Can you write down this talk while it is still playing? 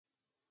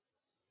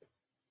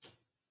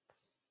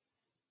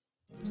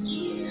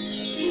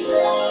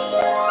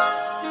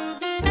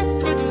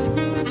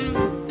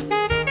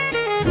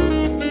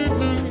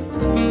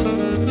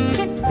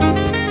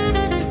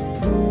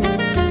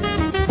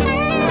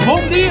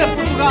dia,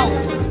 Portugal!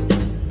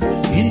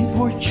 In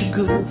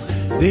Portugal,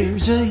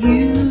 there's a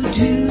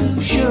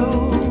YouTube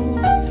show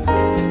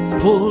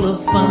full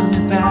of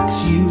fun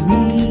facts you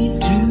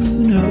need to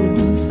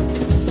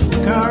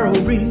know. Carl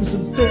rings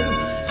the bell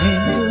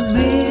and the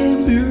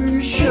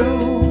members show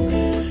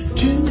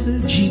to the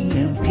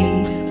GMP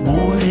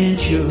morning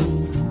show.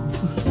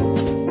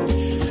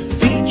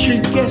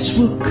 Featured guests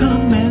will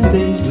come and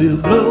they will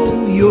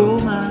blow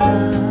your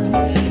mind.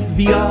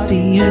 The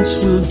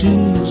audience will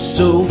do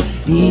so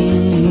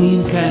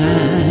in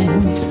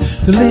kind.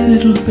 The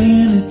little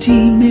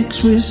vanity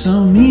mixed with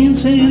some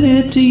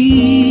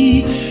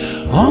insanity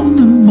on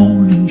the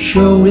morning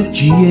show with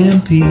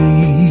GMP.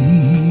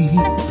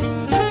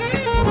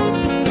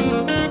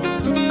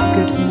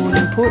 Good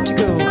morning,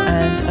 Portugal,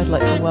 and I'd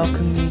like to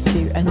welcome you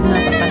to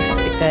another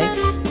fantastic day.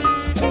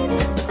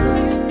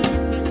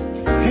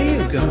 Hey,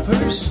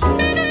 Gumpers.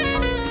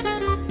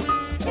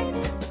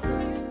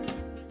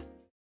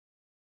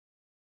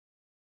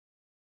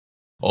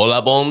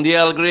 Hola, bon dia,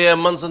 alegria.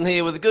 Munson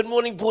here with the Good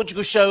Morning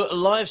Portugal show,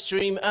 live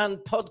stream and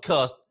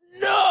podcast.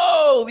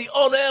 No, the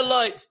on-air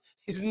light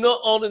is not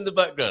on in the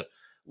background.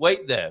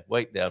 Wait there.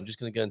 I'm just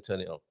going to go and turn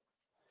it on.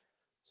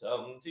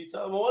 I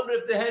wonder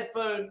if the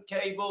headphone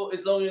cable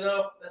is long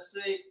enough. Let's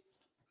see.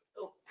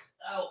 Oh,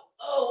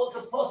 what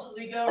could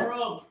possibly go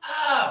wrong?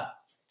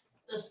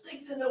 The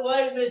stick's in the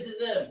way, Mrs.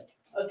 M.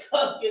 I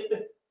can't get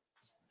it.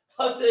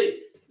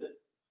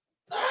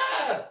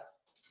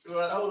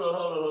 Right, hold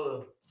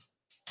on.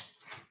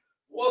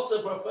 What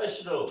a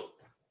professional.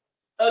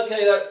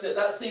 Okay, that's it.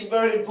 That seemed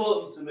very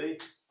important to me.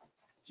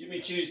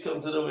 Jimmy Choo's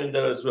come to the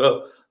window as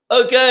well.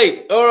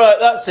 Okay, all right,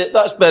 that's it.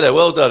 That's better.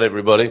 Well done,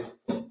 everybody.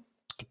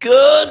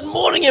 Good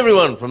morning,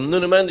 everyone. From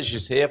Nuno Mendes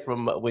is here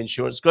from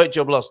Winsurance. Great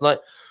job last night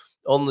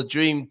on the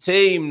Dream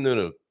Team,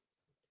 Nuno.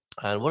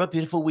 And what a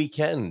beautiful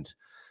weekend.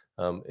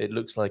 It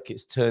looks like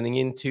it's turning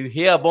into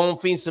here. Bon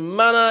fin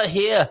semana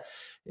here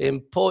in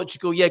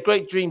Portugal. Yeah,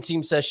 great Dream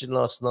Team session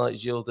last night.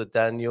 Gilda,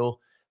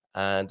 Daniel,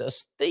 and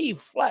Steve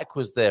Flack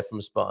was there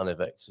from Spartan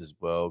FX as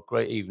well.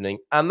 Great evening.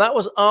 And that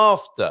was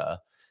after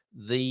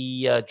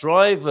the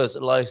driver's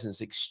license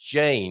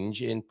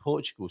exchange in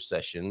Portugal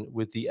session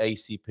with the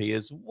ACP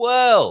as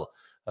well,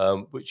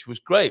 which was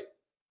great.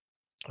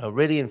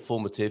 Really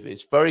informative.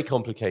 It's very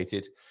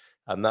complicated.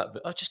 And that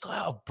I just got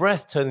out of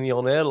breath turning the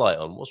on-air light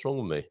on. What's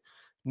wrong with me?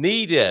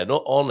 Need air,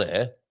 not on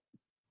air.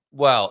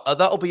 Wow,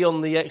 that'll be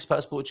on the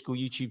Expats Portugal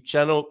YouTube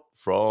channel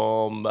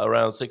from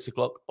around 6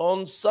 o'clock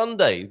on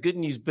Sunday. The good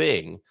news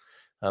being,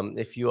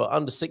 if you are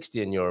under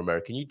 60 and you're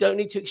American, you don't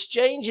need to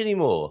exchange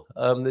anymore.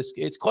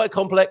 It's quite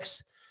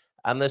complex,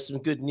 and there's some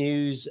good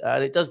news.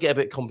 And it does get a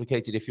bit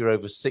complicated if you're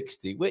over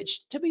 60,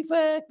 which, to be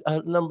fair,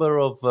 a number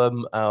of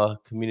our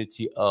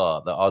community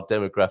are. That our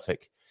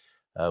demographic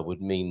would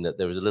mean that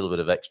there is a little bit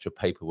of extra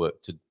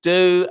paperwork to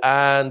do,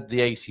 and the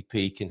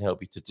ACP can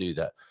help you to do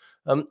that.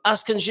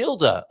 Ask and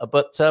Gilda,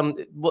 but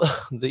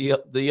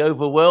the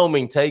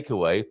overwhelming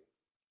takeaway,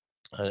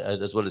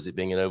 as well as it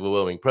being an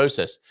overwhelming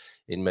process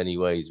in many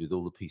ways with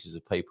all the pieces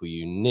of paper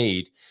you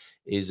need,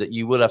 is that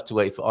you will have to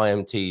wait for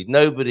IMT.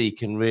 Nobody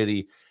can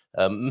really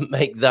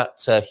make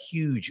that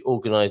huge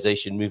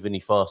organization move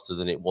any faster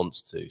than it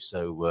wants to.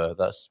 So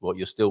that's what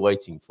you're still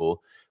waiting for.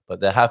 But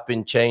there have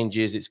been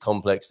changes. It's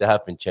complex. There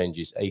have been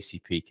changes.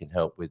 ACP can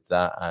help with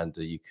that. And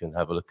you can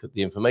have a look at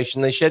the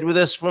information they shared with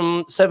us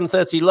from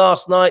 7:30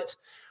 last night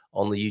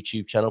on the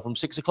YouTube channel from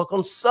 6 o'clock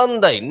on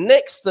Sunday.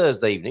 Next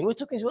Thursday evening, we're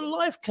talking to a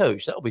life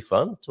coach. That'll be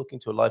fun. Talking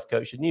to a life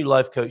coach, a new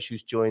life coach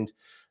who's joined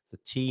the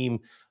team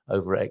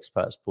over at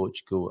Expats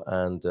Portugal.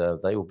 And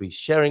they will be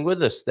sharing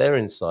with us their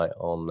insight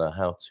on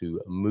how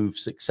to move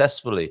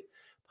successfully,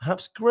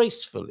 perhaps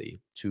gracefully,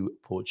 to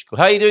Portugal.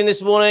 How are you doing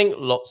this morning?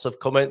 Lots of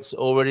comments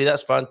already.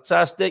 That's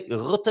fantastic.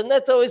 Ruta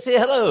Neto is here.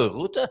 Hello,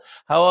 Ruta.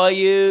 How are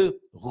you?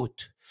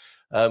 Ruth.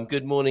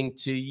 Good morning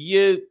to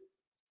you.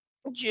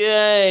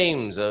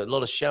 James. A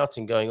lot of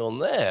shouting going on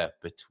there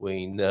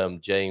between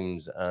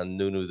James and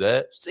Nunu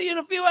there. See you in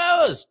a few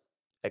hours.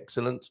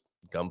 Excellent.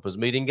 Gumpers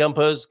meeting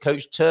Gumpers.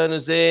 Coach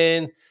Turner's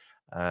in.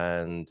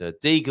 And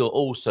Deagle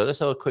also. Let's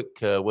have a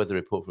quick weather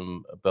report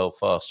from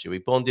Belfast, shall we?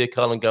 Bon dia,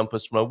 Carl and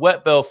Gumpers from a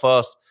wet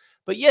Belfast.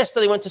 But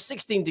yesterday went to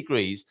 16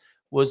 degrees,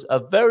 was a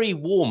very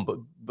warm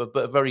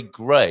but very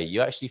grey.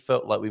 You actually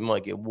felt like we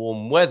might get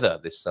warm weather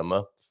this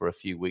summer for a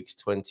few weeks.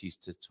 20s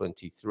to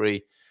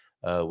 23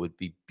 would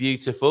be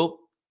beautiful.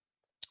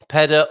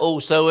 Peda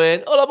also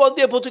in. Hola, bon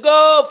dia,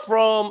 Portugal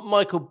from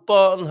Michael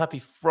Barton. Happy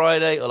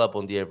Friday. Hola,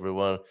 bon dia,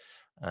 everyone.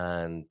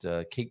 And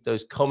keep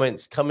those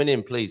comments coming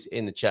in, please,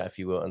 in the chat, if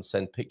you will, and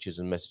send pictures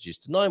and messages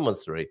to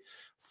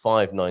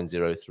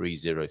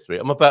 913-590-303.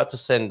 I'm about to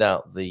send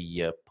out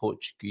the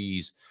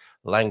Portuguese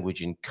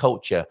Language and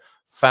Culture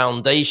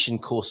Foundation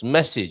course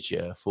message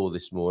for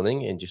this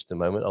morning in just a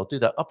moment. I'll do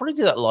that. I'll probably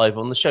do that live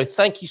on the show.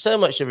 Thank you so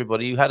much,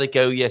 everybody who had a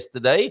go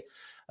yesterday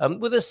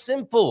with a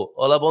simple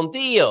hola, bon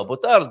dia,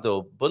 boa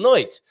tarde, boa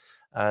noite.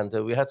 And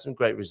we had some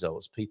great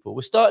results, people.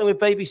 We're starting with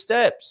baby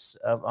steps.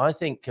 I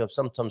think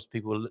sometimes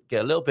people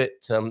get a little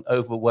bit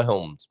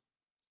overwhelmed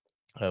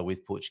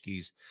with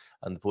Portuguese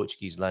and the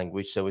Portuguese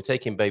language. So we're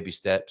taking baby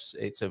steps.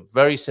 It's a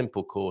very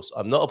simple course.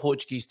 I'm not a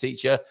Portuguese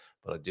teacher,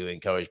 but I do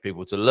encourage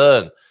people to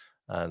learn.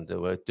 And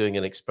we're doing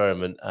an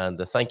experiment. And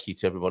thank you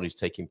to everyone who's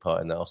taking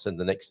part in that. I'll send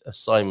the next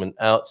assignment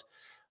out.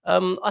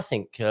 I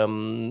think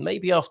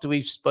maybe after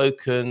we've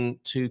spoken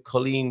to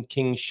Colleen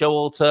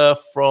King-Showalter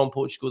from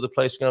Portugal, the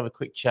place, we're going to have a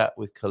quick chat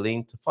with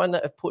Colleen to find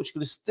out if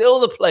Portugal is still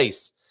the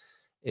place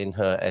in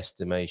her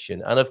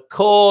estimation. And of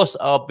course,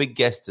 our big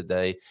guest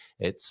today,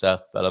 it's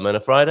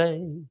Filomena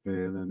Friday.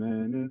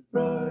 Filomena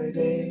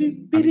Friday.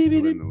 I need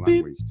to learn the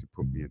language to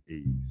put me at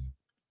ease.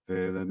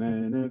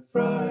 Filomena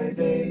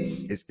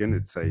Friday. It's gonna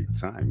take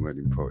time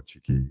learning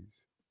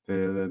Portuguese.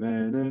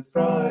 Filomena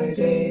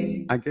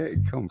Friday. I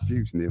get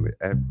confused nearly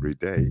every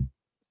day.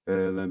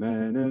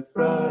 Filomena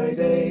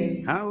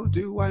Friday. How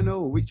do I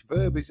know which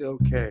verb is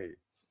okay?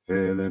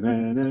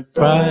 Filomena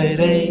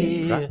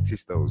Friday.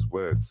 Practice those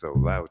words so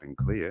loud and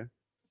clear.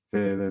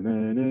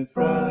 Filomena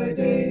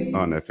Friday.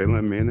 On a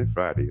Filomena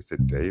Friday, it's a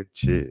day of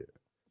cheer.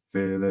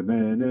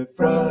 Filomena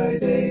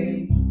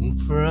Friday.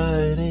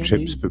 Friday.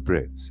 Trips for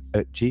Brits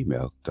at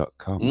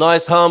gmail.com.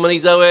 Nice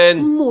harmonies,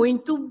 Owen.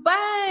 Muito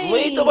bem.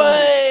 Muito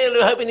bem.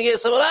 We're hoping to get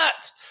some of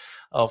that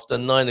after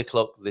 9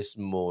 o'clock this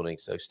morning.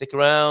 So stick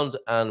around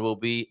and we'll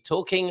be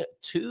talking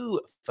to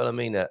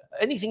Filomena.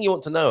 Anything you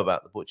want to know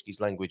about the Portuguese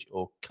language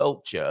or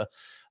culture,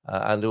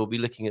 and we'll be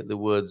looking at the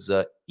words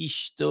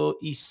isto,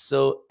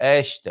 isso,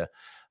 esta.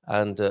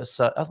 And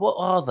so what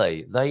are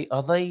they?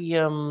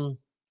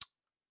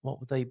 What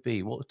would they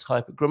be? What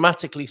type of,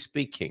 grammatically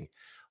speaking,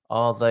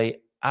 are they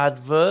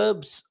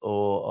adverbs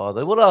or are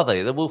they, what are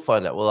they? We'll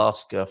find out. We'll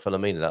ask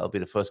Filomena. That'll be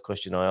the first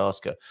question I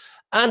ask her.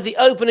 And the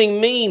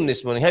opening meme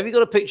this morning. Have you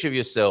got a picture of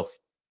yourself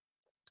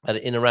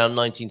in around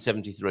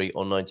 1973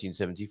 or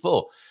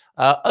 1974?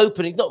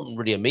 Opening, not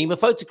really a meme, a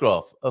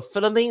photograph of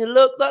Filomena.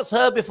 Look, that's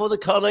her before the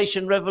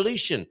Carnation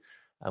Revolution.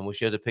 And we'll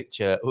show the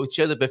picture. We'll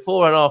show the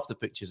before and after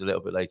pictures a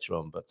little bit later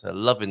on. But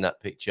loving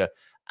that picture.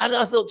 And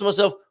I thought to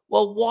myself,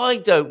 well, why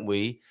don't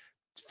we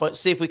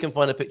see if we can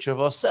find a picture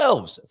of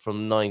ourselves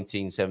from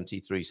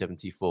 1973,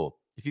 74?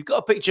 If you've got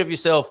a picture of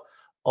yourself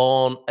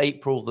on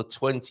April the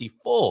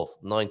 24th,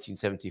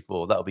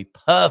 1974, that would be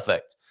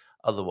perfect.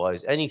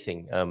 Otherwise,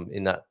 anything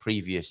in that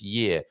previous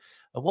year.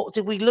 What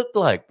did we look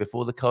like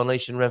before the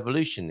Carnation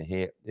Revolution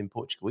here in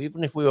Portugal?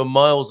 Even if we were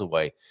miles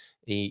away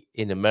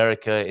in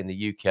America, in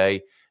the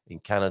UK, in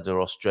Canada,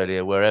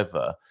 Australia,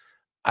 wherever.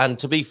 And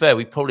to be fair,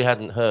 we probably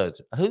hadn't heard.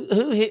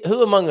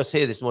 Who among us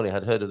here this morning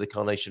had heard of the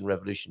Carnation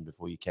Revolution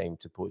before you came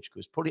to Portugal?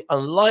 It's probably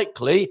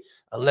unlikely,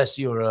 unless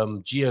you're a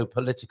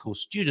geopolitical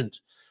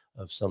student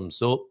of some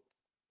sort.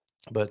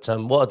 But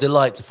what a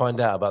delight to find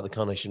out about the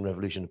Carnation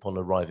Revolution upon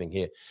arriving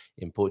here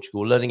in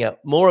Portugal. Learning out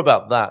more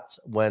about that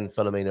when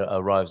Filomena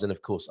arrives, and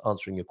of course,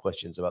 answering your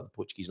questions about the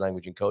Portuguese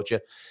language and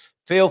culture.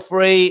 Feel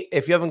free,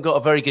 if you haven't got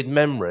a very good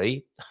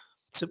memory,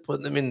 to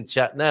put them in the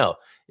chat now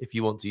if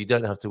you want to. You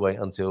don't have to wait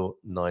until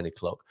 9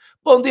 o'clock.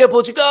 Bom dia,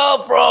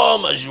 Portugal,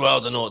 from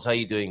João de Norte. How are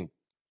you doing,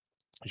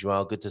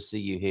 João? Good to see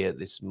you here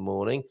this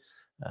morning.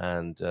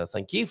 And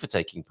thank you for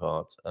taking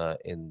part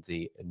in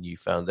the new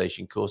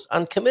foundation course.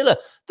 And Camilla,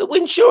 the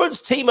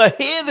Winsurance team are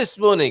here this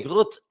morning.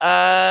 Ruth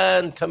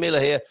and Camilla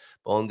here.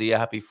 Bon dia,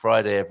 happy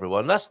Friday,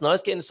 everyone. That's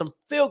nice, getting some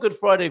feel-good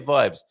Friday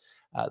vibes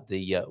at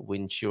the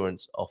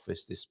Winsurance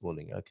office this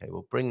morning. Okay,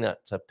 we'll bring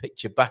that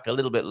picture back a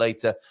little bit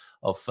later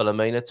of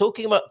Filomena.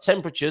 Talking about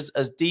temperatures,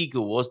 as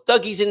Deagle was.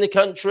 Dougie's in the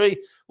country.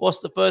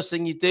 What's the first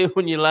thing you do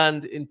when you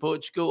land in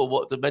Portugal? Or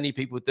what do many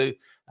people do?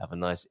 Have a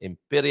nice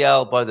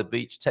Imperial by the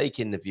beach, take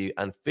in the view,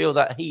 and feel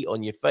that heat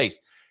on your face.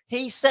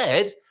 He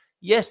said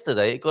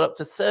yesterday it got up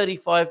to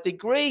 35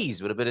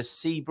 degrees with a bit of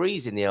sea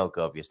breeze in the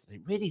Algarve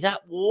yesterday. Really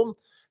that warm?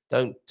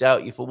 Don't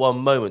doubt you for one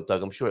moment,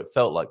 Doug. I'm sure it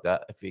felt like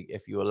that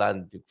if you were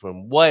landing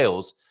from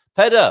Wales.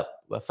 Peda,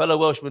 a fellow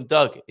Welshman,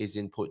 Doug, is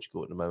in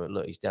Portugal at the moment.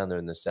 Look, he's down there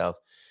in the south.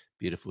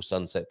 Beautiful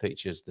sunset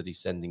pictures that he's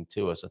sending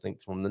to us, I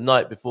think, from the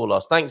night before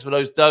last. Thanks for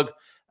those, Doug.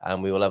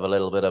 And we will have a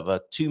little bit of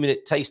a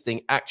 2-minute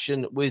tasting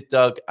action with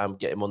Doug and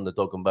get him on the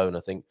dog and bone,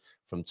 I think,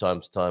 from time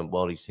to time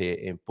while he's here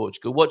in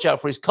Portugal. Watch out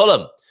for his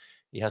column.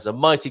 He has a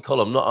mighty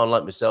column, not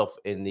unlike myself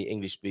in the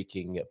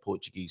English-speaking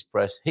Portuguese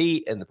press. He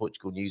in the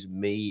Portugal News,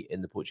 me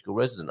in the Portugal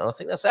Resident. And I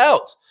think that's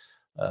out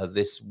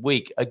this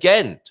week.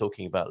 Again,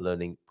 talking about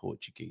learning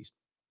Portuguese.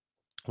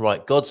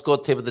 Right, God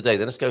Squad tip of the day.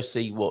 Then let's go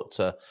see what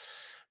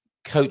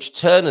Coach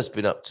Turner's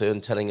been up to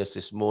and telling us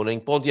this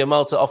morning. Bon dia,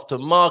 Malta, off to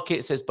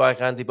market, says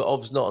back Andy, but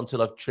obviously not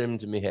until I've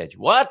trimmed my hedge.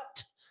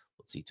 What?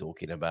 What's he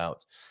talking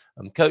about?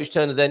 Coach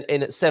Turner then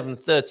in at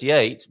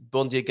 7:38.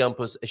 Bon dia,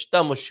 Gampos.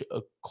 Estamos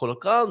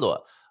colocando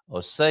o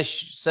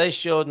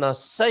sexto na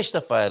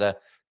sexta-feira,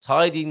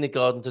 tidying the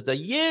garden today.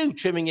 You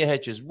trimming your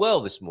hedge as well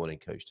this morning,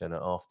 Coach Turner,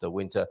 after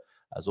winter,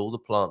 as all the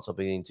plants are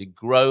beginning to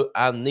grow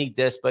and need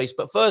their space.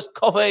 But first,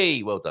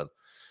 coffee. Well done.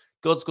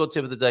 God's God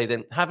tip of the day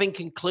then. Having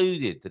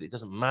concluded that it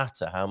doesn't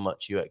matter how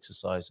much you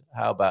exercise,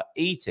 how about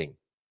eating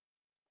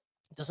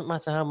It doesn't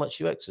matter how much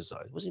you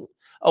exercise.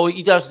 Oh,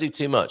 you don't have to do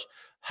too much.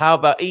 How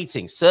about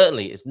eating?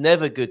 Certainly, it's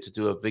never good to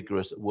do a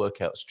vigorous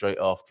workout straight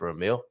after a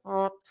meal.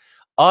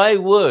 I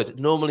would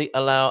normally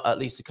allow at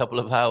least a couple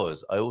of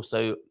hours. I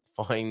also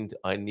find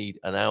I need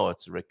an hour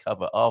to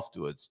recover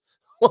afterwards.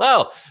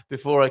 Wow,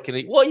 before I can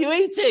eat. What are you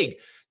eating?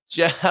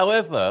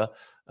 However,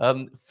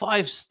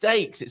 5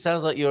 steaks. It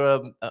sounds like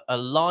you're a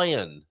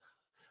lion.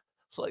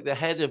 It's like the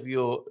head of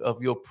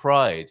your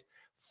pride,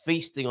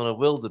 feasting on a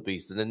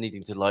wildebeest and then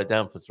needing to lie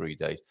down for 3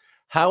 days.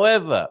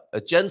 However, a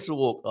gentle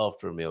walk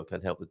after a meal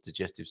can help the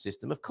digestive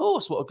system. Of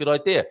course, what a good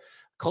idea.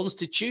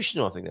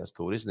 Constitutional, I think that's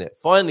called, isn't it?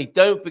 Finally,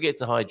 don't forget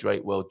to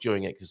hydrate well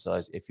during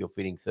exercise if you're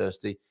feeling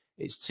thirsty.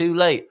 It's too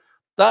late.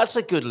 That's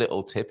a good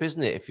little tip,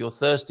 isn't it? If you're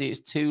thirsty, it's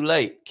too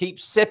late. Keep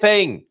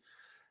sipping.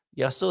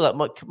 Yeah, I saw that.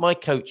 My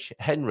coach,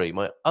 Henry,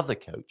 my other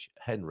coach,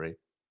 Henry,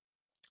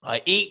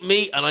 I eat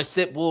meat and I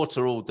sip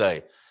water all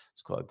day.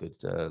 It's quite a good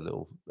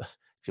little,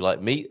 if you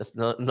like meat, that's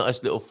a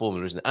nice little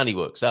formula, isn't it? And he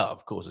works out,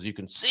 of course, as you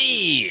can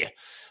see,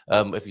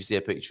 if you see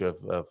a picture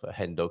of a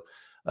hen dog.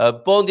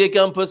 Bom dia,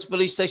 Gumpers.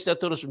 Feliz sexta a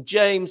todos from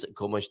James.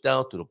 Como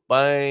está? Tudo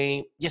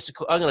bem? Yes, of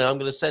course, I'm going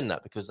to send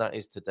that because that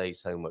is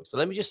today's homework. So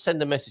let me just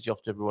send a message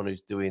off to everyone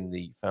who's doing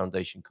the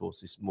foundation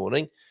course this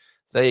morning.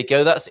 There you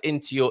go. That's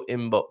into your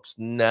inbox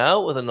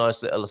now with a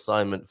nice little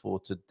assignment for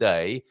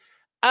today.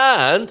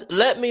 And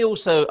let me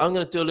also, I'm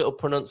going to do a little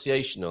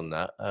pronunciation on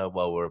that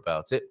while we're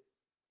about it.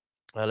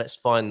 Let's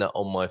find that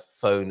on my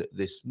phone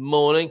this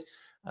morning.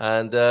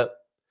 And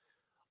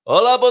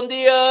hola, bon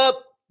dia.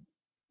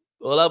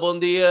 Hola, bon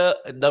dia.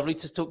 Lovely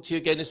to talk to you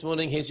again this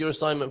morning. Here's your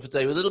assignment for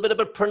today with a little bit of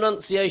a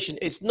pronunciation.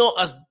 It's not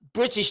as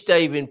British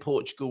Dave in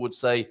Portugal would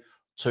say,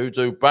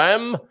 tudo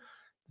bem.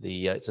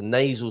 It's a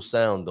nasal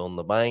sound on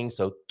the bang.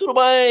 So, tudo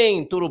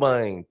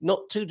bem,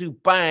 not tudo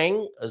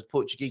bang, as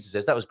Portuguese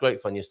says. That was great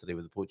fun yesterday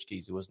with the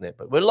Portuguese, wasn't it?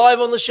 But we're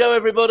live on the show,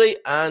 everybody.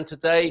 And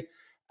today,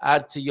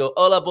 add to your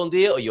hola bon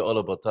dia, or your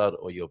hola boa tarde,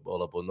 or your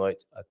hola boa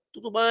noite.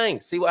 Tudo bem.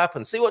 See what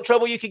happens. See what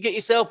trouble you could get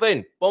yourself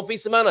in. Bom fim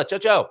de semana. Ciao,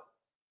 ciao.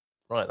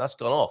 Right, that's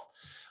gone off.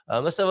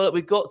 Let's have a look.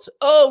 We've got,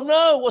 oh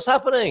no, what's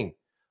happening?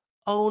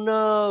 Oh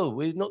no,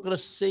 we're not going to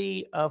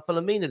see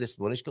Filomena this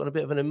morning. She's got a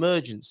bit of an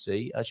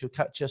emergency. She'll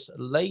catch us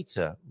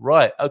later.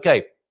 Right,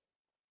 okay.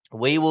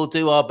 We will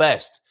do our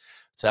best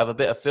to have a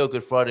bit of Feel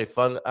Good Friday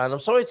fun. And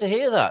I'm sorry to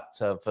hear that,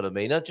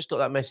 Filomena. Just got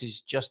that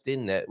message just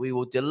in there. We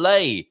will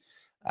delay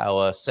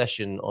our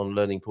session on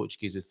learning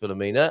Portuguese with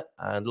Filomena.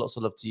 And lots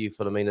of love to you,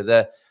 Filomena,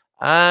 there.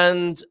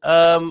 And,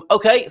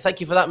 okay,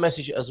 thank you for that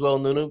message as well,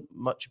 Nunu.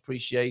 Much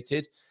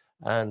appreciated.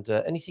 And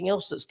anything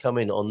else that's come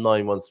in on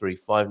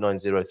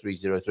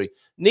 913-590-303.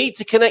 Need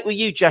to connect with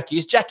you, Jackie.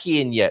 Is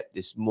Jackie in yet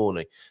this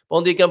morning?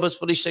 Bom dia, Gambas.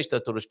 Feliz sexta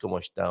a todos. Como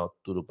está?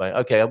 Tudo bem?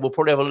 Okay, we'll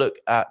probably have a look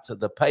at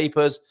the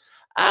papers.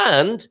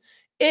 And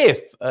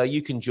if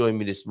you can join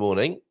me this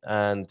morning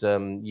and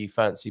you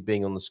fancy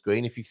being on the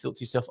screen, if you thought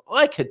to yourself,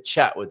 I could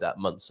chat with that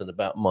Munson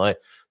about my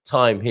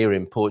time here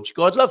in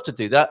Portugal, I'd love to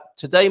do that.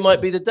 Today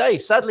might be the day.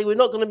 Sadly, we're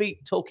not going to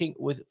be talking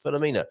with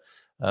Filomena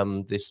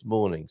this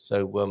morning.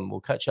 So we'll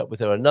catch up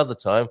with her another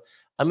time.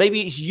 And maybe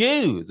it's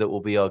you that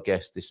will be our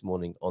guest this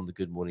morning on the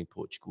Good Morning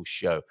Portugal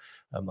show.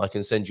 I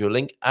can send you a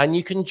link and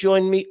you can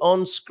join me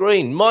on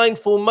screen.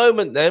 Mindful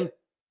moment then.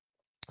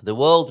 The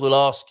world will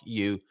ask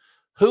you,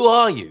 who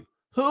are you?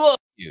 Who are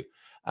you?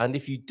 And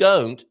if you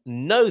don't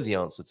know the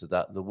answer to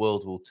that, the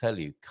world will tell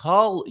you.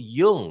 Carl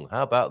Jung.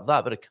 How about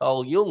that? Bit of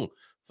Carl Jung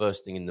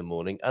first thing in the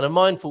morning. And a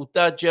mindful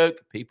dad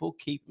joke. People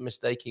keep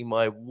mistaking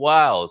my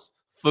wows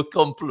for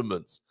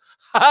compliments.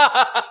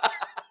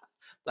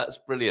 That's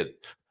brilliant.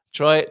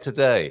 Try it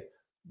today.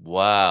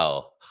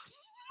 Wow.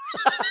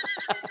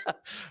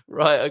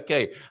 Right,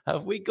 okay.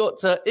 Have we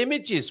got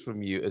images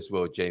from you as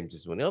well, James,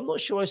 this morning? I'm not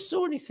sure I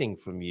saw anything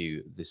from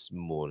you this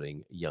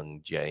morning,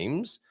 young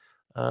James.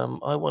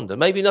 I wonder.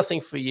 Maybe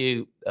nothing for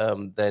you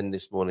then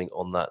this morning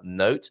on that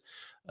note.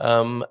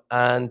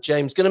 And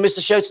James, going to miss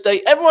the show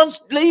today.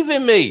 Everyone's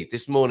leaving me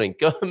this morning.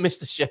 Go and miss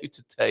the show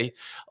today.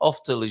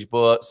 Off to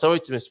Lisboa. Sorry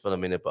to miss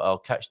Filomena, but I'll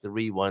catch the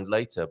rewind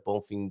later.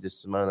 Bon fin de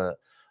semana.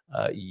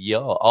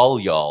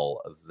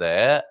 Y'all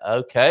there.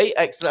 Okay,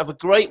 excellent. Have a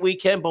great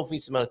weekend. Bon fin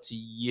de semana to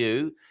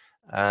you.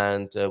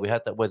 And we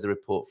had that weather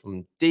report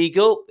from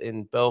Deagle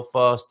in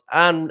Belfast.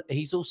 And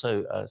he's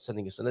also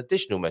sending us an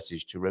additional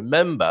message to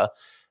remember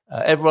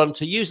everyone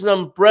to use an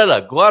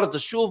umbrella.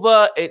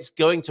 Guarda-chuva. It's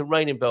going to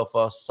rain in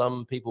Belfast.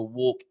 Some people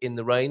walk in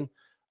the rain.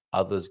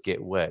 Others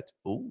get wet.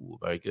 Oh,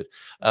 very good.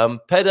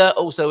 Peda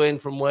also in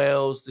from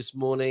Wales this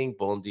morning.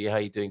 Bon dia, how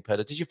you doing,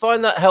 Peda? Did you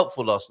find that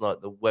helpful last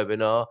night, the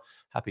webinar?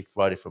 Happy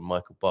Friday from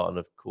Michael Barton,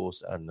 of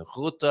course, and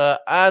Ruta.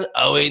 And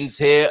Owen's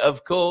here,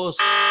 of course.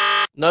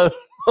 No,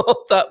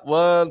 not that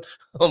one.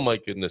 Oh, my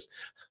goodness.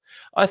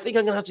 I think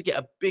I'm going to have to get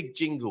a big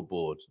jingle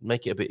board,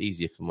 make it a bit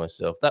easier for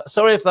myself.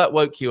 Sorry if that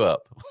woke you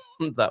up,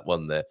 that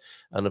one there.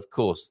 And, of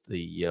course,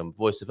 the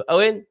voice of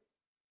Owen.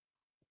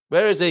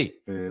 Where is he?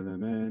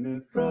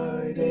 Filomena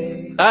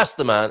Friday. That's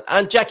the man.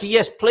 And Jackie,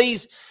 yes,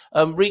 please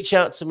reach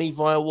out to me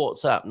via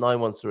WhatsApp,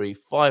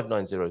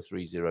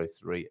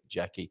 913-590-303,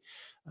 Jackie,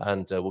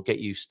 and we'll get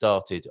you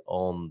started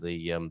on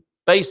the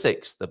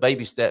basics, the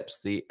baby steps,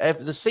 the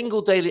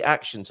single daily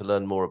action to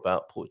learn more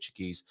about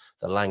Portuguese,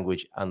 the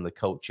language and the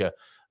culture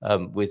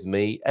with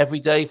me every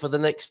day for the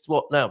next,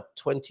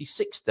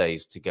 26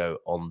 days to go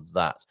on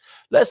that.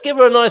 Let's give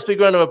her a nice big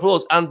round of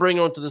applause and bring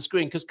her onto the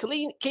screen because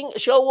King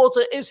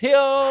Showalter is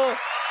here.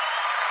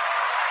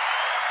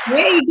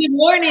 Hey, good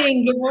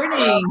morning. Good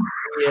morning.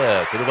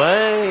 Yeah, to the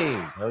way.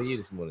 How are you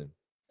this morning?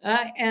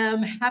 I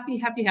am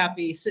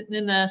happy, sitting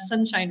in a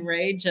sunshine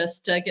ray,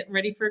 just getting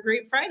ready for a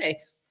great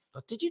Friday.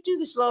 Did you do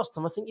this last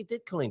time? I think you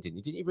did, Colleen, didn't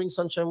you? Didn't you bring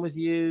sunshine with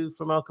you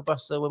from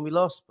Alcobaça when we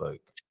last spoke?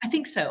 I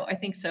think so.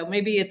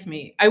 Maybe it's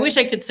me. I wish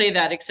I could say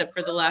that, except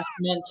for the last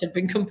months have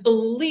been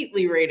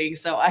completely raining,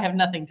 so I have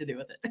nothing to do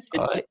with it.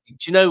 Do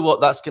you know what?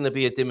 That's going to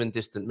be a dim and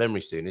distant memory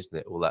soon, isn't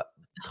it? All that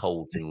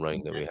cold and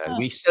rain that we had.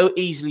 We so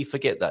easily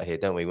forget that here,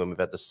 don't we? When we've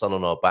had the sun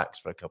on our backs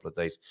for a couple of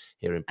days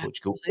here in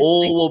Portugal,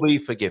 all will be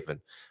forgiven.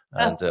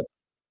 And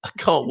I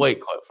can't wait,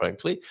 quite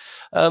frankly.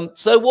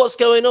 So what's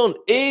going on?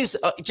 Do you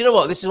know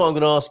what? This is what I'm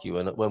going to ask you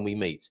when we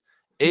meet.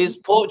 Is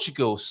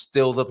Portugal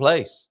still the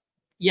place?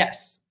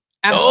 Yes.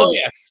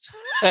 Absolutely. Oh,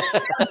 yes.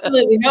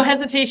 Absolutely. No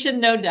hesitation,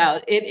 no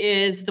doubt. It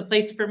is the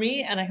place for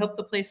me, and I hope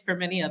the place for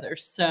many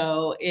others.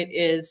 So it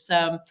is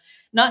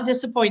not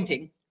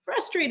disappointing.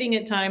 Frustrating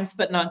at times,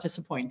 but not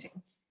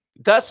disappointing.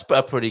 That's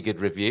a pretty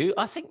good review.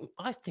 I think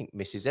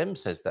Mrs. M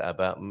says that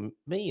about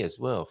me as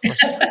well.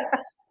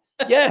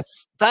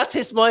 Yes, that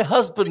is my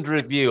husband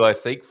review, I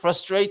think.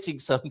 Frustrating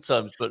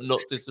sometimes, but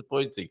not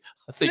disappointing.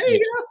 I think you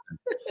just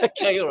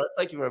okay, all right.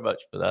 Thank you very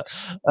much for that.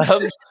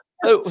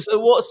 So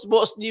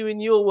what's new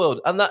in your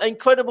world and that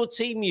incredible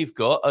team you've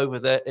got over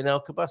there in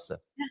Alcobaça?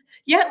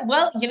 Yeah,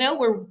 well,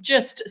 we're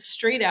just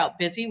straight out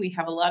busy. We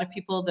have a lot of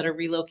people that are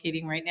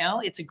relocating right now.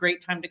 It's a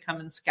great time to come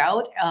and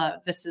scout.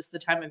 This is the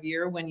time of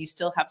year when you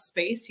still have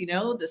space.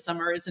 The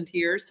summer isn't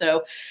here,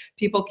 so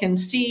people can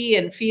see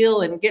and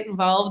feel and get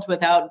involved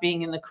without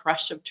being in the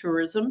crush of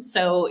tourism.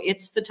 So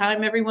it's the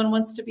time everyone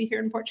wants to be here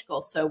in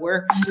Portugal. So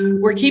we're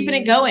keeping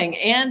it going.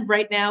 And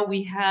right now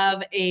we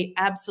have a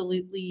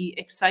absolutely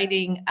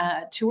exciting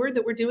tour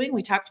that we're doing.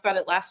 We talked about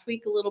it last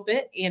week a little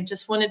bit, and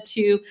just wanted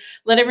to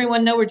let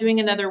everyone know we're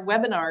doing another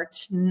webinar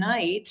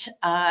tonight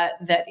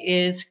that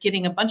is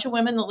getting a bunch of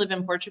women that live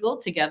in Portugal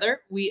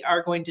together. We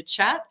are going to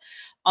chat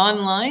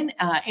online,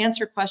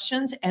 answer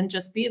questions, and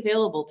just be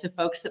available to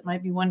folks that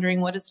might be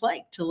wondering what it's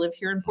like to live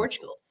here in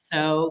Portugal.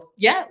 So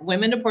yeah,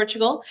 Women to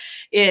Portugal.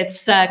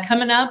 It's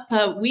coming up.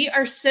 We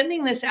are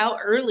sending this out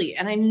early,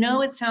 and I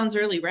know it sounds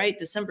early, right?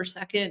 December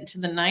 2nd to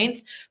the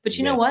 9th, but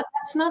you know what?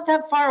 That's not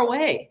that far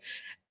away.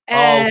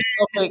 Oh,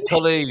 stop it,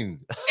 Colleen.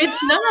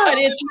 It's not.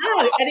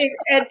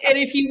 And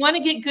if you want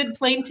to get good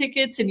plane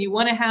tickets and you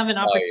want to have an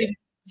opportunity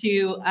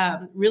to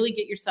really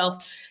get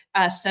yourself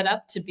set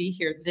up to be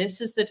here,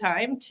 this is the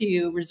time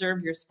to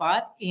reserve your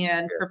spot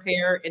and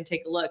prepare and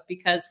take a look.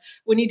 Because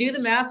when you do the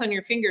math on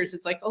your fingers,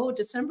 it's like, oh,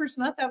 December's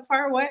not that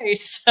far away.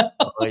 So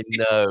I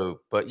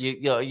know, but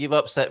you've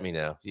upset me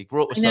now. You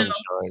brought the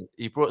sunshine.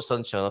 You brought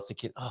sunshine. I'm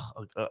thinking,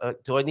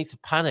 do I need to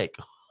panic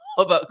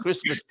about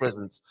Christmas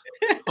presents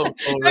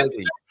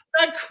already?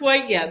 Not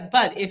quite yet,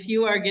 but if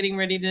you are getting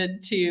ready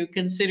to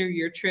consider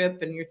your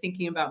trip and you're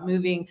thinking about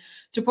moving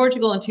to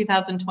Portugal in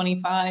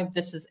 2025,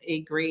 this is a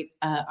great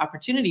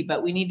opportunity.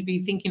 But we need to be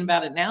thinking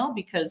about it now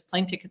because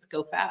plane tickets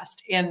go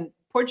fast. And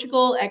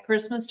Portugal at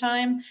Christmas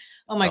time,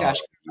 oh my gosh.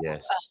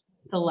 Yes.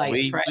 The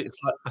lights, right?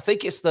 I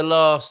think it's the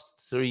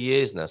last 3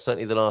 years now,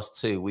 certainly the last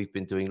 2, we've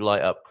been doing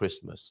Light Up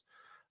Christmas.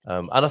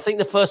 And I think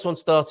the first one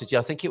started,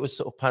 I think it was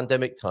sort of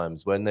pandemic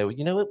times when they were,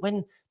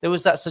 when there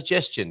was that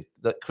suggestion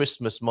that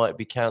Christmas might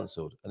be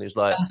cancelled. And it was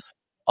like,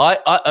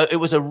 it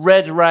was a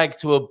red rag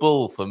to a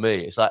bull for me.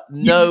 It's like,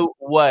 no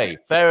way.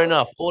 Fair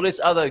enough. All these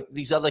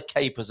other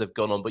capers have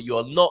gone on, but you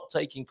are not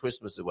taking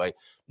Christmas away.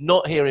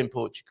 Not here in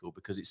Portugal,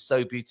 because it's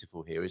so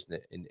beautiful here, isn't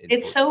it?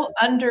 It's so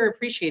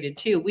underappreciated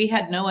too. We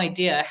had no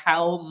idea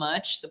how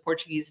much the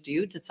Portuguese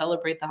do to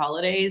celebrate the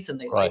holidays, and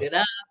they light it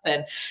up,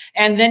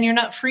 and then you're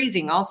not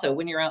freezing. Also,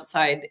 when you're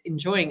outside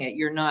enjoying it,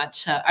 you're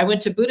not. I went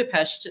to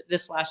Budapest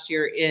this last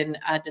year in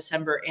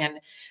December,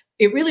 and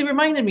it really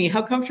reminded me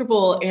how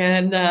comfortable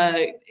and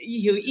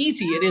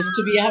easy it is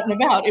to be out and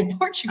about in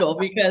Portugal.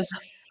 Because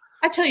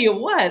I tell you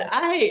what,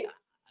 I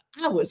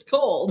was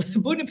cold.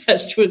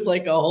 Budapest was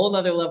like a whole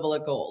nother level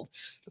of cold.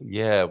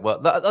 Yeah,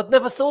 well, I'd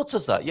never thought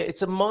of that. Yeah,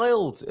 it's a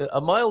mild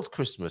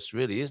Christmas,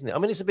 really, isn't it? I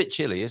mean, it's a bit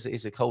chilly.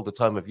 It's a colder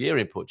time of year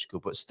in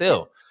Portugal, but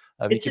still,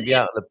 you can be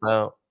out and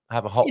about.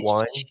 Have a hot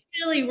wine.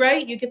 Chilly,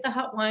 right? You get the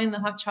hot wine, the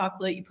hot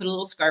chocolate. You put a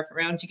little scarf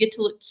around. You get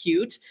to look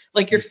cute.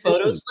 Like your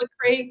photos look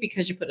great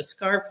because you put a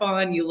scarf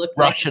on. You look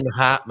Russian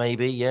hat,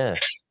 maybe. Yeah.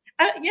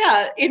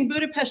 Yeah. In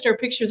Budapest, our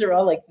pictures are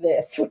all like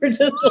this. We're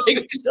just like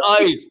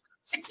eyes.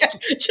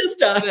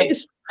 Just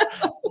eyes.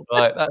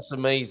 Right, that's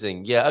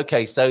amazing. Yeah,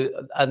 okay. So,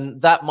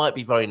 and that might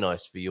be very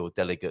nice for your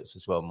delegates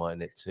as well,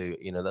 mightn't it? Too,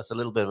 that's a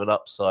little bit of an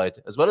upside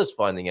as well as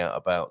finding out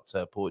about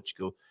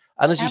Portugal.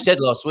 And as you said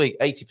last week,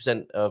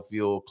 80% of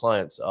your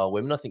clients are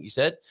women, I think you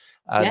said.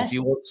 And if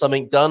you want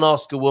something done,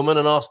 ask a woman,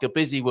 and ask a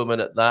busy woman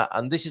at that.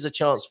 And this is a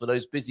chance for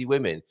those busy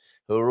women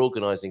who are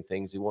organizing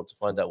things, who want to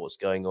find out what's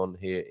going on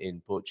here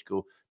in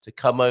Portugal, to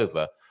come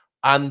over.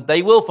 And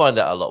they will find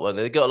out a lot, won't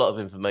they? They've got a lot of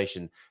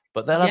information.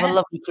 But they'll have a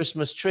lovely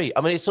Christmas tree.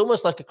 I mean, it's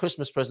almost like a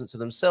Christmas present to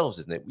themselves,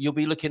 isn't it? You'll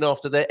be looking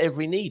after their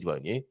every need,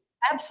 won't you?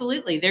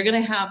 Absolutely. They're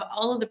going to have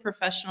all of the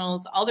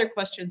professionals, all their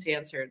questions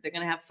answered. They're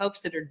going to have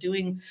folks that are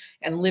doing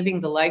and living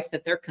the life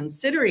that they're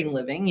considering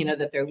living,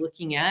 that they're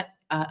looking at,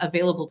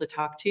 available to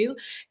talk to.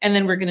 And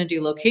then we're going to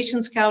do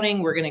location scouting.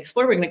 We're going to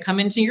explore. We're going to come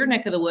into your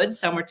neck of the woods,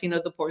 São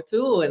Martinho do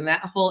Porto, and that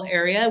whole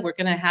area. We're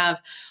going to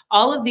have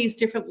all of these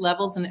different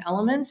levels and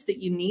elements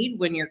that you need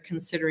when you're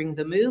considering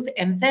the move.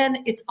 And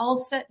then it's all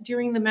set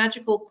during the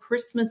magical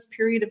Christmas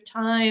period of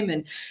time.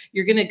 And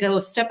you're going to go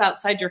step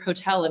outside your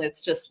hotel, and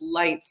it's just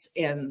lights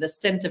and the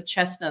scent of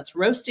chestnuts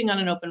roasting on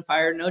an open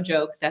fire. No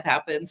joke, that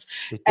happens.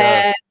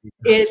 And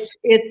it's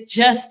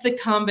just the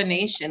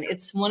combination.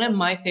 It's one of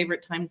my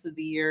favorite times of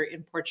the year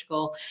in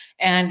Portugal,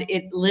 and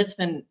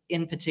Lisbon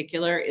in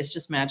particular is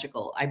just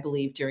magical, I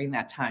believe, during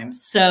that time.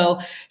 So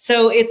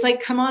it's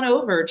like, come on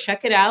over,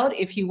 check it out.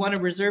 If you want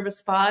to reserve a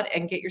spot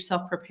and get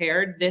yourself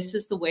prepared, this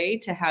is the way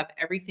to have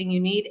everything you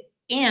need.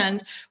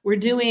 And we're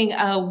doing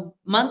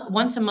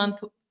once a month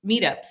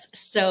meetups.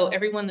 So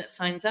everyone that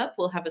signs up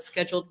will have a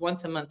scheduled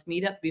once a month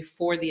meetup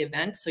before the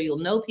event. So you'll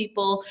know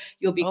people,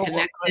 you'll be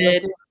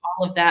connected,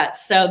 all of that.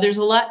 So there's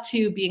a lot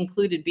to be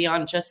included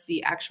beyond just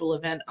the actual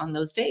event on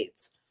those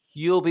dates.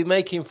 You'll be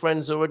making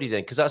friends already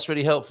then, because that's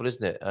really helpful,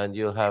 isn't it? And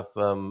you'll have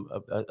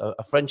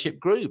a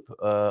friendship group.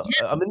 I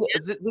mean,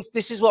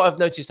 this is what I've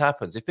noticed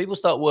happens. If people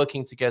start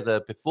working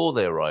together before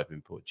they arrive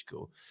in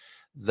Portugal,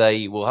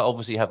 they will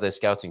obviously have their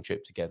scouting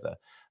trip together.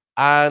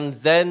 And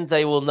then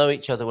they will know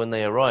each other when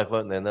they arrive,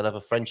 won't they? And they'll have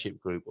a friendship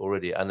group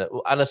already and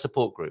a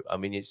support group. I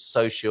mean, it's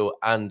social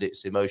and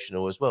it's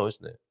emotional as well,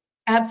 isn't it?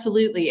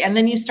 Absolutely. And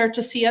then you start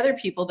to see other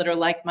people that are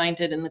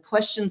like-minded, and the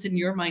questions in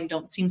your mind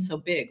don't seem so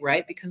big,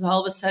 right? Because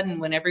all of a sudden,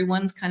 when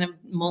everyone's kind of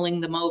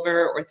mulling them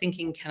over or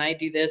thinking, can I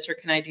do this or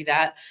can I do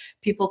that?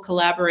 People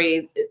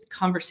collaborate,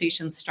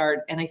 conversations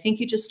start. And I think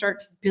you just start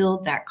to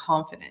build that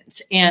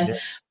confidence. And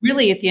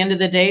really, at the end of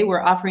the day,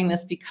 we're offering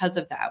this because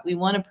of that. We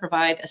want to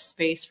provide a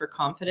space for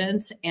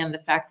confidence and the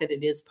fact that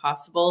it is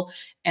possible,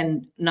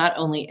 and not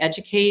only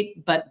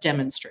educate, but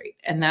demonstrate.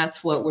 And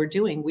that's what we're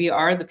doing. We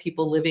are the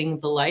people living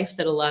the life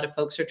that a lot of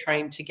folks are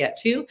trying to get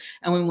to,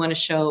 and we want to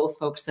show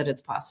folks that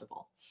it's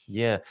possible.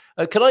 Yeah.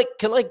 Can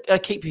I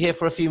keep you here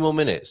for a few more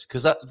minutes?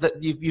 Because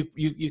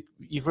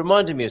you've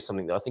reminded me of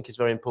something that I think is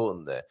very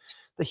important there.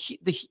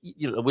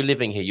 We're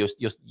living here.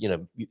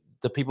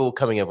 The people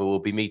coming over will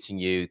be meeting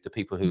you, the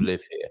people who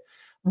live here.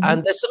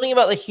 And there's something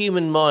about the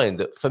human mind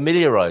that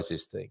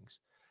familiarizes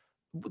things.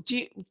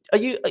 Are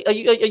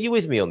you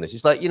with me on this?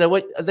 It's like,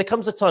 there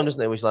comes a time, doesn't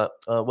there, where it's like,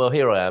 well,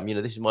 here I am,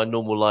 this is my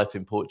normal life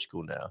in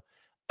Portugal now.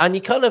 And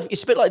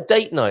it's a bit like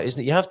date night,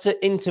 isn't it? You have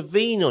to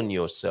intervene on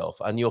yourself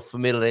and your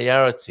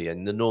familiarity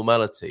and the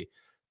normality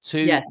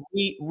to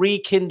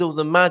rekindle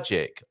the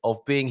magic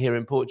of being here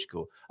in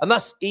Portugal. And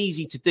that's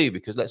easy to do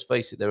because, let's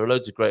face it, there are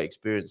loads of great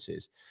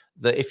experiences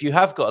that if you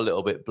have got a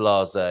little bit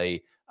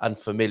blasé and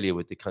familiar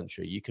with the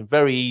country, you can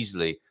very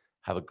easily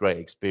have a great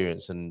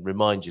experience and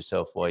remind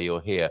yourself why you're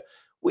here.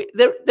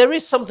 There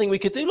is something we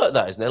could do like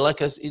that, isn't there?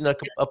 Like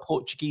a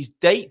Portuguese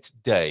date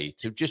day,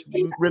 to just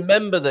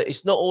remember that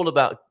it's not all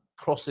about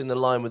crossing the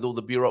line with all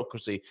the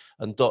bureaucracy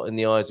and dotting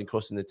the I's and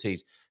crossing the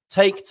T's.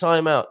 Take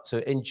time out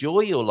to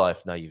enjoy your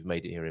life now you've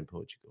made it here in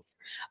Portugal.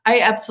 I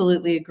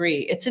absolutely agree.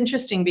 It's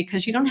interesting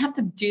because you don't have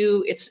to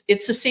do, it's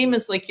the same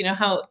as, like,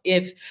 how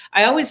if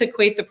I always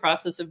equate the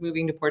process of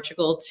moving to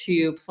Portugal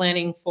to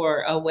planning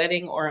for a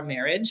wedding or a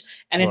marriage,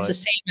 and it's the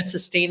same as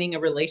sustaining a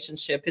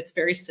relationship. It's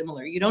very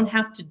similar. You don't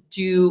have to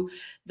do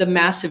the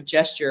massive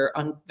gesture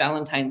on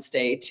Valentine's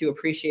Day to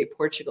appreciate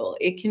Portugal.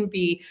 It can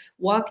be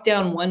walk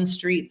down one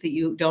street that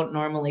you don't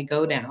normally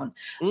go down.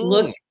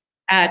 Look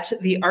at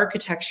the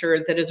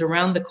architecture that is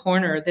around the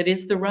corner, that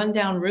is the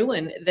rundown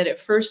ruin that at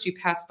first you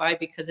pass by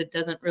because it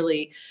doesn't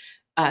really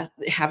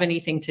have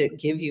anything to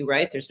give you,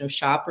 right? There's no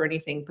shop or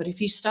anything. But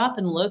if you stop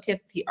and look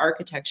at the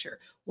architecture,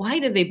 why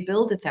did they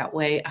build it that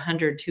way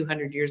 100,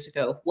 200 years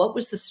ago? What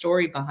was the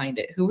story behind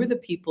it? Who were the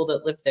people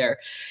that lived there?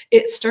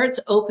 It starts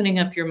opening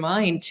up your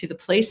mind to the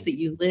place that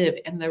you live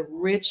and the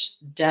rich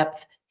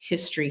depth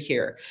history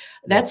here.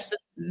 That's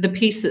the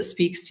piece that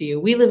speaks to you.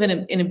 We live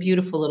in a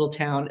beautiful little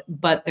town,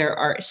 but there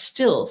are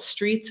still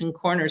streets and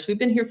corners. We've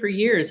been here for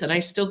years, and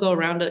I still go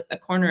around a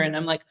corner and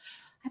I'm like,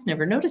 I've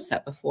never noticed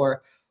that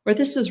before. Or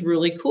this is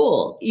really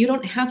cool. You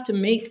don't have to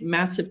make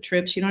massive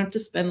trips. You don't have to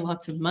spend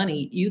lots of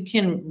money. You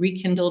can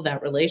rekindle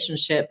that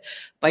relationship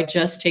by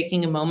just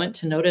taking a moment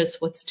to notice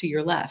what's to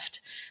your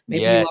left.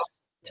 Maybe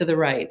to the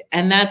right.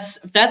 And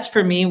that's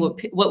for me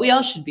what we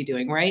all should be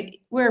doing, right?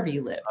 Wherever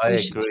you live. I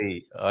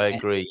agree. I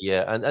agree.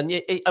 Yeah. And I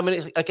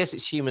mean, I guess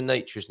it's human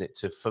nature, isn't it?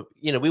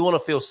 You know, we want to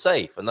feel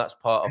safe. And that's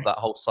part of that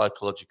whole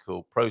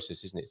psychological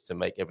process, isn't it? It's to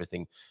make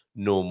everything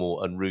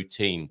normal and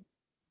routine.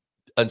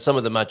 And some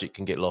of the magic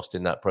can get lost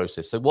in that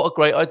process. So what a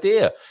great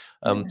idea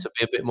to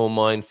be a bit more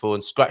mindful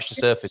and scratch the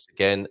surface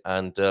again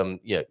and,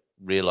 yeah,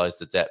 realize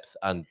the depth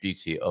and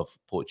beauty of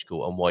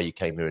Portugal and why you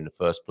came here in the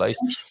first place.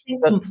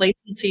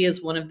 Complacency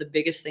is one of the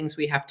biggest things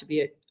we have to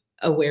be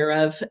aware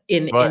of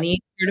in any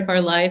part of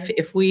our life.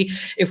 If we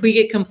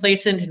get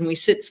complacent and we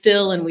sit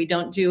still and we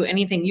don't do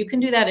anything, you can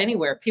do that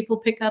anywhere. People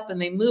pick up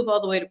and they move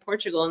all the way to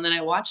Portugal, and then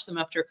I watch them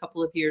after a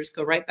couple of years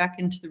go right back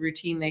into the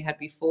routine they had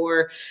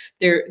before.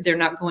 They're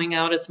not going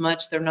out as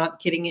much. They're not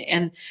getting it.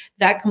 And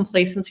that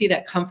complacency,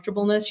 that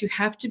comfortableness, you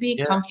have to be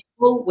comfortable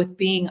with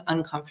being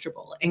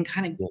uncomfortable and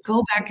kind of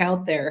go back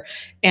out there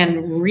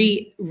and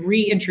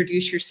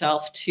reintroduce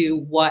yourself to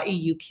why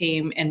you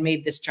came and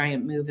made this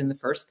giant move in the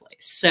first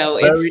place. So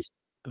it's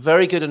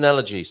very good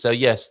analogy. So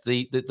yes,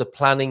 the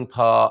planning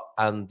part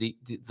and the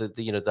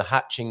you know, the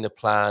hatching the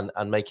plan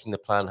and making the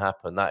plan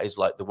happen, that is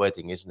like the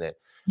wedding, isn't it?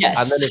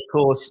 Yes. And then of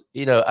course,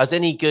 you know, as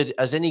any good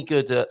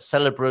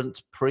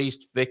celebrant,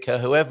 priest, vicar,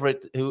 whoever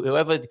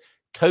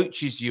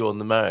coaches you on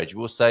the marriage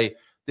will say,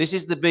 this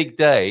is the big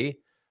day,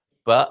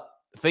 but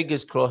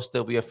fingers crossed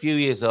there'll be a few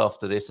years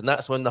after this, and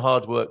that's when the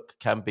hard work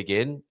can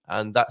begin.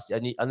 And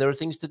there are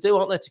things to do,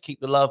 aren't there, to keep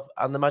the love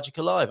and the magic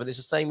alive. And it's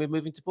the same with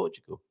moving to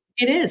Portugal.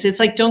 It is. It's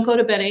like, don't go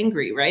to bed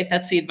angry, right?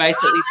 That's the advice,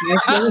 at least.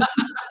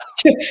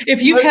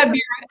 If you've had,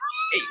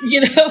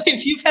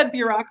 if you've had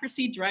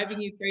bureaucracy driving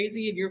you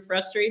crazy and you're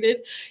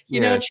frustrated, you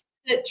know,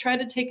 try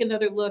to take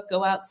another look,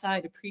 go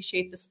outside,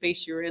 appreciate the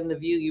space you're in, the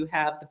view you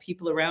have, the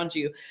people around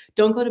you.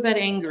 Don't go to bed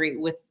angry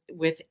with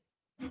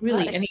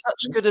really any.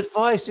 Such good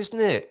advice, isn't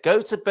it?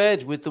 Go to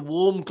bed with the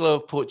warm glow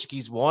of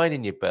Portuguese wine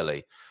in your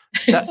belly.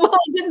 Well, I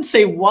didn't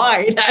say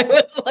wine. I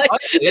was like, I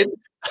did.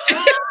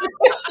 I'm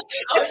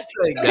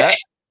saying that.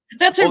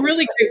 That's a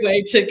really great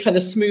way to kind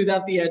of smooth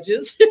out the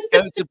edges.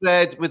 Go to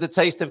bed with a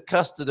taste of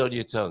custard on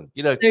your tongue.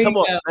 You know, come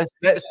on,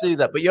 let's do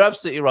that. But you're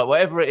absolutely right.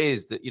 Whatever it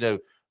is that, you know,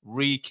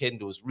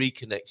 rekindles,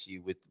 reconnects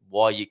you with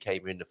why you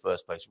came here in the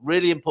first place.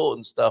 Really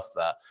important stuff,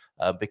 that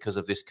because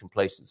of this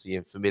complacency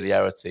and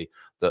familiarity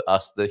that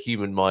the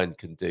human mind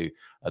can do,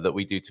 that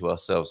we do to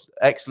ourselves.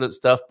 Excellent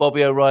stuff.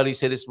 Bobby O'Reilly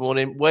said this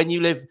morning, when you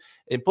live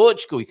in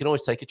Portugal, you can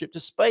always take a trip to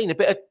Spain. A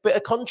bit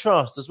of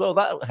contrast as well.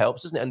 That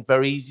helps, doesn't it? And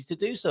very easy to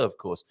do so, of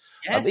course.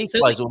 Yes, he's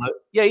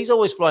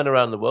always flying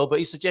around the world, but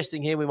he's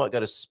suggesting here we might go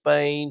to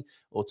Spain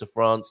or to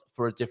France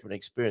for a different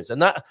experience.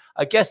 And that,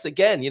 I guess,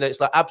 again, you know, it's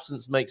like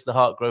absence makes the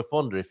heart grow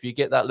fonder. If you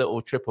get that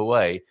little trip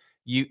away,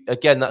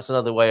 that's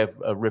another way of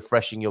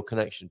refreshing your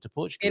connection to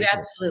Portugal. It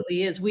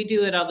absolutely is. We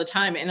do it all the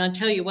time. And I'll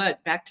tell you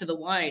what, back to the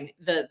wine,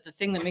 the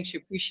thing that makes you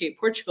appreciate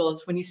Portugal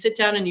is when you sit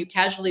down and you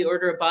casually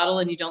order a bottle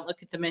and you don't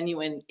look at the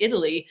menu in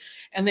Italy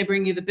and they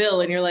bring you the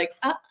bill and you're like,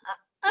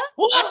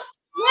 what?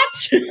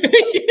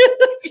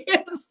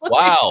 Yes, like,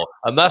 wow.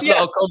 And that's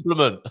not a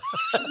compliment.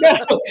 No,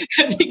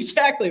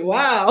 exactly.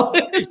 Wow.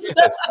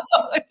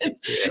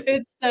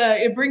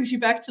 It brings you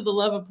back to the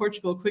love of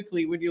Portugal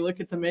quickly when you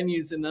look at the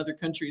menus in other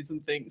countries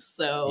and things.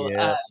 So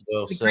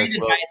great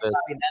advice, Bobby,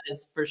 that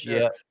is for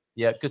sure.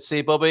 Yeah, good to see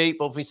you, Bobby.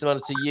 Bobby Samana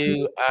to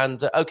you.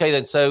 And okay,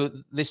 then. So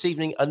this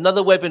evening,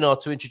 another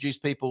webinar to introduce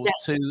people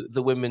to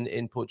the Women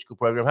in Portugal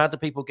program. How do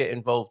people get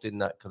involved in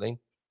that, Colleen?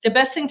 The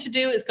best thing to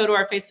do is go to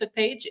our Facebook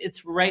page.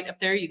 It's right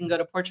up there. You can go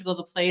to Portugal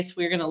the Place.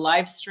 We're going to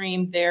live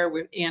stream there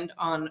and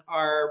on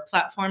our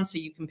platform, so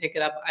you can pick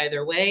it up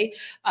either way.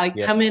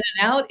 Come in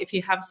and out. If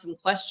you have some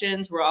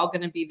questions, we're all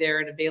going to be there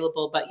and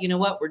available. But you know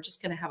what? We're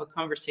just going to have a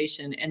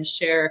conversation and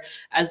share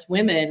as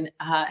women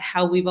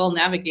how we've all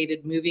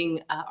navigated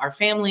moving our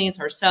families,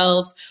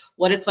 ourselves,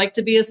 what it's like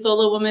to be a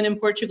solo woman in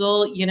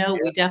Portugal. You know,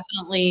 we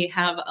definitely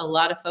have a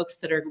lot of folks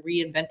that are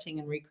reinventing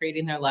and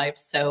recreating their lives.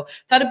 So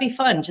thought it'd be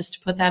fun just to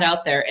put that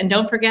out there. And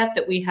don't forget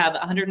that we have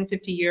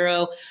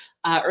 €150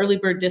 early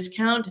bird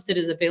discount that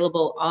is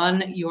available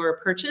on your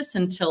purchase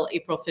until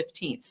April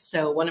 15th.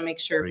 So want to make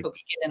sure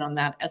folks get in on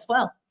that as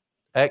well.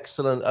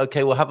 Excellent.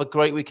 Okay, well, have a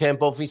great weekend.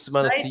 Bon fin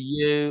semana to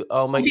you.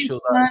 I'll make sure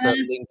that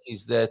link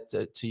is there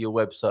to your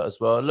website as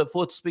well. I look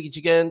forward to speaking to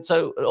you again.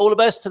 So all the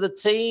best to the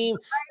team.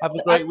 Have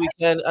a great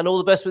weekend and all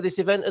the best with this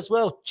event as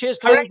well. Cheers,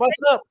 Colleen. Bye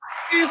for now.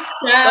 Cheers.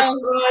 Bye.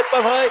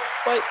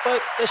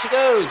 There she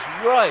goes.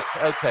 Right.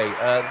 Okay.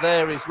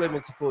 There is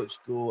Women to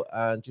Portugal.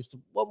 And just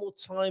one more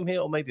time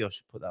here, or maybe I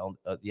should put that on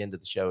at the end of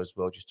the show as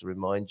well, just to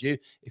remind you,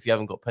 if you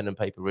haven't got pen and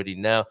paper ready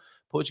now,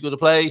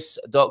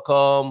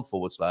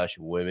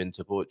 portugaltheplace.com/women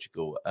to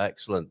Portugal.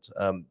 Excellent.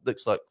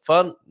 Looks like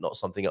fun. Not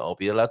something I'll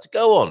be allowed to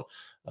go on.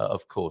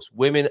 Of course,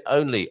 women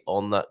only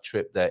on that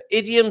trip there.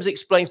 Idioms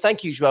explained.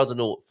 Thank you, João de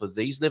Norte, for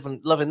these.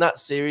 Loving that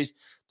series.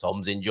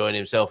 Tom's enjoying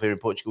himself here in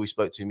Portugal. We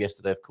spoke to him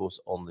yesterday, of course,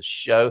 on the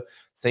show.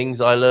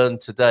 Things I learned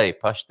today.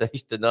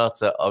 Pastéis de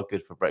nata are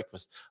good for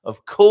breakfast.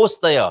 Of course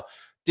they are.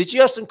 Did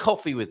you have some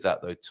coffee with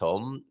that, though,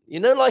 Tom? You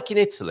know, like in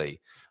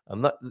Italy,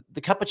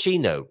 The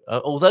cappuccino,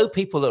 although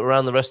people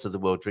around the rest of the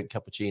world drink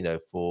cappuccino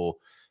for,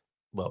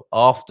 well,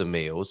 after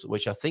meals,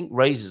 which I think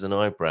raises an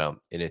eyebrow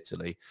in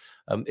Italy.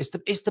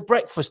 It's the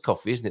breakfast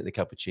coffee, isn't it? The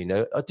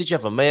cappuccino. Did you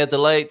have a mea de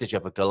leite? Did you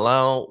have a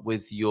galão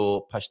with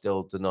your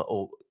pastel de nata?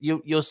 Or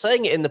you're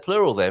saying it in the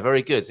plural there.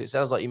 Very good. So it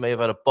sounds like you may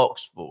have had a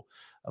box full.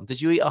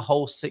 Did you eat a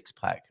whole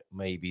 6-pack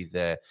maybe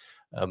there,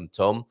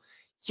 Tom?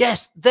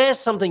 Yes, there's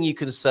something you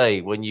can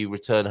say when you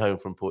return home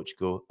from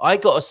Portugal. I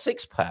got a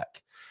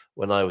 6-pack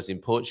when I was in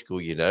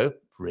Portugal, you know.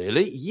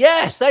 Really?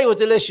 Yes, they were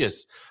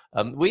delicious.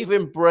 We've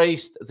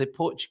embraced the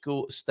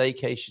Portugal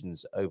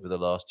staycations over the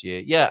last year.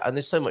 Yeah, and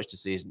there's so much to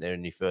see, isn't there,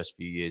 in the first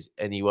few years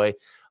anyway.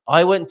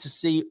 I went to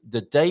see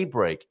the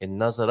daybreak in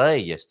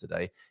Nazaré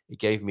yesterday. It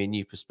gave me a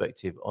new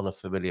perspective on a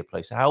familiar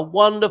place. How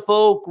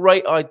wonderful.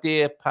 Great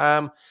idea,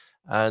 Pam.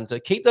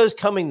 And keep those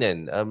coming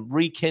then.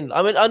 Rekindle.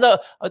 I mean, I know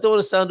I don't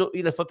want to sound,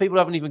 you know, for people who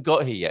haven't even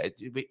got here yet,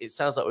 it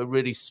sounds like we're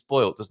really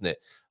spoilt, doesn't it?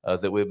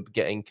 That we're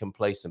getting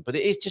complacent. But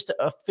it is just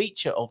a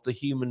feature of the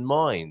human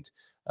mind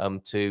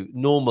to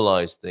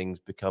normalize things,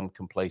 become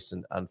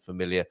complacent and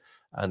familiar.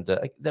 And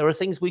there are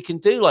things we can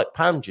do, like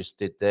Pam just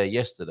did there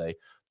yesterday,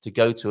 to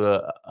go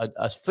to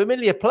a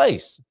familiar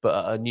place,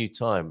 but at a new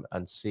time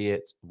and see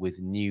it with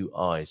new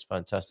eyes.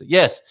 Fantastic.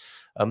 Yes.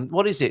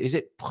 What is it? Is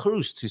it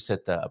Proust who said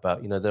that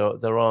about, you know,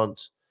 there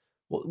aren't,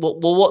 well,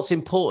 what's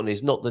important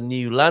is not the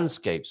new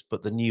landscapes,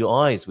 but the new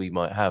eyes we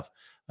might have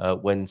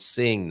when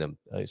seeing them,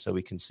 so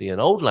we can see an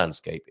old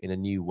landscape in a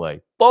new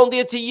way. Bon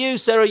dia to you,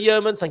 Sarah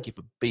Yerman. Thank you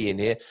for being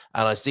here.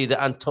 And I see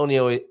that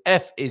Antonio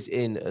F is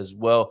in as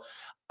well.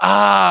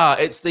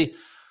 It's the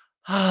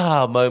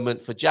moment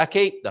for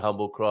Jackie, the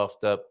humble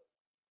crafter.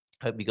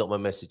 Hope you got my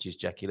messages,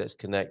 Jackie. Let's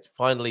connect.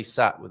 Finally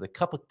sat with a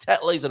cup of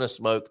Tetleys and a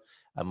smoke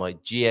and my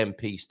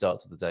GMP start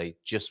to the day.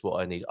 Just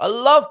what I need. I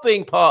love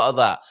being part of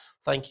that.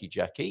 Thank you,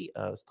 Jackie.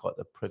 It's quite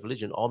a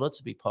privilege and honor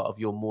to be part of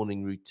your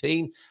morning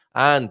routine.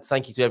 And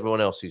thank you to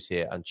everyone else who's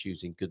here and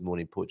choosing Good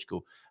Morning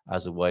Portugal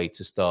as a way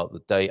to start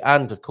the day.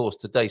 And, of course,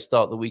 today,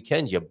 start the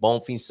weekend. Your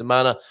bon fin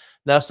semana.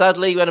 Now,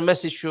 sadly, we had a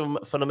message from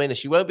Filomena.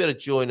 She won't be able to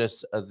join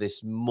us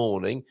this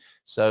morning.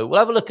 So we'll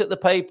have a look at the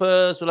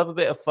papers. We'll have a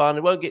bit of fun.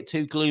 It won't get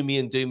too gloomy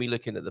and doomy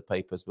looking at the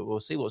papers, but we'll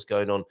see what's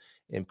going on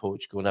in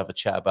Portugal and have a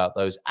chat about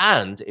those.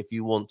 And if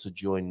you want to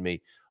join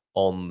me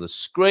on the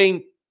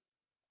screen,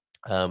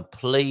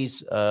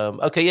 please.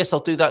 Okay, yes, I'll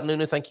do that,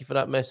 Nuno. Thank you for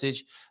that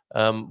message.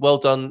 Well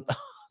done,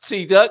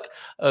 T-Duck,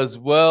 as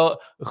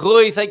well.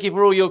 Rui, thank you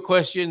for all your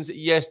questions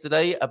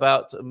yesterday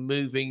about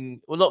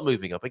moving. Well, not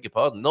moving, I beg your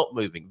pardon, not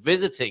moving,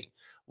 visiting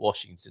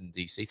Washington,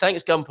 D.C.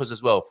 Thanks, Gumpers,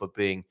 as well, for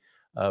being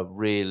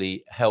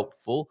really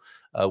helpful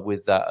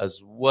with that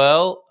as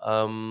well.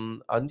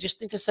 I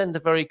just need to send a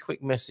very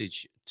quick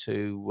message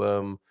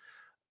to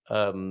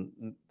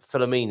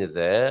Filomena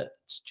there.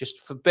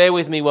 Just bear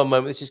with me one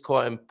moment. This is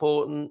quite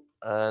important.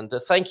 And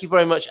thank you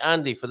very much,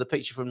 Andy, for the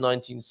picture from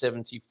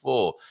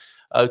 1974.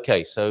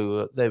 Okay,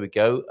 so there we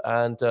go.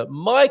 And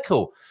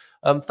Michael,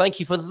 thank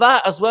you for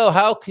that as well.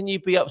 How can you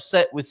be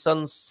upset with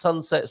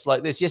sunsets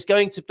like this? Yes,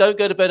 don't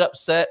go to bed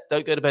upset.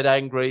 Don't go to bed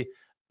angry.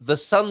 The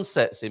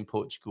sunsets in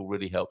Portugal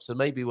really help. So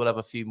maybe we'll have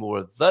a few more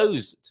of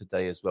those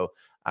today as well.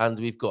 And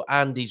we've got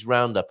Andy's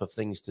roundup of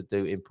things to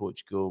do in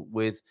Portugal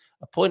with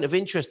a point of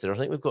interest there. I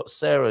think we've got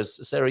Sarah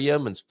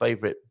Yeoman's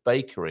favourite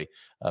bakery,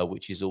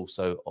 which is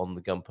also on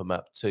the Gumper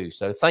map too.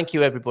 So thank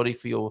you, everybody,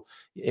 for your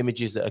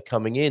images that are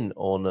coming in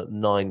on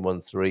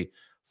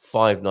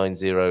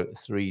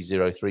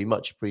 913-590-303.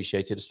 Much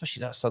appreciated,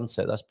 especially that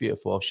sunset. That's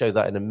beautiful. I'll show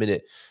that in a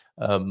minute.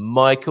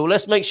 Michael,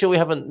 let's make sure we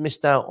haven't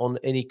missed out on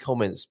any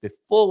comments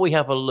before we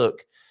have a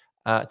look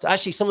at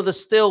actually some of the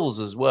stills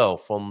as well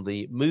from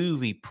the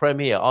movie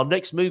premiere. Our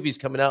next movie is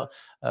coming out.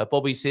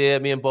 Bobby's here.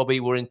 Me and Bobby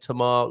were in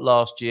Tamar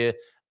last year,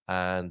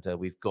 and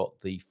we've got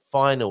the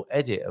final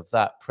edit of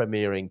that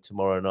premiering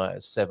tomorrow night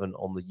at 7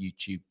 on the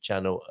YouTube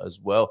channel as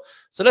well.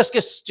 So let's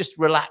just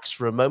relax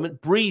for a moment,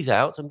 breathe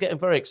out. I'm getting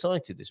very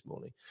excited this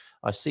morning.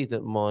 I see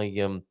that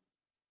my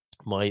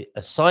my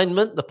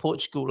assignment, the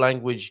Portugal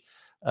language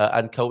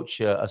and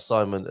culture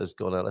assignment, has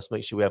gone out. Let's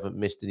make sure we haven't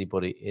missed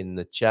anybody in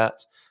the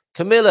chat.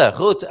 Camilla,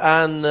 Ruth,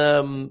 and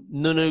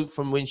Nunu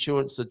from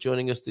Insurance are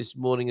joining us this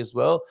morning as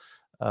well.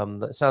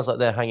 That sounds like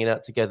they're hanging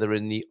out together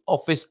in the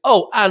office.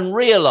 Oh, and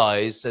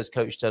realize, says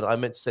Coach Turner, I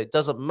meant to say it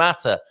doesn't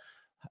matter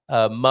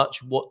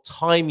much what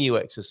time you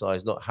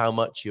exercise, not how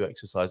much you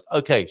exercise.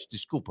 Okay,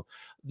 disculpa.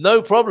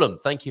 No problem.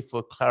 Thank you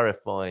for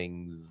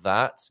clarifying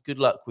that. Good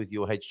luck with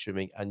your hedge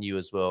trimming and you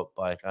as well,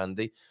 by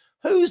Andy.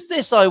 Who's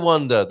this, I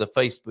wonder, the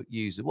Facebook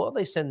user? What are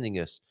they sending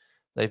us?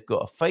 They've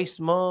got a face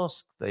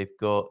mask. They've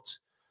got...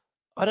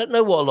 I don't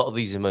know what a lot of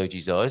these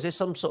emojis are. Is there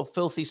some sort of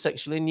filthy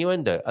sexual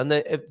innuendo?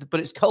 But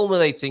it's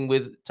culminating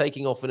with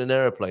taking off in an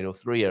aeroplane or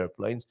 3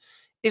 airplanes.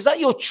 Is that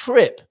your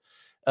trip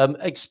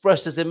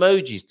expressed as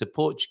emojis to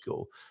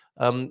Portugal?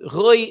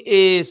 Roy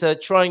is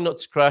trying not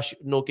to crash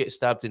nor get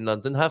stabbed in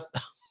London.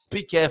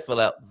 be careful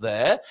out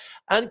there.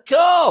 And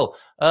Carl,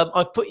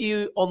 I've put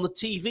you on the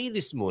TV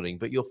this morning,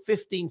 but you're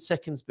 15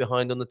 seconds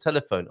behind on the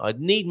telephone. I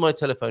need my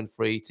telephone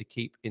free to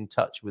keep in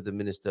touch with the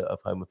Minister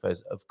of Home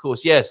Affairs. Of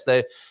course, yes,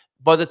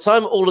 by the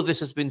time all of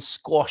this has been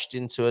squashed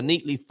into a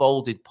neatly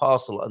folded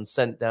parcel and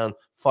sent down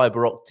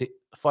fiber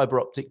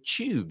optic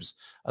tubes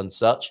and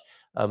such,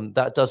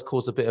 that does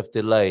cause a bit of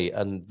delay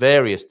and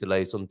various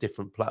delays on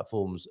different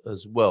platforms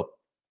as well.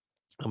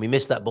 And we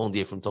missed that bon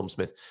dia from Tom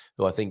Smith,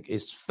 who I think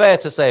is fair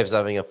to say is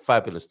having a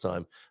fabulous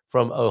time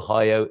from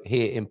Ohio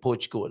here in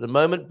Portugal at the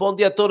moment. Bon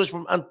dia todos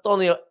from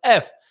Antonio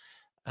F.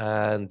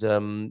 And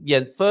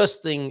yeah,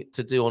 first thing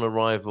to do on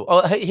arrival.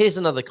 Oh, hey, here's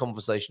another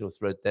conversational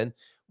thread then.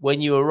 When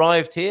you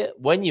arrive here,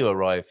 when you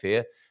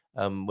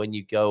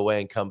go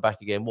away and come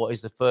back again, what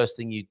is the first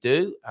thing you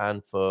do?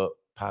 And for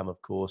Pam,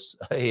 of course,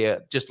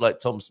 here, just like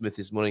Tom Smith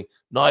this morning,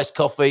 nice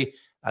coffee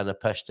and a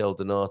pastel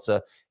de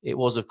nata. It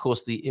was, of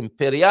course, the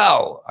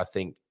Imperial, I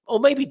think. Or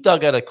maybe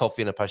Doug had a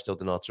coffee and a pastel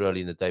de nata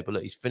early in the day, but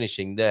look, he's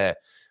finishing there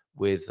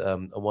with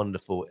a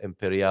wonderful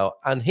Imperial.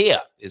 And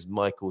here is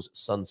Michael's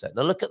sunset.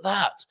 Now look at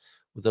that,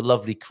 with a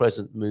lovely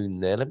crescent moon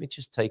there. Let me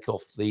just take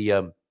off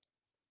the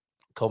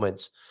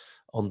comments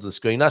onto the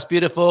screen. That's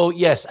beautiful.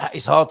 Yes,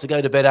 it's hard to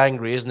go to bed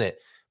angry, isn't it?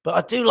 But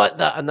I do like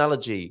that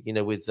analogy, you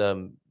know, with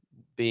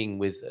being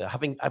with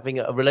having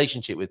a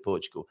relationship with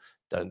Portugal.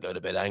 Don't go to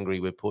bed angry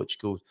with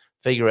Portugal.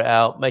 Figure it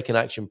out, make an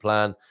action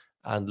plan,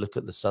 and look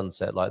at the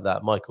sunset like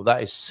that. Michael,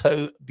 that is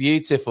so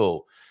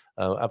beautiful.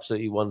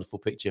 Absolutely wonderful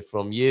picture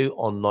from you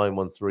on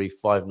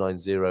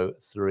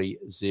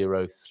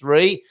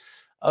 913-590-303.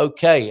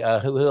 Okay,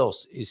 who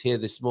else is here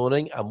this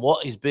morning? And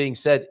what is being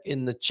said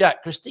in the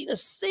chat? Christina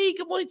C,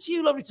 good morning to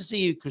you. Lovely to see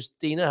you,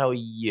 Christina. How are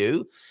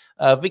you?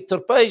 Victor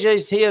Page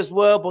is here as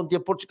well. Bon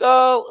dia,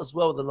 Portugal, as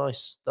well with a nice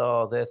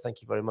star there.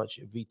 Thank you very much,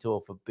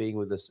 Vitor, for being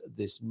with us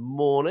this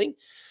morning.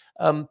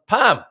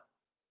 Pam,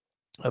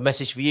 a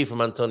message for you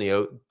from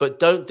Antonio, but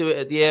don't do it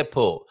at the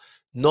airport.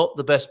 Not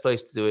the best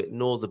place to do it,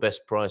 nor the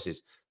best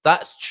prices.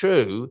 That's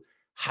true.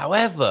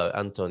 However,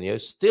 Antonio,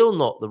 still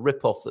not the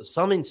rip-off that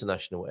some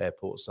international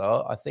airports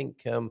are. I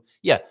think,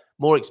 yeah,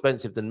 more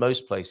expensive than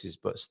most places,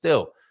 but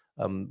still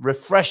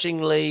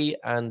refreshingly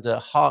and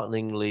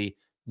hearteningly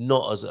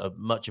not as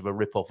much of a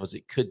rip-off as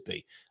it could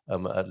be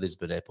at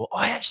Lisbon Airport.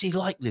 I actually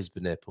like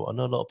Lisbon Airport. I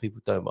know a lot of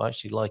people don't, but I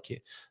actually like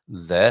it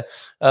there.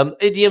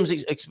 Idioms,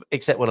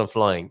 except when I'm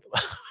flying.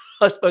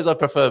 I suppose I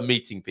prefer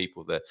meeting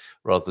people there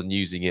rather than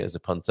using it as a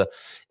punter.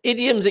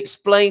 Idioms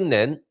explain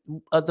then,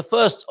 the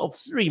first of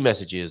 3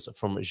 messages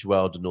from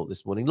Joao de Nort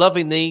this morning.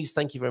 Loving these.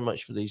 Thank you very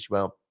much for these,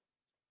 Joao.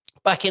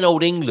 Back in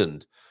old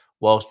England,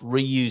 whilst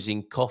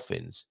reusing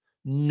coffins,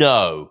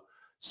 no.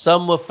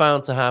 Some were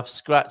found to have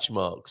scratch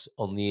marks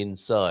on the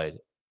inside.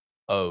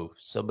 Oh,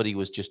 somebody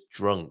was just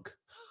drunk.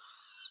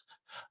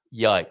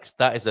 Yikes.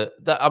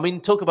 I mean,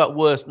 talk about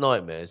worst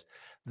nightmares.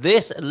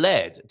 This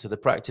led to the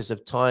practice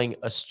of tying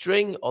a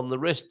string on the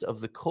wrist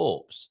of the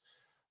corpse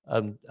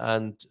and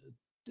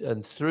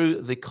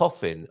through the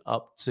coffin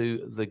up to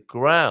the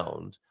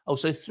ground. Oh,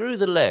 so through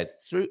the lead,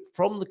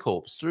 from the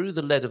corpse, through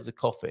the lead of the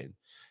coffin,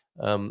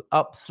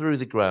 up through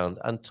the ground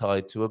and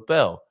tied to a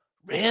bell.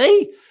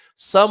 Really?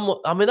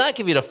 I mean, that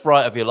could be the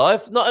fright of your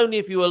life. Not only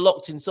if you were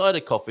locked inside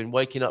a coffin,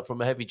 waking up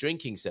from a heavy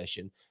drinking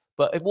session,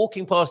 but if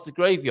walking past the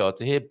graveyard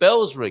to hear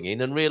bells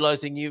ringing and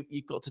realizing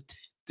you've got to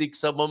dig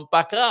someone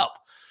back up.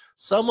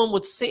 Someone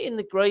would sit in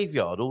the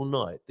graveyard all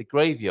night, the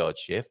graveyard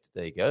shift,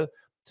 there you go,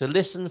 to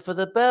listen for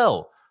the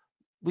bell.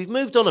 We've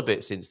moved on a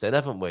bit since then,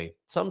 haven't we?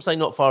 Some say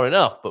not far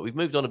enough, but we've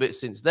moved on a bit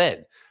since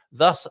then.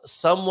 Thus,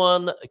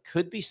 someone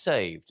could be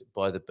saved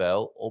by the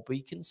bell or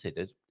be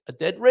considered a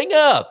dead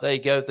ringer. There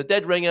you go, the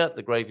dead ringer,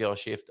 the graveyard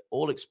shift,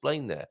 all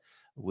explained there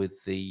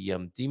with the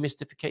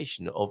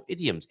demystification of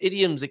idioms.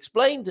 Idioms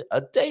explained,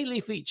 a daily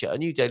feature, a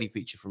new daily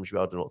feature from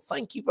Joao de Nort.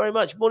 Thank you very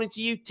much. Morning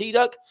to you,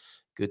 T-Duck.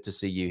 Good to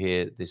see you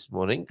here this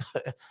morning.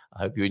 I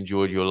hope you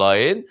enjoyed your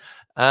lie-in.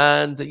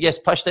 And yes,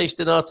 pastéis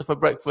de nata for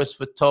breakfast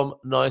for Tom.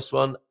 Nice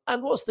one.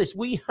 And what's this?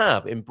 We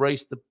have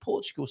embraced the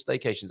Portugal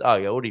staycations. Oh,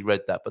 yeah, I already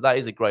read that, but that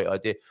is a great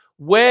idea.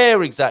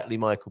 Where exactly,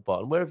 Michael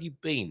Barton? Where have you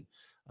been?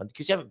 And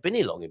because you haven't been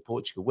here long in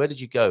Portugal, where did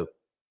you go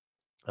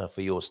for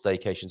your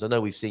staycations? I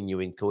know we've seen you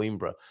in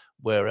Coimbra.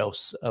 Where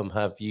else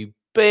have you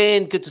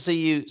been? Good to see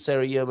you,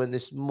 Sarah Yeoman,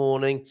 this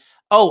morning.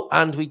 Oh,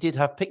 and we did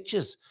have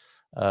pictures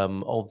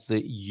of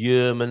the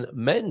Yeoman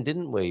men,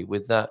 didn't we?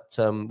 With that,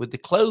 with the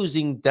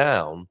closing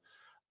down.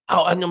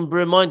 Oh, and I'm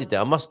reminded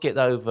that I must get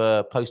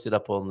that posted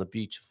up on the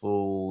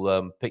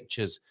beautiful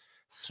pictures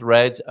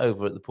thread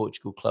over at the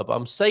Portugal Club.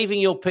 I'm saving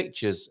your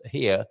pictures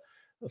here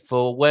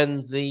for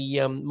when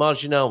the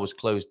Marginal was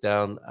closed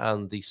down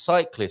and the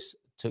cyclists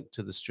took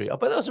to the street. I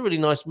bet that was a really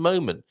nice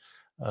moment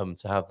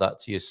to have that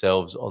to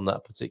yourselves on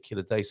that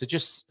particular day. So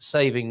just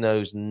saving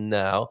those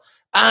now.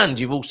 And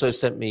you've also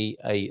sent me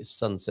a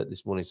sunset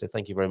this morning, so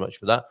thank you very much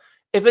for that.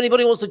 If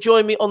anybody wants to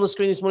join me on the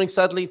screen this morning,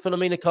 sadly,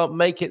 Filomena can't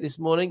make it this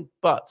morning,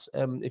 but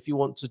if you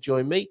want to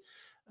join me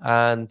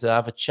and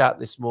have a chat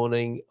this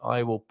morning,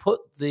 I will put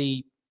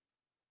the...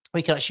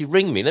 You can actually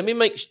ring me.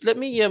 Let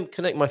me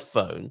connect my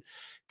phone,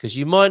 because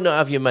you might not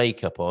have your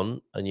makeup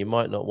on and you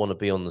might not want to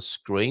be on the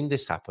screen.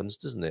 This happens,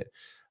 doesn't it?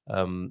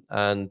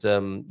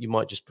 You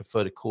might just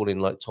prefer to call in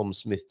like Tom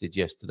Smith did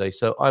yesterday.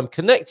 So I'm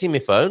connecting my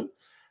phone,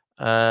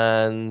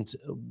 and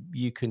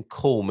you can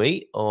call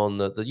me on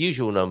the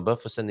usual number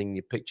for sending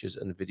your pictures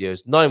and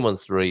videos,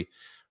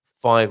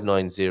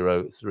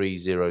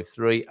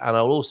 913-590-303. And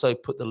I'll also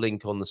put the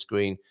link on the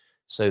screen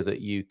so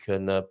that you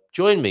can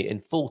join me in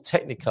full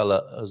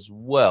Technicolor as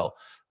well,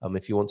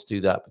 if you want to do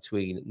that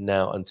between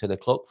now and 10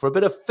 o'clock for a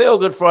bit of Feel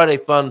Good Friday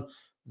fun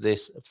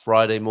this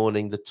Friday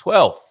morning, the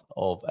 12th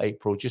of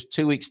April. Just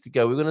 2 weeks to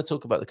go. We're going to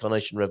talk about the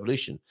Carnation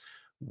Revolution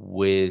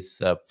with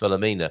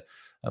Filomena,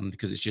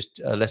 because it's just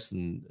less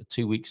than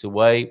 2 weeks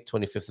away,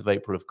 25th of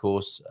April, of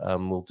course.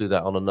 We'll do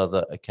that on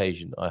another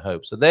occasion, I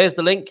hope. So there's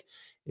the link.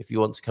 If you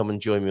want to come and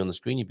join me on the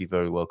screen, you'd be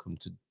very welcome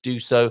to do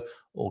so,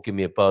 or give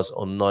me a buzz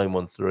on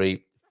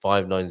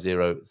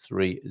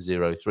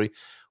 913-590-303.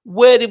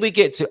 Where did we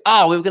get to?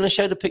 We were going to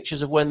show the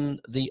pictures of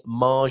when the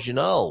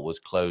Marginal was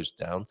closed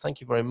down.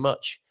 Thank you very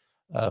much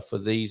for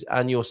these,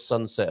 and your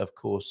sunset, of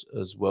course,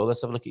 as well.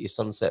 Let's have a look at your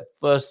sunset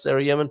first,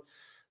 Sarah Yemen.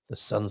 The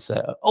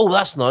sunset. Oh,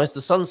 that's nice.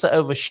 The sunset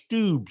over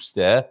Stubes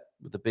there,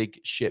 with the big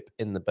ship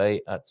in the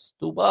bay at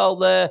Stubal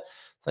there.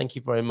 Thank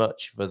you very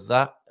much for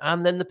that.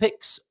 And then the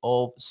pics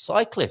of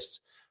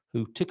cyclists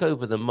who took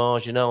over the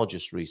Marginal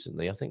just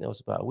recently. I think that was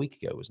about a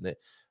week ago, wasn't it?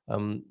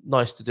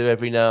 Nice to do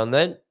every now and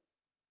then.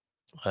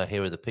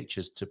 Here are the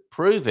pictures to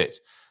prove it.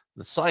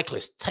 The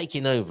cyclists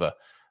taking over.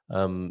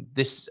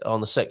 This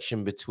on the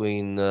section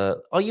between...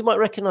 you might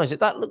recognize it.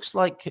 That looks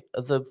like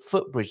the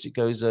footbridge that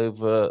goes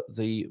over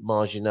the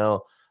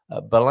Marginal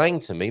Balang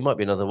to me. Might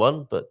be another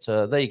one, but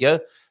there you go.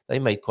 They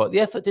made quite the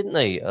effort, didn't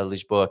they,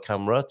 Lisboa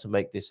Camera, to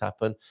make this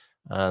happen.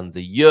 And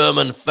the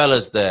Yerman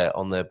fellas there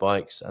on their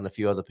bikes, and a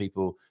few other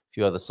people, a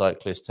few other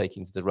cyclists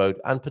taking to the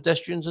road, and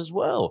pedestrians as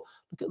well.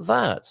 Look at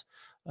that.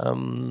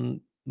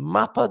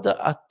 Mapa de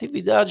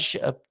actividades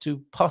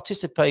to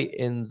participate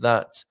in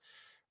that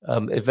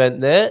event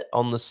there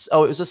on the... it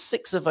was the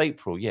 6th of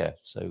April. Yeah,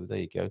 so there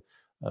you go.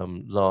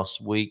 Last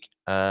week.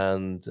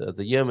 And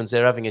the Yermans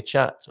there having a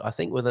chat, I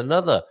think, with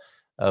another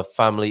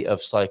family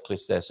of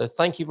cyclists there. So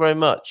thank you very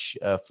much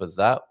for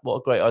that. What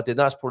a great idea.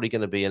 That's probably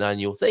going to be an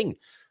annual thing,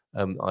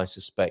 I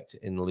suspect,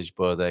 in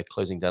Lisboa. They're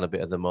closing down a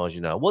bit of the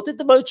Marginal. What did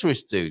the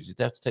motorists do? Did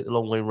they have to take the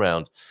long way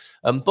round?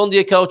 Bon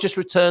dia, Carl. Just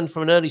returned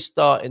from an early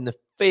start in the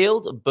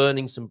field,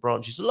 burning some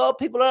branches. A lot of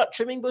people are out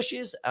trimming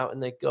bushes out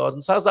in their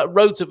gardens. How's that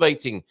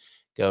rotivating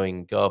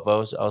going,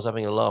 Garvo? I was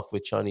having a laugh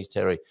with Chinese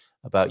Terry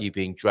about you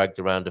being dragged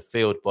around a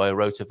field by a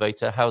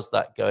rotavator. How's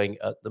that going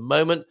at the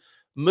moment?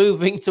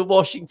 Moving to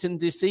Washington,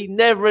 D.C.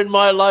 Never in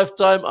my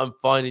lifetime. I'm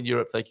fine in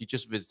Europe. Thank you.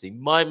 Just visiting.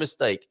 My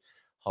mistake.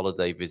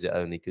 Holiday visit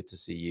only. Good to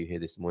see you here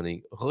this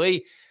morning. Rui.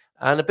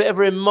 And a bit of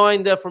a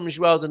reminder from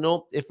João de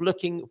Norte, if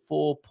looking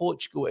for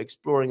Portugal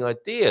exploring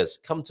ideas,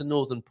 come to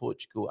northern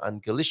Portugal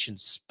and Galician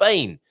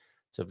Spain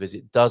to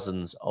visit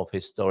dozens of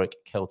historic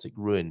Celtic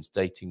ruins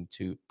dating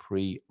to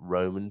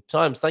pre-Roman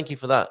times. Thank you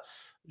for that,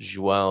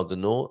 João de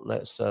Norte.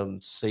 Let's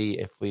see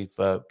if we've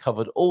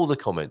covered all the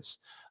comments.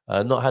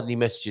 Not had any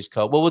messages,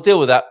 Carl. Well, we'll deal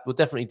with that. We'll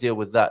definitely deal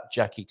with that,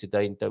 Jackie,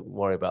 today. Don't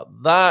worry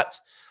about that.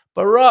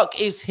 Barack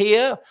is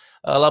here.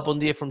 La bon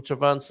dia from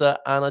Travansa.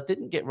 And I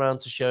didn't get round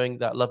to showing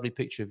that lovely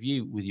picture of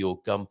you with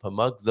your Gumper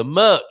mug. The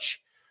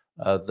merch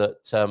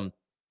that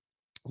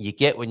you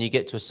get when you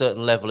get to a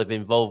certain level of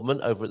involvement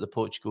over at the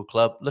Portugal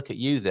Club. Look at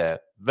you there.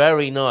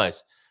 Very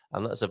nice.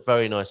 And that's a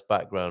very nice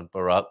background,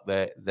 Barack,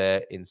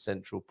 there in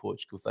central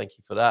Portugal. Thank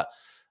you for that.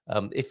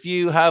 If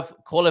you have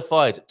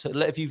qualified,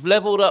 if you've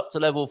leveled up to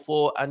level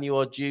 4 and you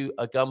are due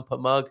a Gumper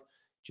mug,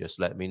 just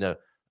let me know.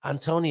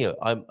 Antonio,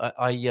 I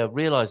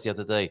realized the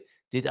other day,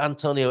 did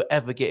Antonio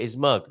ever get his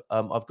mug?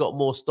 I've got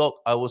more stock.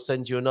 I will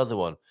send you another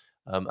one.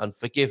 And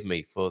forgive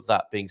me for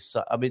that being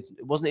so. I mean,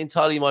 it wasn't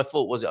entirely my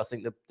fault, was it? I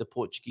think the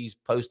Portuguese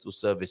postal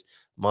service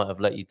might have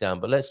let you down.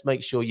 But let's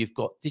make sure you've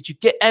got... Did you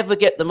ever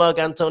get the mug,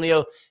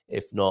 Antonio?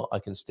 If not, I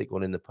can stick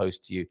one in the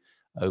post to you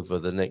over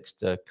the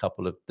next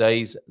couple of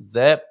days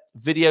there.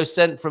 Video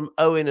sent from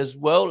Owen as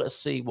well. Let's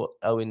see what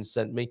Owen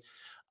sent me.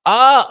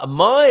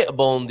 My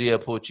Bon Dia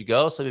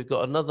Portugal. So we've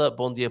got another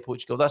Bon Dia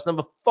Portugal. That's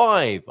number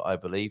 5, I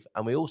believe.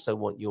 And we also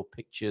want your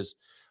pictures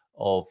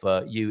of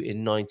you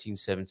in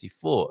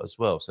 1974 as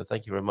well. So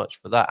thank you very much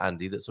for that,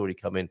 Andy. That's already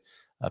come in.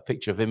 A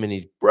picture of him and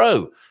his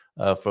bro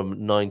from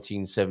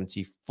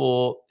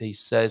 1974, he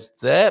says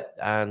there.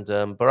 And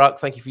Barack,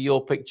 thank you for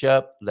your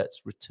picture.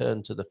 Let's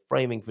return to the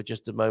framing for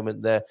just a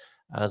moment there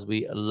as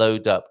we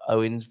load up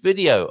Owen's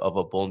video of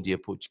a Bon Dia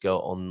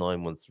Portugal on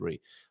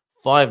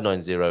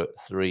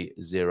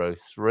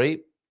 913-590-303.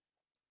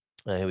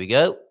 Here we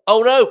go.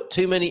 Oh, no,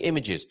 too many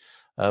images.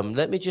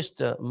 Let me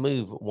just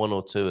move one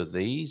or two of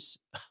these.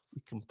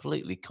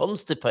 Completely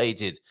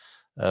constipated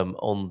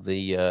on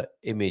the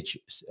image,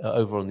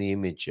 over on the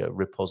image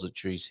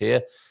repositories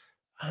here.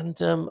 And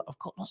I've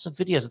got lots of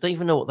videos. I don't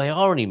even know what they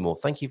are anymore.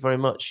 Thank you very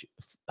much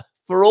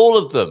for all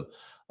of them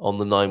on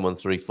the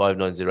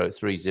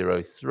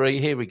 913-590-303.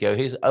 Here we go.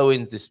 Here's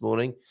Owen's this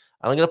morning.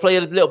 And I'm going to play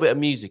a little bit of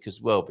music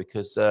as well,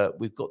 because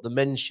we've got the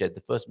men's shed,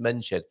 the first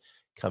men's shed,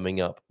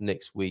 coming up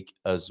next week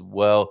as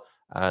well.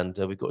 And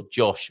we've got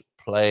Josh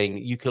playing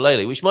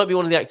ukulele, which might be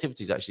one of the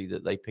activities actually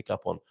that they pick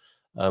up on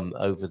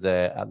over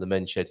there at the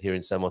men's shed here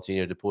in San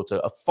Martino de Porto.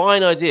 A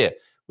fine idea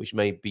which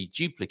may be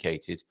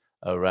duplicated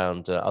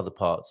around other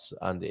parts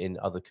and in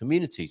other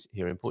communities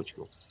here in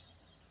Portugal.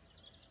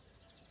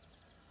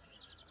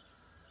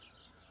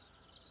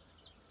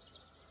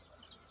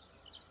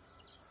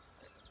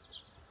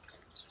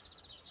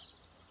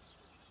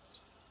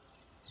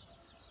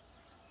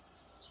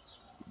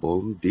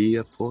 Bom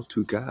dia,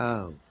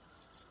 Portugal.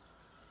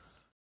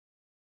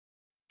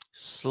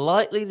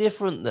 Slightly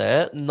different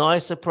there.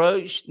 Nice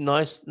approach.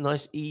 Nice,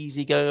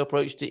 easygoing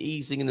approach to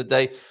easing in the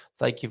day.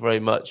 Thank you very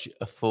much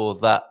for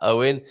that,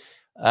 Owen.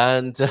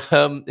 And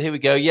here we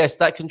go. Yes,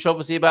 that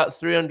controversy about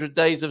 300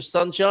 days of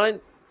sunshine.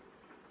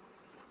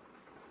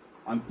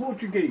 I'm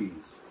Portuguese.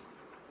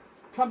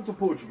 Come to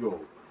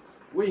Portugal.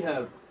 We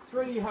have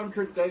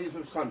 300 days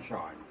of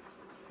sunshine.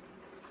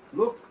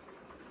 Look,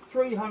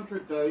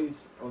 300 days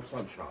of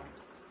sunshine.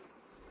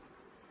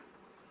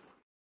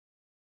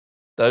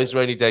 Those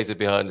rainy days are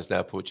behind us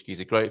now,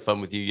 Portuguese. A great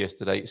fun with you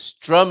yesterday.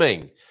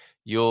 Strumming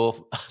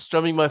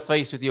my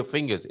face with your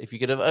fingers. If you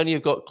could have only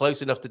have got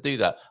close enough to do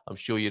that, I'm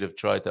sure you'd have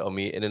tried that on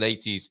me in an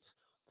 80s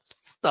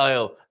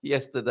style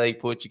yesterday,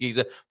 Portuguese.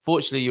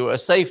 Fortunately, you were a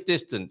safe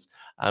distance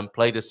and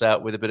played us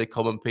out with a bit of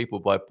Common People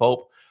by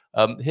Pulp.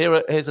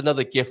 Here's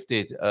another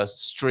gifted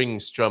string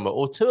strummer,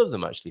 or two of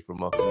them actually,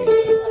 from our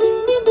community.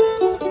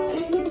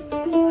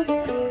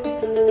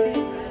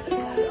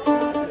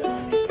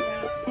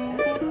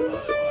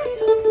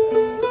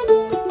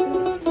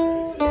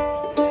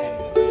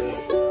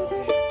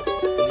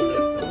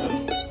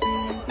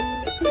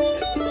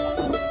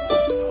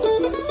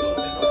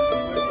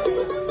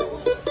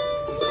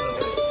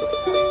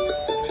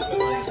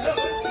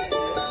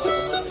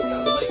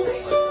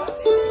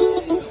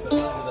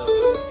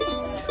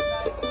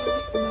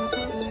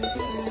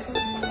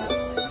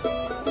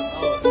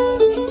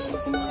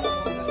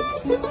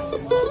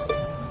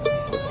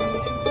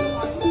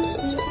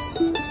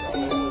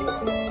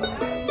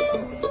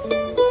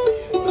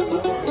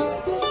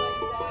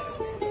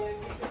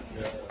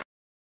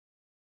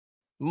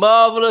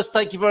 Marvelous.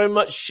 Thank you very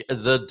much,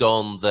 the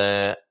Don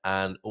there,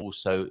 and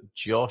also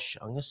Josh.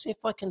 I'm going to see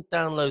if I can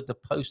download the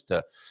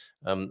poster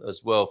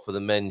as well for the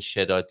men's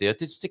shed idea. I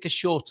did stick a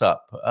short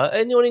up.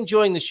 Anyone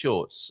enjoying the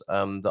shorts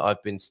that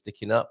I've been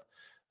sticking up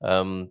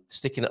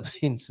the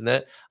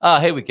internet?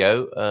 Here we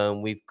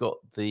go. We've got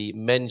the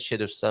men's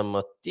shed of San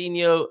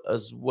Martino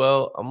as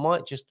well. I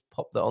might just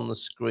pop that on the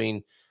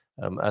screen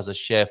as a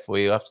share for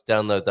you. I have to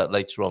download that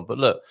later on. But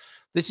look,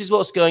 this is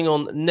what's going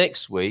on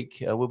next week.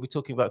 We'll be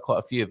talking about quite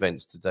a few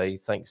events today,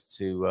 thanks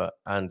to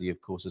Andy, of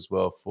course, as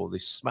well, for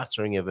this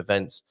smattering of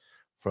events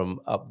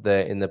from up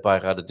there in the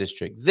Bairrada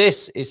district.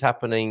 This is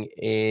happening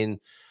in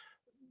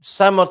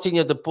San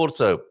Martino de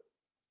Porto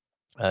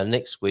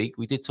next week.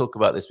 We did talk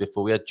about this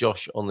before. We had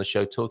Josh on the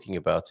show talking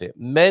about it.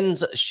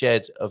 Men's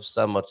Shed of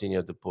San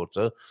Martino de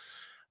Porto.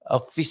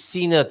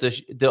 Oficina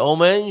de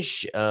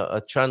Homens,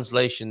 a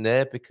translation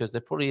there, because there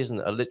probably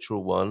isn't a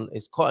literal one.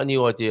 It's quite a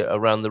new idea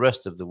around the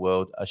rest of the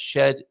world. A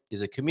shed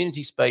is a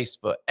community space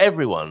for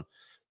everyone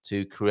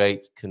to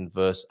create,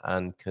 converse,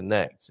 and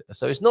connect.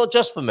 So it's not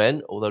just for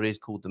men, although it is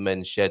called the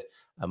men's shed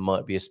and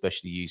might be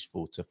especially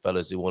useful to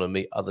fellas who want to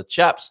meet other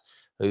chaps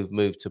who've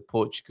moved to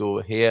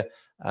Portugal here.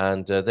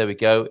 And there we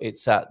go.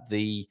 It's at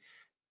the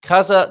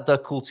Casa da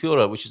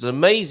Cultura, which is an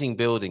amazing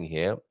building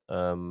here,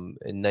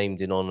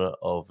 named in honor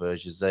of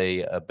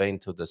José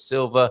Bento da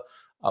Silva,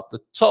 up the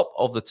top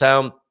of the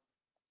town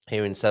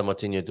here in San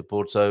Martino de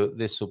Porto.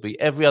 This will be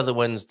every other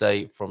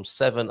Wednesday from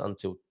 7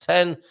 until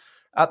 10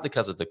 at the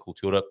Casa da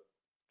Cultura.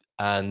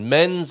 And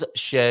men's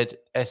shed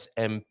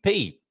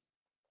SMP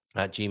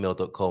at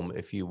gmail.com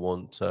if you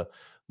want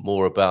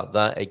more about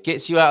that. It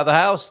gets you out of the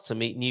house to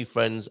meet new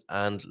friends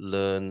and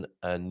learn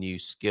a new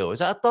skill. Is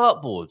that a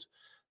dartboard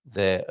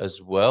there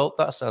as well?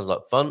 That sounds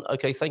like fun.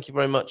 Okay, thank you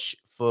very much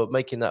for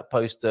making that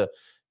poster,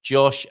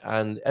 Josh,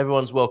 and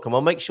everyone's welcome.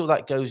 I'll make sure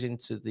that goes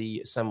into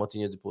the San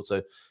Martino de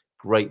Porto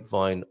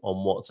grapevine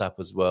on WhatsApp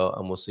as well,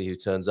 and we'll see who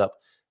turns up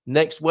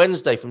next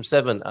Wednesday from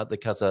 7 at the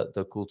Casa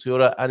da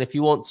Cultura. And if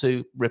you want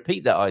to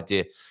repeat that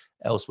idea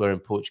elsewhere in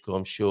Portugal,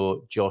 I'm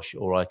sure Josh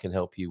or I can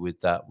help you with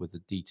that, with the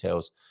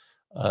details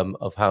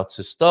of how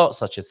to start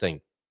such a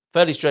thing.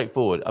 Fairly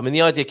straightforward. I mean,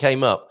 the idea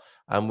came up,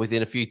 and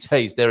within a few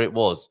days, there it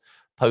was.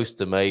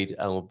 Poster made,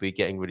 and we'll be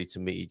getting ready to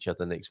meet each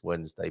other next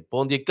Wednesday.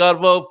 Bon dia,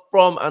 Garvo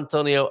from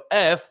Antonio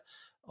F.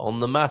 On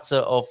the matter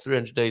of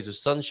 300 days of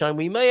sunshine.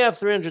 We may have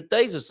 300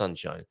 days of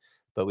sunshine,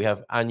 but we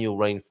have annual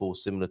rainfall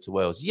similar to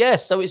Wales.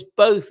 Yes, so it's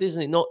both,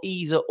 isn't it? Not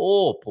either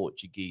or,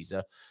 Portuguese.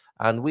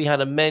 And we had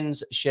a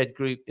men's shed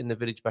group in the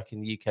village back in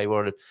the UK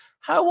where I live.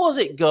 How was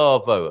it,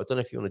 Garvo? I don't know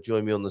if you want to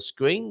join me on the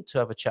screen to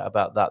have a chat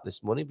about that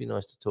this morning. It'd be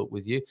nice to talk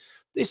with you.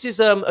 This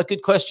is a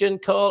good question,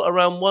 Carl.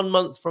 Around 1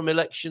 month from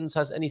elections,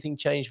 has anything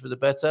changed for the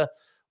better?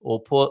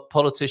 Or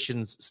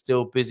politicians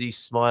still busy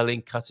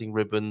smiling, cutting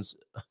ribbons,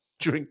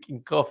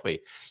 drinking coffee.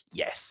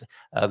 Yes,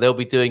 they'll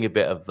be doing a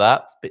bit of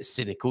that. A bit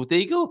cynical,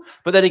 Deagle.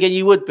 But then again,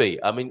 you would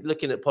be. I mean,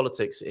 looking at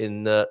politics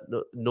in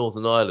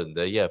Northern Ireland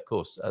there, yeah, of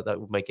course, that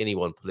would make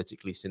anyone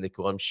politically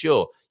cynical, I'm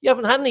sure. You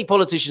haven't had any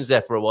politicians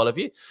there for a while, have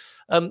you?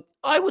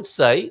 I would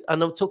say,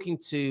 and I'm talking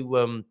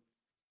to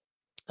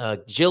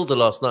Gilda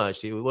last night,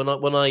 actually,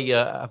 when I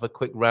have a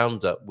quick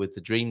roundup with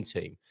the Dream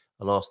Team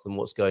and ask them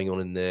what's going on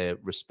in their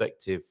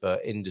respective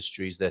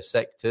industries, their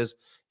sectors.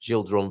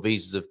 Gilda on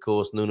visas, of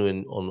course, Nuno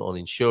on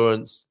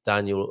insurance,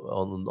 Daniel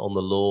on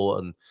the law,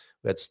 and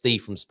we had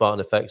Steve from Spartan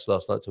Effects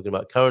last night talking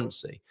about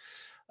currency.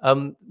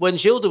 When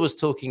Gilda was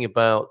talking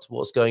about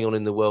what's going on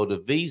in the world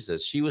of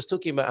visas, she was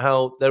talking about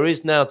how there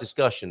is now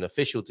discussion,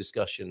 official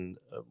discussion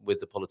with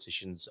the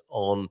politicians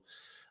on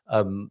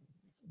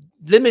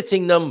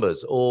limiting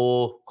numbers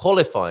or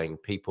qualifying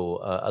people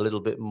a little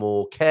bit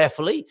more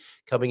carefully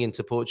coming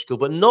into Portugal,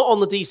 but not on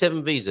the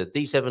D7 visa.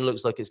 D7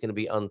 looks like it's going to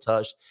be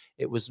untouched.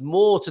 It was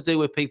more to do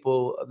with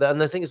people,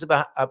 and I think it's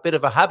about a bit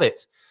of a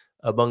habit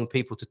among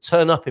people to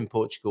turn up in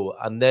Portugal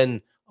and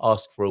then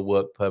ask for a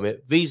work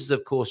permit. Visas,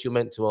 of course, you're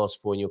meant to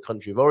ask for in your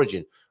country of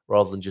origin,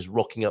 rather than just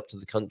rocking up to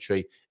the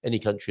country, any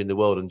country in the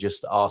world, and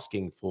just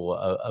asking for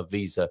a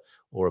visa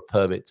or a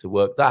permit to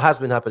work. That has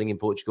been happening in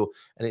Portugal,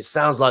 and it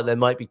sounds like they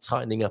might be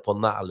tightening up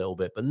on that a little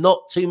bit, but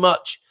not too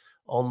much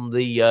on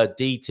the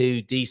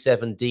D2,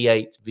 D7,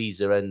 D8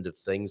 visa end of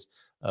things,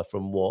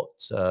 from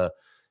what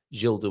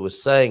Gilda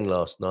was saying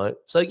last night.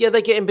 So, yeah, they're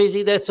getting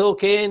busy. They're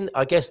talking.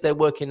 I guess they're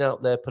working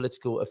out their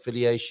political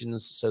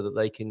affiliations so that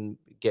they can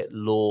get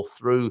law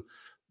through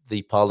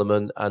the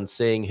parliament and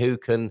seeing who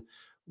can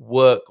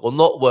work or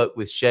not work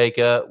with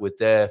Chega with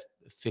their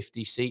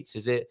 50 seats,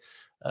 is it?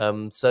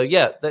 So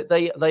yeah,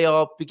 they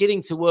are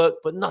beginning to work,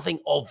 but nothing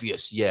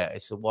obvious yet.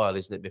 It's a while,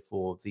 isn't it,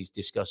 before these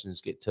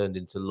discussions get turned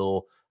into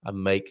law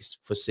and make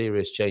for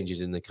serious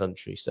changes in the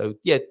country. So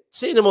yeah,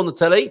 seeing them on the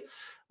telly,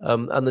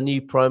 and the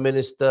new prime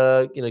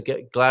minister, you know,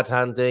 get glad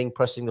handing,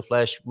 pressing the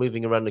flesh,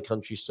 moving around the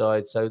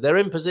countryside. So they're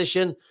in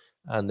position,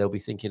 and they'll be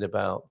thinking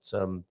about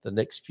the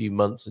next few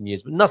months and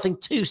years, but nothing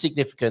too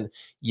significant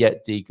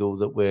yet, Deagle,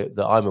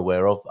 that I'm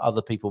aware of.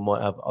 Other people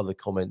might have other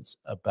comments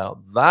about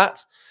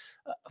that.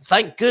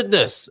 Thank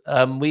goodness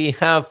we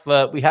have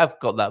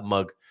got that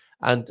mug,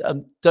 and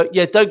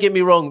don't get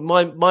me wrong,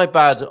 my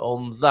bad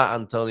on that,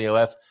 Antonio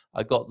F.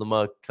 I got the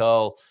mug.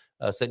 Carl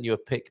sent you a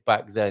pic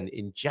back then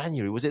in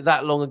January. Was it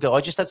that long ago?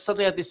 I just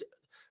suddenly had this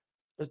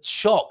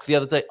shock the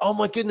other day. Oh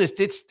my goodness,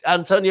 did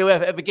Antonio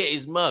F ever get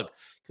his mug?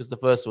 Because the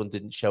first one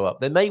didn't show up.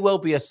 There may well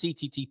be a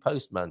CTT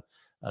postman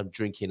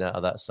drinking out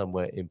of that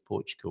somewhere in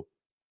Portugal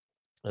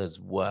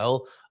as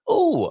well.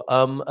 Oh,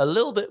 a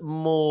little bit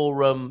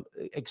more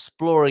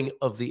exploring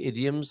of the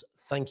idioms.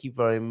 Thank you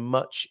very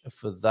much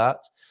for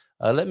that.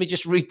 Let me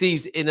just read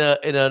these in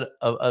an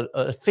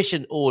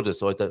efficient order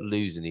so I don't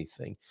lose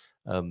anything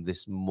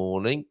this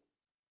morning.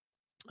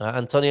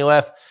 Antonio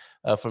F.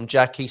 From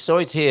Jackie.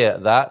 Sorry to hear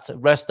that.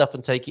 Rest up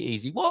and take it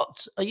easy.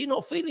 What? Are you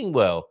not feeling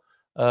well?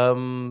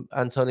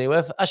 Antonio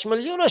F.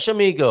 Ashmaliorash,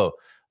 amigo.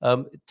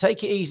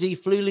 Take it easy.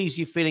 Flu leaves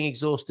you feeling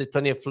exhausted.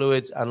 Plenty of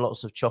fluids and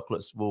lots of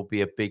chocolates will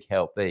be a big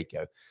help. There you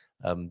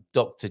go.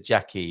 Dr.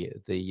 Jackie,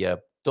 the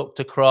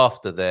Dr.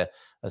 Crafter there,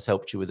 has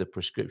helped you with a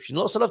prescription.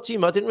 Lots of love to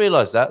you, I didn't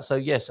realize that. So,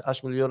 yes,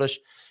 Ashmaliorash.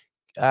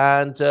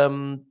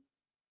 And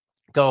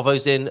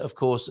Garvo's in, of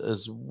course,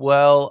 as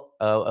well,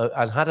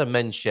 and had a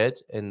men's shed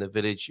in the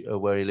village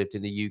where he lived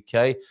in the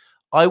UK.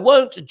 I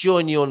won't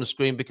join you on the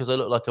screen because I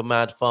look like a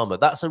mad farmer.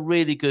 That's a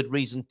really good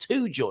reason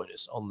to join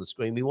us on the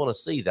screen. We want to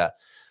see that.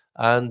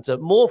 And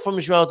more from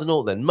João de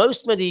Norte then.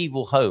 Most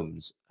medieval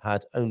homes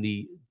had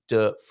only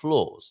dirt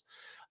floors.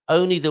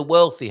 Only the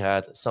wealthy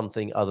had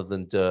something other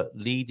than dirt,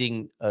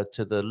 leading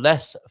to the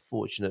less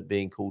fortunate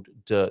being called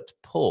dirt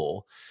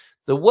poor.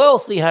 The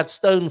wealthy had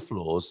stone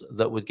floors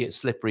that would get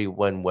slippery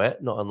when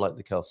wet, not unlike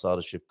the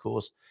calçadas, of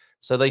course.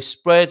 So they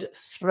spread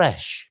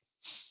thresh,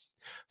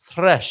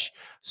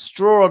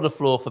 straw on the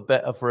floor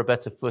for a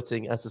better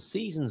footing. As the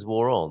seasons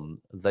wore on,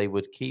 they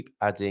would keep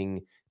adding,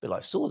 a bit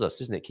like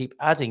sawdust, isn't it? Keep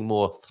adding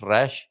more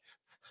thresh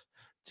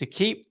to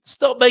keep.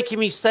 Stop making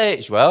me say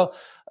it, Joel.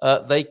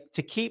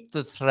 To keep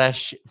the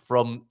thresh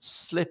from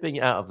slipping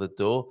out of the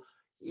door.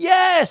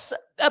 Yes,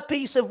 a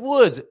piece of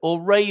wood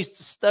or raised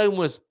stone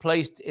was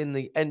placed in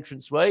the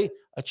entranceway,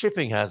 a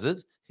tripping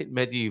hazard in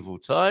medieval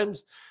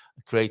times,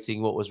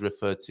 creating what was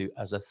referred to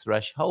as a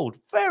threshold.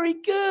 Very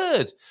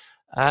good.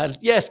 And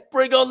yes,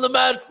 bring on the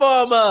mad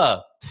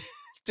farmer.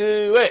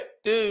 Do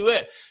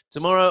it.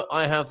 Tomorrow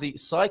I have the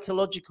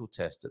psychological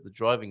test at the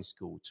driving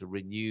school to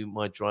renew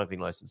my driving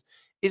license.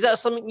 Is that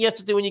something you have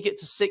to do when you get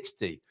to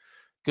 60?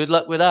 Good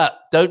luck with that.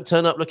 Don't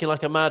turn up looking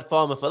like a mad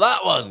farmer for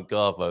that one,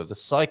 Garvo. The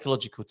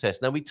psychological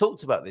test. Now, we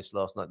talked about this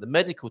last night. The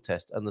medical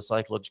test and the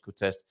psychological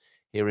test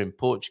here in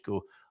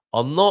Portugal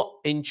are not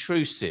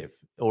intrusive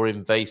or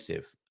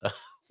invasive.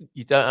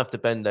 You don't have to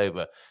bend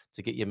over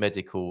to get your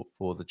medical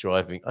for the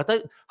driving.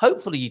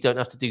 Hopefully you don't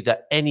have to do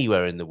that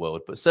anywhere in the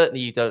world, but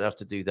certainly you don't have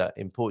to do that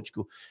in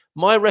Portugal.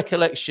 My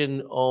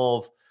recollection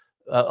of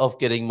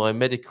getting my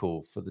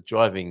medical for the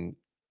driving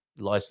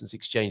license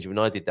exchange when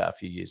I did that a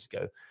few years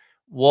ago,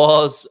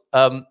 was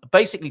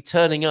basically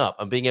turning up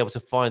and being able to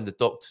find the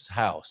doctor's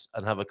house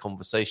and have a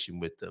conversation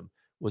with them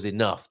was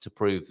enough to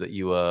prove that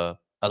you were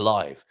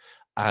alive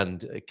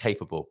and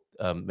capable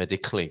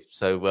medically.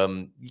 So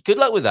good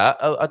luck with that.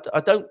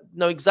 I don't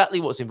know exactly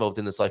what's involved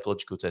in the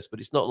psychological test, but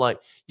it's not like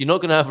you're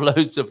not going to have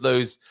loads of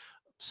those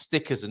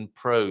stickers and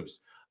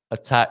probes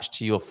attached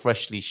to your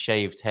freshly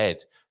shaved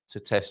head to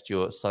test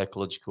your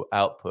psychological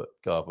output,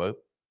 Garvo.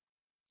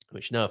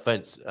 Which, no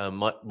offense,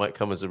 might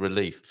come as a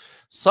relief.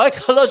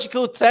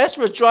 Psychological test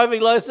for a driving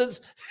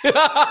license.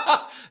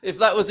 If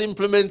that was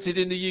implemented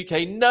in the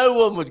UK, no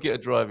one would get a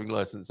driving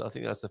license. I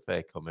think that's a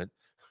fair comment.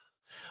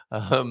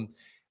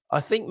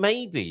 I think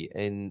maybe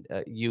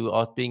you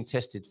are being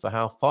tested for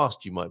how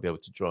fast you might be able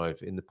to drive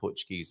in the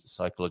Portuguese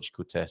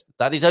psychological test.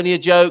 That is only a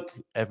joke,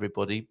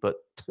 everybody. But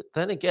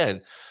then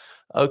again,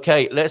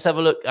 okay, let's have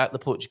a look at the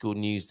Portugal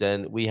news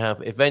then. We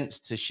have events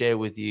to share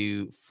with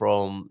you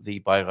from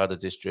the Bairrada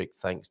district,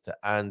 thanks to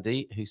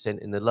Andy, who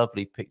sent in the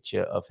lovely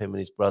picture of him and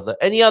his brother.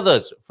 Any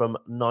others from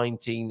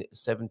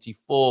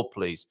 1974,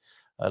 please?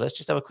 Let's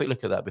just have a quick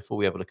look at that before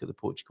we have a look at the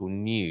Portugal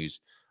news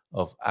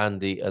of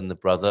Andy and the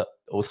brother,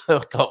 although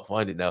I can't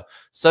find it now.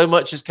 So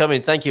much has come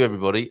in. Thank you,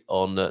 everybody,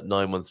 on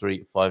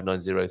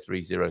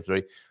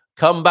 913-590-303.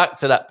 Come back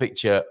to that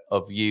picture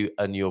of you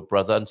and your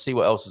brother and see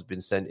what else has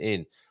been sent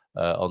in.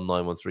 On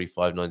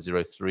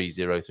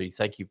 913-590-303.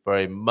 Thank you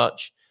very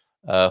much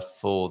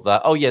for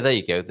that. Oh, yeah, there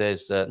you go.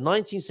 There's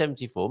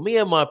 1974. Me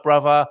and my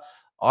brother.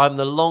 I'm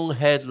the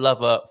long-haired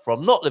lover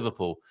from not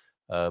Liverpool,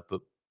 but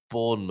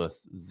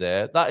Bournemouth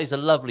there. That is a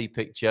lovely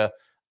picture.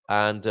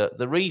 And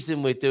the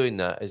reason we're doing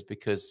that is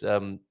because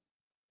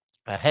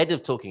ahead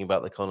of talking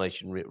about the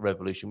Carnation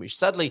Revolution, which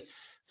sadly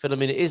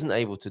Filomena isn't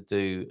able to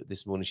do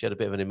this morning. She had a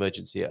bit of an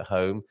emergency at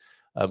home.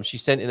 She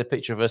sent in a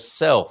picture of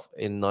herself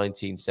in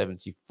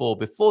 1974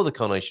 before the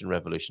Carnation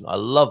Revolution. I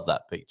love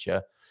that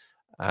picture.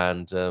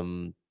 And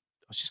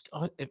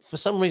for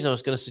some reason, I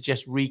was going to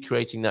suggest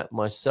recreating that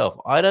myself.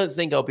 I don't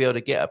think I'll be able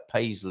to get a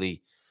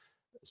paisley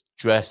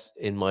dress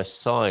in my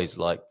size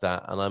like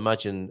that. And I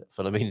imagine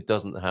Filomena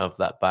doesn't have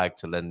that bag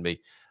to lend me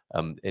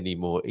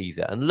anymore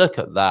either. And look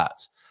at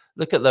that.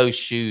 Look at those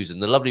shoes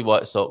and the lovely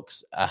white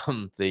socks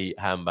and the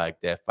handbag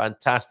there.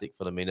 Fantastic,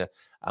 Filomena.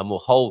 And we'll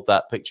hold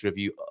that picture of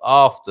you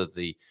after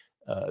the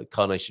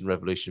Carnation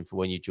Revolution for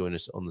when you join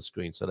us on the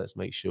screen. So let's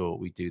make sure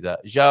we do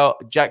that. Zhao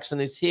Jackson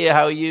is here.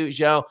 How are you,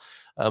 Zhao?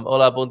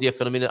 Hola, bon dia,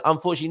 Filomena.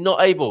 Unfortunately,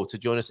 not able to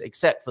join us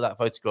except for that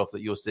photograph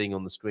that you're seeing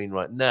on the screen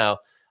right now.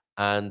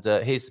 And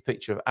here's the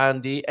picture of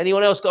Andy.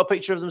 Anyone else got a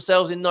picture of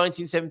themselves in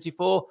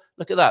 1974?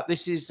 Look at that.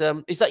 This is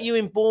that you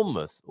in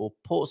Bournemouth or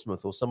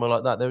Portsmouth or somewhere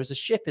like that? There is a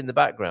ship in the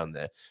background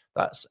there.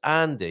 That's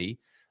Andy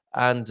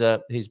and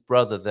his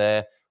brother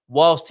there.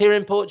 Whilst here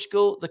in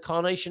Portugal, the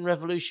Carnation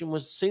Revolution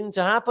was soon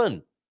to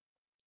happen.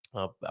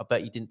 I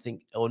bet you didn't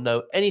think or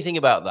know anything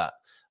about that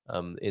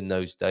in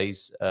those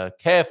days.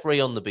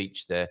 Carefree on the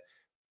beach there.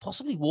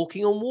 Possibly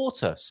walking on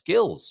water.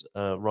 Skills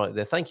right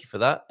there. Thank you for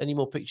that. Any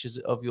more pictures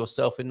of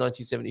yourself in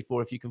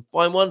 1974 if you can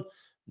find one?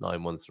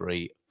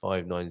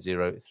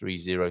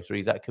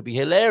 913-590-303. That could be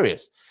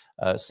hilarious,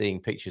 seeing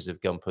pictures of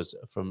Gumpers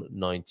from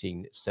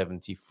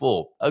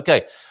 1974.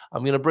 Okay,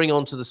 I'm going to bring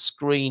onto the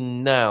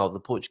screen now the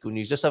Portugal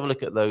news. Let's have a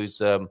look at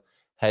those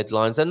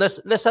headlines. And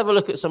let's have a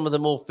look at some of the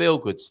more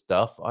feel-good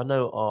stuff. I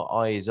know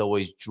our eye is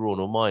always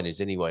drawn, or mine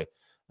is anyway,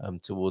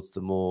 towards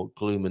the more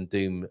gloom and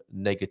doom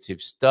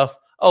negative stuff.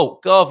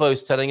 Oh,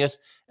 Garvo's telling us,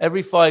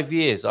 every 5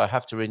 years I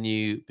have to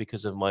renew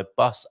because of my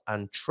bus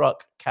and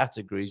truck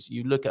categories.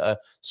 You look at a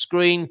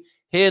screen,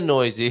 hear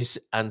noises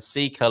and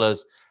see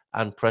colours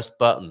and press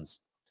buttons.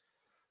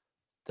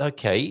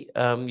 Okay,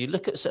 you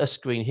look at a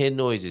screen, hear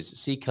noises,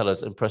 see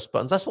colours and press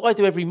buttons. That's what I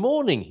do every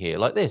morning here,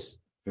 like this.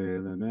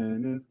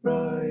 Filomena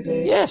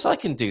Friday. Yes, I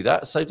can do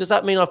that. So does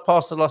that mean I've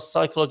passed the last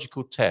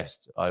psychological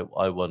test?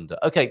 I wonder.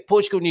 Okay,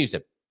 Portugal news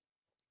then.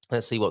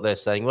 Let's see what they're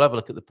saying. We'll have a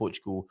look at the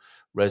Portugal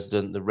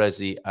resident, the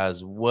Resi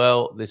as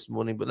well this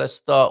morning. But let's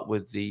start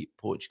with the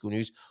Portugal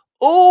news.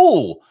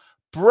 Oh,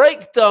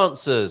 break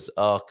dancers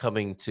are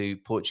coming to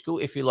Portugal.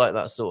 If you like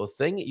that sort of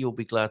thing, you'll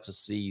be glad to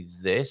see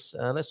this.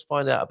 Let's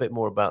find out a bit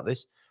more about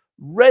this.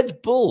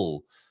 Red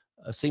Bull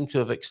seem to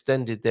have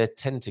extended their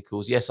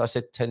tentacles. Yes, I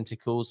said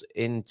tentacles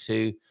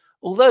into,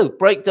 although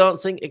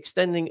breakdancing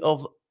extending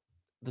of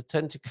the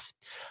tentacle.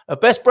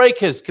 Best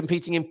breakers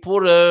competing in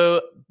Porto,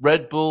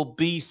 Red Bull,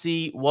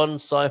 BC, One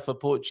Cypher,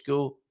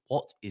 Portugal.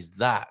 What is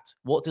that?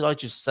 What did I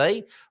just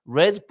say?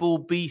 Red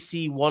Bull,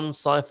 BC, One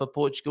Cypher,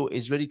 Portugal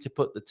is ready to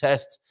put to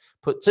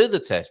the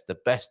test the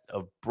best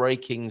of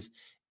breaking's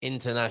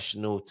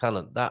international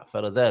talent. That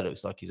fella there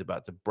looks like he's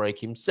about to break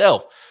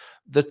himself.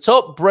 The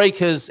top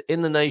breakers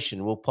in the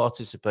nation will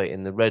participate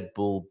in the Red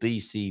Bull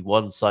BC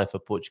One Cypher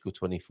Portugal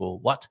 24.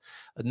 What?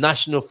 A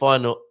national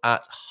final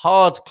at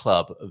Hard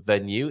Club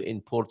venue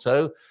in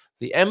Porto.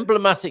 The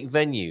emblematic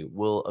venue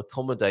will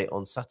accommodate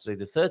on Saturday,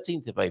 the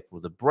 13th of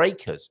April, the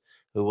Breakers,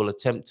 who will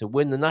attempt to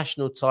win the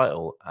national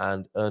title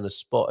and earn a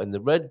spot in the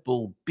Red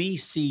Bull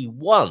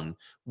BC1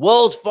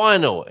 World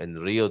Final in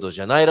Rio de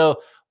Janeiro,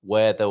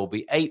 where there will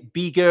be 8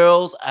 B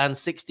girls and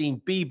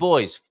 16 B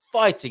boys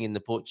fighting in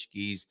the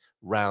Portuguese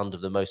round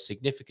of the most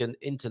significant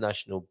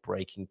international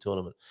breaking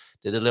tournament.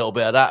 Did a little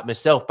bit of that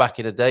myself back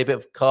in the day, bit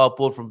of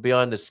cardboard from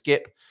behind the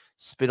skip,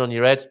 spin on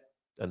your head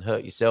and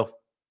hurt yourself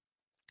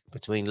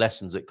between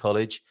lessons at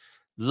college.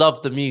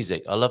 Loved the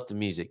music. I loved the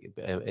music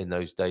in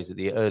those days, of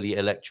the early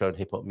electro and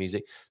hip-hop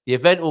music. The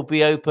event will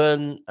be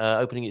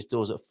opening its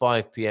doors at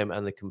 5 p.m.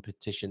 and the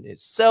competition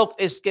itself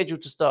is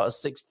scheduled to start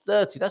at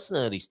 6:30. That's an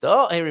early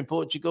start here in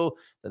Portugal.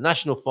 The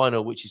national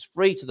final, which is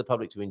free to the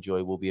public to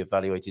enjoy, will be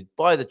evaluated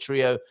by the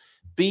trio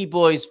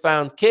B-Boys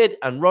Found Kid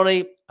and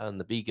Ronnie and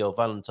the B-Girl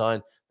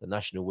Valentine. The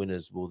national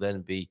winners will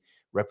then be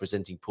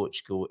representing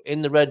Portugal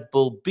in the Red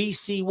Bull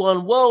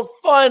BC1 World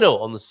Final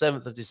on the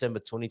 7th of December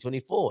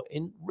 2024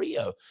 in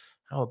Rio.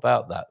 How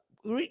about that?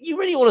 You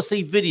really want to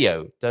see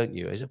video, don't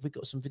you? Have we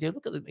got some video?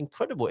 Look at the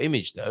incredible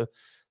image, though.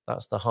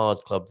 That's the Hard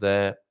Club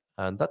there.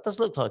 And that does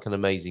look like an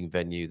amazing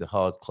venue, the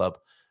Hard Club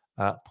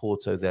at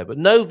Porto there. But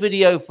no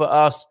video for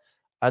us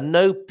and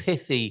no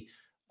pithy,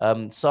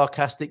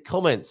 sarcastic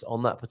comments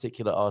on that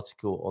particular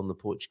article on the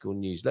Portugal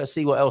News. Let's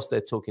see what else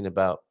they're talking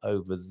about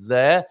over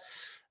there.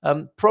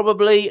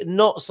 Probably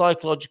not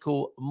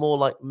psychological, more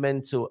like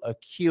mental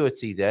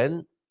acuity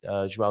then.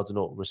 João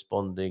Denot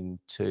responding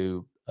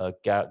to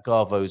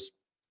Garvo's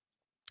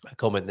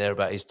comment there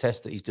about his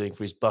test that he's doing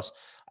for his bus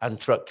and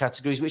truck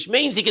categories, which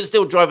means he can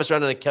still drive us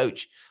around in a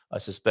coach, I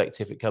suspect,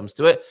 if it comes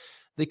to it.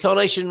 The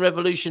Carnation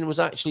Revolution was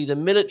actually the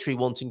military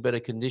wanting better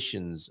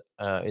conditions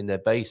in their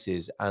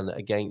bases and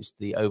against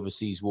the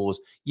overseas wars.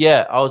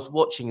 Yeah, I was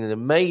watching an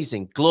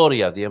amazing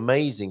Gloria, the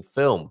amazing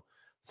film.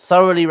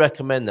 Thoroughly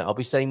recommend that. I'll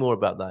be saying more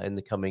about that in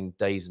the coming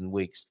days and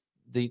weeks.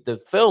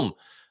 The film,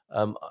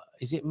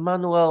 is it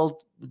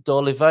Manuel de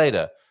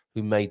Oliveira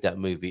who made that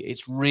movie?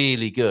 It's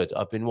really good.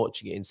 I've been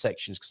watching it in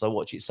sections because I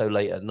watch it so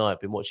late at night.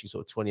 I've been watching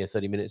sort of 20 or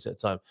 30 minutes at a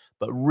time,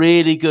 but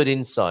really good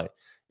insight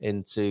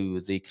into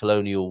the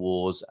colonial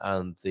wars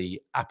and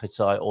the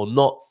appetite or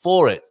not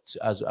for it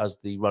as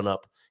the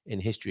run-up in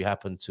history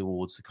happened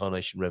towards the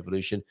Carnation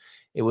Revolution.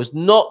 It was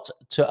not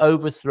to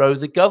overthrow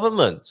the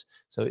government.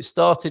 So it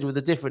started with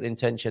a different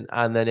intention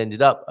and then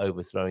ended up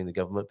overthrowing the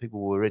government. People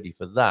were ready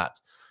for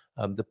that.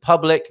 The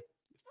public,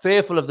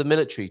 fearful of the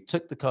military,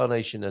 took the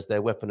Carnation as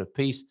their weapon of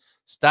peace,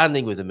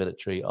 standing with the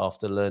military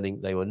after learning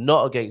they were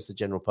not against the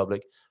general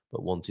public,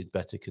 but wanted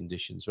better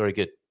conditions. Very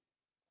good.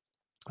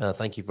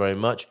 Thank you very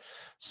much.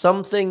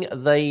 Something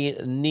they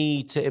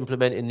need to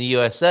implement in the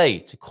USA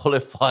to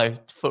qualify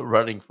for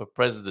running for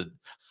president.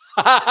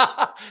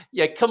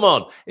 Yeah, come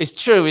on. It's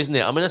true, isn't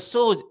it? I mean, I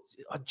saw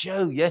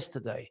Joe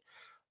yesterday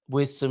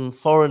with some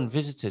foreign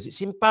visitors.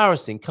 It's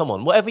embarrassing. Come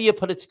on, whatever your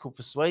political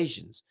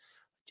persuasions.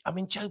 I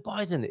mean, Joe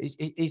Biden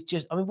is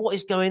just, I mean, what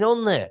is going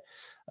on there?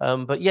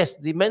 But yes,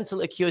 the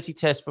mental acuity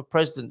test for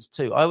presidents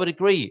too. I would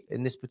agree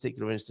in this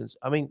particular instance.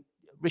 I mean,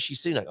 Rishi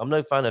Sunak, I'm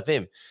no fan of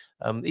him.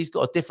 He's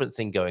got a different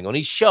thing going on.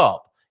 He's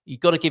sharp. You've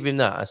got to give him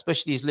that,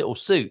 especially his little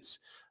suits.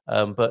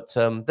 But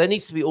there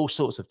needs to be all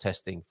sorts of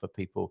testing for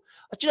people.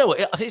 Do you know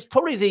what? It's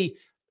probably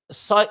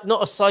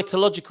not a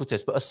psychological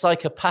test, but a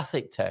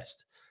psychopathic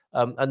test,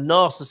 a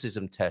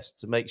narcissism test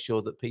to make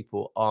sure that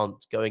people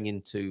aren't going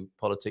into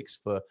politics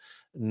for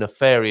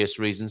nefarious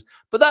reasons.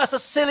 But that's a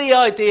silly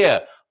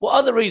idea. What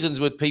other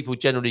reasons would people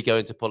generally go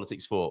into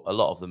politics for? A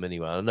lot of them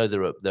anyway. I know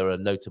there are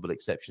notable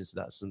exceptions to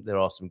that. There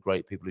are some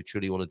great people who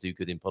truly want to do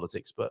good in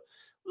politics, but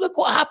look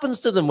what happens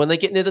to them when they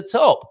get near the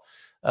top.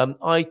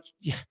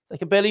 They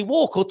can barely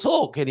walk or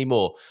talk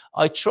anymore.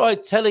 I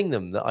tried telling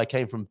them that I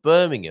came from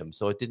Birmingham,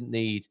 so I didn't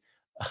need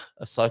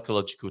a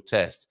psychological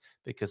test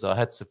because I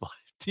had survived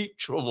deep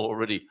trauma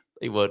already.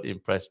 They weren't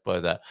impressed by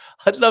that.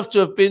 I'd love to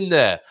have been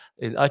there.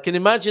 I can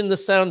imagine the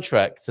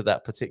soundtrack to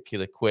that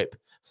particular quip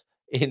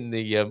in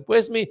the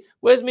where's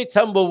me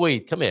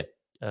tumbleweed? Come here.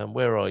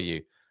 Where are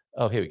you?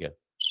 Oh, here we go.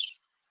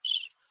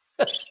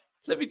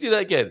 Let me do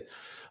that again.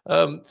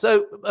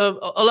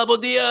 Hola,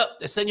 bon dia,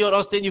 Senor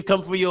Austin. You've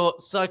come for your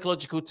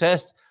psychological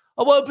test.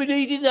 I won't be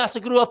needing that. I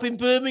grew up in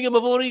Birmingham.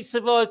 I've already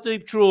survived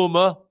deep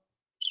trauma.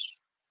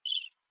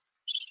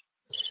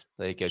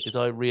 There you go. Did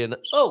I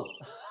Oh,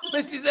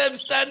 Mrs. M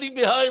standing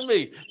behind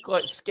me,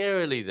 quite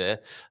scarily there.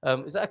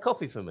 Is that a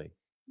coffee for me?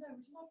 No,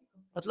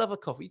 I'd love a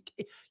coffee.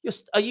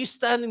 Are you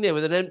standing there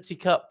with an empty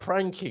cup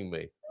pranking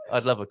me?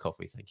 I'd love a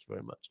coffee. Thank you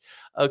very much.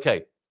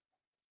 Okay.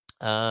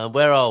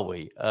 Where are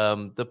we?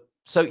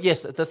 So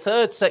yes, the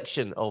third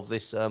section of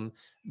this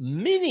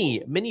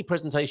mini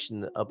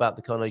presentation about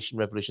the Carnation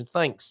Revolution.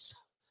 Thanks.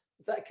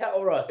 Is that cat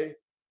all right?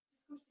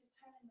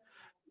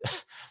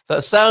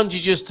 That sound you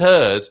just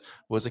heard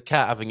was a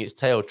cat having its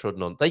tail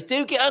trodden on. They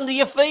do get under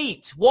your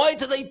feet. Why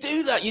do they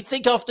do that? You'd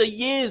think after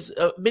years,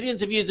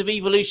 millions of years of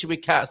evolution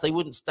with cats, they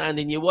wouldn't stand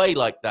in your way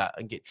like that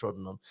and get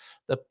trodden on.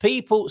 The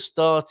people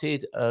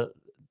started.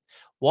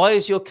 Why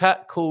is your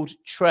cat called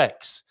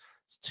Trex?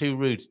 It's too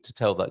rude to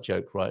tell that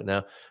joke right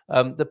now.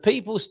 The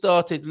people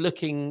started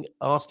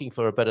asking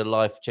for a better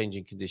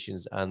life-changing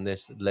conditions, and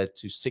this led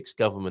to 6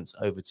 governments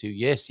over 2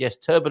 years. Yes,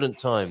 turbulent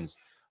times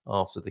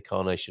after the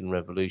Carnation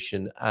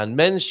Revolution. And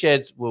men's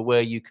sheds were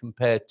where you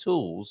compare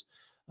tools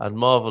and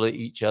marvel at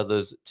each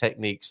other's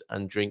techniques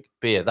and drink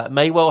beer. That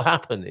may well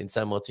happen in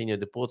San Martino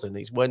de Porto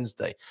next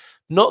Wednesday.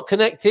 Not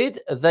connected,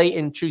 they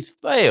in truth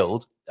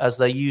failed as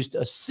they used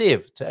a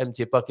sieve to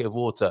empty a bucket of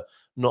water,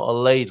 not a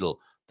ladle.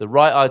 The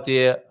right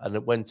idea, and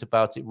it went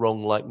about it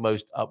wrong, like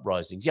most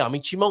uprisings. Yeah, I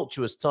mean,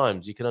 tumultuous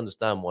times. You can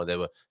understand why there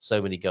were so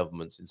many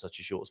governments in such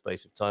a short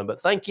space of time. But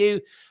thank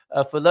you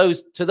to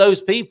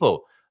those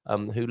people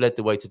who led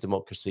the way to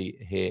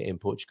democracy here in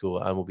Portugal,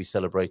 and we'll be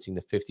celebrating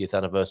the 50th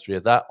anniversary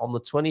of that on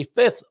the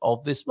 25th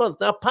of this month.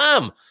 Now,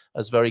 Pam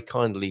has very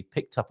kindly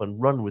picked up and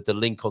run with the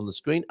link on the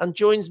screen and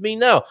joins me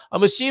now.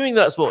 I'm assuming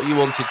that's what you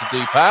wanted to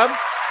do, Pam.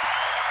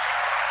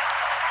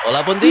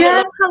 Hola, bon dia.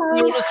 Yeah, hello.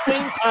 You on the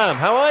screen, Pam.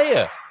 How are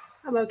you?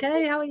 I'm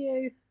okay. How are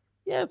you?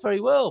 Yeah, very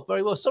well,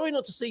 very well. Sorry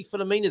not to see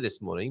Filomena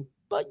this morning,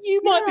 but you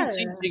might be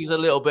teaching us a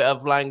little bit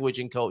of language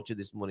and culture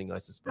this morning, I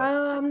suspect.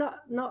 I'm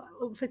not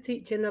up for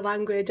teaching the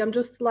language. I'm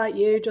just like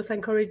you, just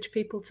encourage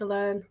people to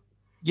learn.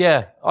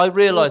 Yeah, I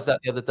realised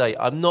that the other day.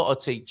 I'm not a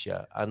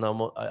teacher, and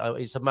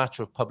it's a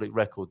matter of public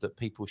record that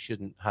people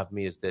shouldn't have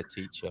me as their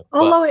teacher.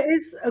 Although it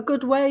is a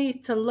good way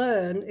to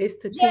learn is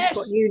to teach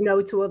what you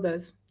know to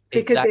others,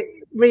 because it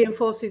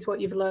reinforces what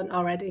you've learned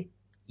already.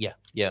 Yeah,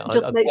 yeah.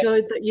 Just make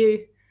sure that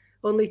you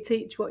only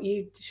teach what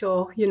you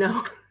you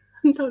know,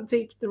 and don't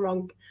teach the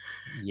wrong.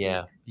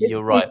 Yeah,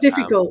 you're right. It's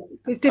difficult.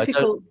 It's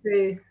difficult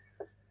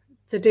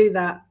to do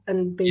that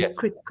and be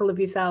critical of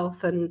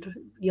yourself and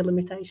your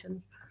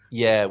limitations.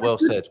 Yeah, well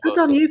said. Good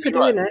on you for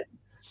doing it.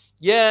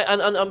 Yeah,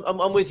 and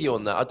I'm with you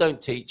on that. I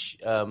don't teach.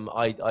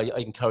 I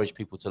encourage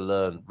people to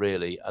learn,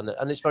 really,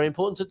 and it's very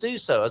important to do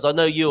so. As I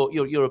know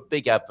you're a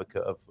big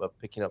advocate of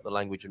picking up the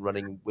language and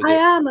running with it. I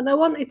am, and I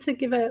wanted to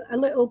give a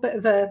little bit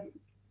of a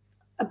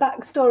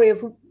backstory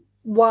of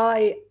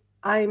why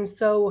I'm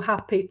so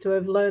happy to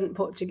have learned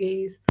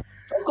Portuguese.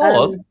 Go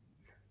on.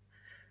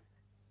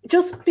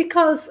 Just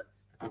because,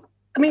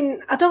 I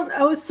mean,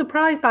 I was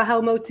surprised by how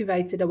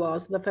motivated I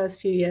was the first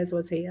few years I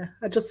was here.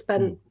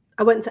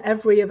 I went to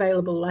every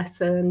available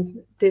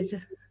lesson,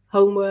 did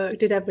homework,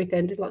 did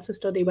everything, did lots of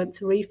study, went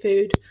to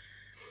refood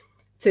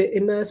to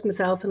immerse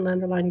myself and learn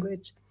the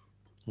language.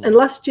 And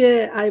last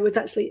year I was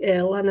actually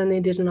ill and I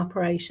needed an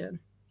operation.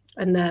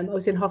 And I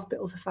was in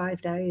hospital for 5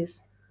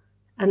 days.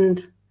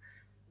 And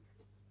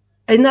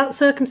in that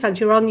circumstance,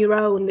 you're on your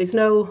own.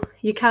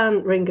 You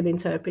can't ring an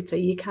interpreter.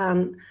 You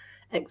can't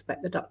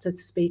expect the doctor to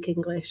speak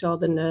English or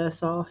the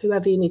nurse or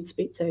whoever you need to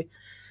speak to.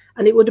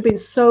 And it would have been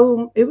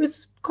it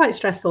was quite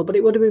stressful, but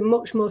it would have been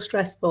much more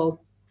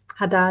stressful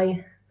had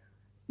I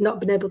not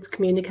been able to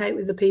communicate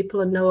with the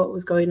people and know what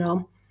was going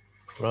on.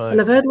 Right.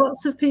 And I've heard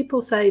lots of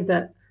people say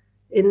that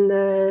in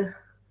the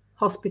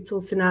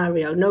hospital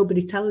scenario,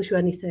 nobody tells you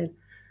anything.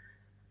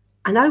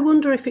 And I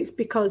wonder if it's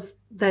because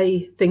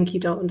they think you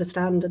don't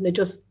understand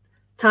and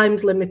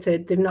time's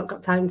limited. They've not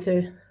got time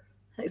to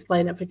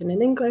explain everything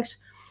in English.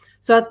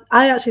 So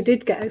I actually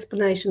did get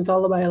explanations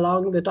all the way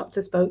along. The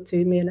doctor spoke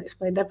to me and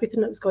explained everything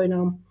that was going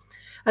on.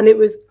 And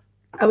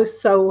I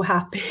was so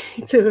happy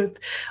to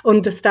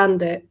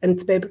understand it and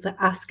to be able to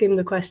ask him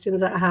the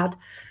questions that I had.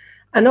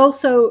 And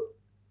also,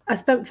 I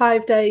spent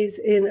 5 days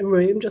in a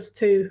room, just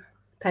 2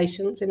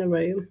 patients in a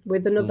room,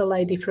 with another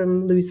lady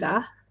from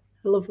Lusa,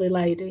 a lovely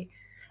lady.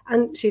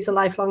 And she's a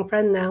lifelong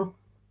friend now.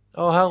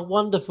 Oh, how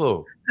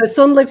wonderful. Her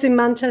son lives in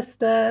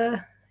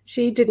Manchester.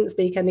 She didn't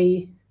speak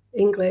any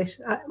English.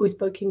 We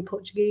spoke in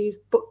Portuguese,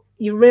 but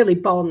you really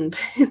bond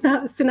in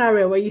that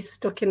scenario where you're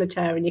stuck in a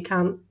chair and you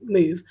can't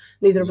move.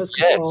 Neither of us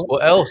can talk.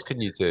 What else can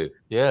you do?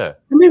 Yeah.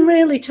 And we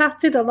really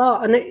chatted a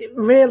lot, and it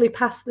really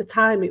passed the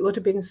time. It would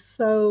have been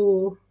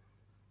so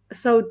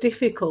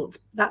difficult.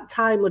 That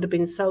time would have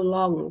been so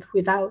long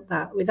without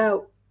that.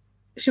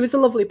 She was a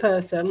lovely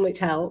person, which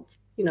helped.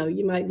 You know,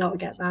 you might not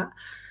get that,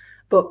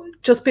 but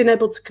just being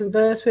able to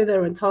converse with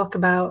her and talk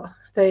about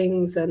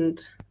things,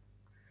 and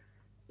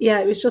yeah,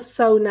 it was just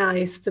so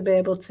nice to be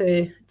able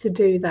to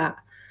do that.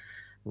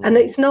 And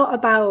it's not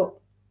about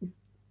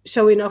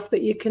showing off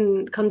that you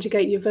can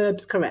conjugate your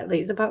verbs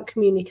correctly. It's about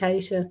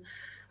communication.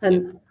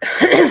 And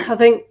I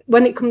think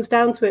when it comes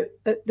down to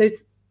it,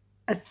 there's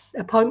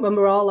a point when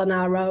we're all on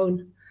our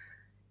own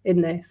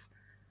in this.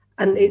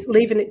 And it's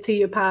leaving it to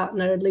your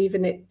partner,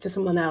 leaving it to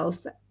someone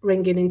else,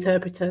 ringing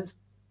interpreters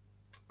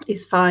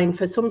is fine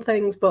for some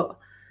things, but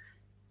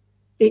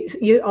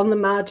you're on the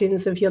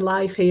margins of your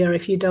life here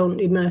if you don't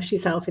immerse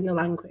yourself in the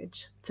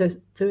language to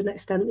an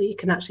extent that you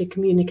can actually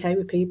communicate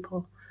with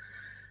people.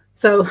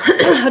 So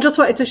I just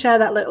wanted to share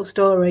that little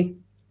story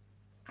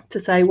to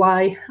say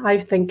why I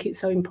think it's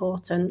so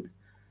important.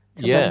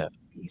 Yeah,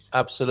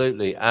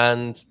 absolutely.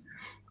 And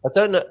I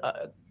don't know,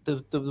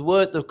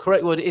 the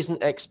correct word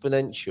isn't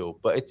exponential,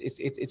 but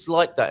it's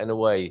like that in a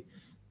way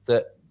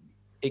that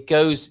it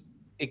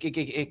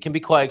can be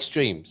quite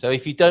extreme. So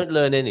if you don't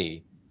learn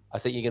any, I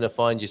think you're going to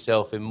find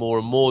yourself in more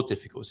and more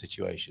difficult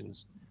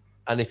situations.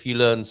 And if you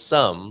learn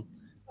some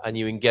and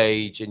you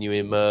engage and you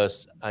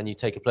immerse and you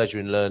take a pleasure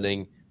in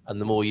learning, and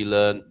the more you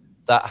learn,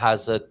 that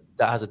has a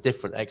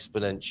different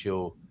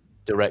exponential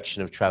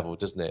direction of travel,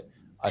 doesn't it?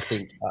 I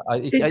think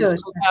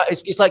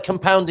it's like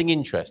compounding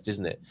interest,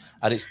 isn't it?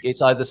 And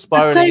it's either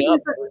spiraling up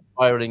or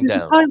spiraling down.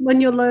 There's a point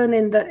when you're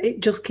learning that it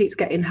just keeps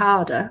getting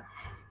harder.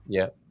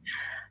 Yeah.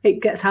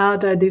 It gets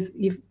harder.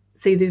 You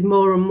see there's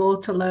more and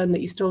more to learn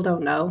that you still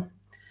don't know.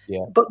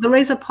 Yeah. But there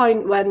is a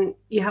point when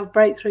you have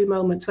breakthrough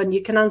moments when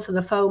you can answer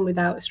the phone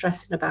without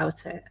stressing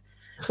about it.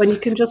 When you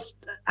can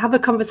just have a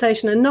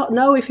conversation and not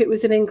know if it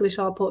was in English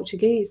or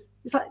Portuguese.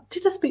 It's like,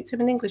 did I speak to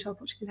him in English or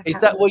Portuguese?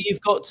 Is that what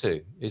you've got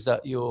to? Is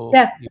that your...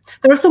 Yeah.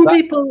 There are some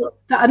people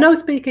that I know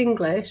speak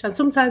English, and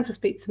sometimes I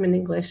speak to them in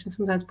English and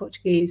sometimes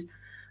Portuguese.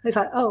 And it's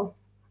like, oh,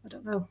 I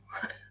don't know.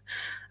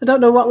 I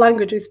don't know what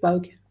language we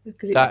spoke.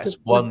 That's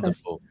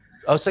wonderful.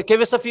 Oh, so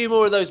give us a few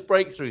more of those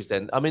breakthroughs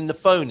then. I mean, the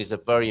phone is a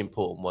very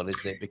important one,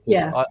 isn't it?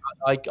 Because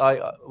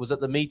I was at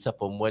the meetup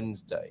on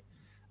Wednesday,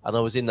 and I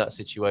was in that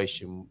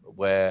situation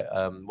where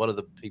one of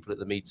the people at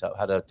the meetup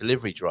had a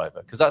delivery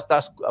driver, because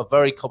that's a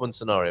very common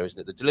scenario, isn't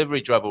it? The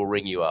delivery driver will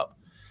ring you up.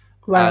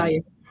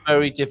 Right.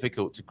 Very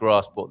difficult to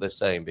grasp what they're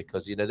saying,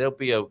 because they'll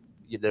be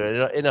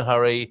they're in a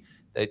hurry.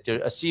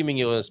 They're assuming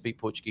you're going to speak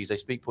Portuguese. They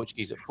speak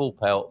Portuguese at full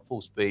pelt,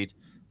 full speed.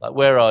 Like,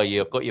 where are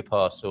you? I've got your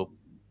parcel.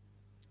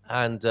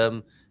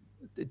 And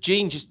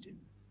Jean just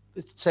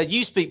said,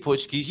 "You speak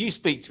Portuguese. You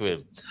speak to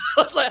him."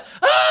 I was like,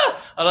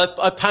 "Ah!" And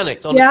I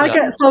panicked. Honestly, yeah, I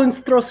get phones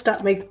thrust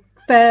at me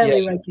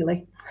fairly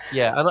regularly.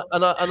 Yeah,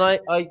 and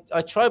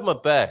I tried my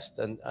best,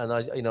 and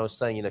I was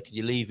saying, can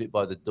you leave it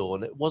by the door?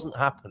 And it wasn't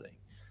happening.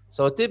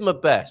 So I did my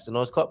best, and I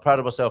was quite proud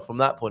of myself from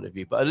that point of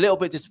view, but a little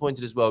bit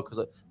disappointed as well because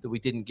that we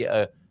didn't get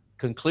a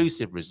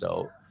conclusive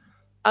result.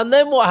 And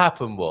then what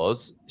happened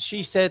was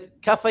she said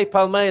Café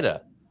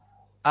Palmeira,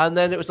 and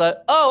then it was like,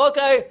 oh,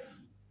 okay.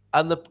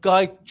 And the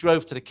guy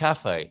drove to the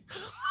cafe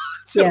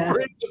to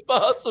bring the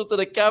parcel to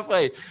the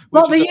cafe.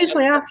 What they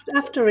usually ask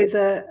after is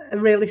a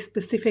really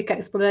specific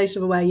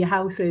explanation of where your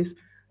house is.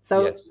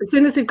 So as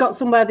soon as they've got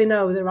somewhere they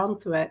know, they're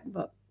onto it.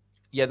 But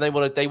yeah, they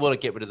want to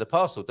get rid of the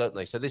parcel, don't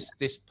they? So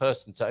this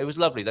person, it was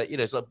lovely that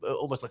it's like,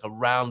 almost like a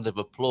round of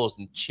applause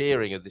and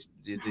cheering of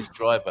this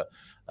driver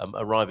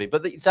arriving.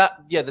 But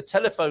the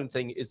telephone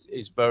thing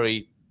is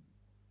very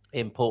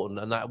important,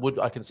 and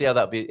I can see how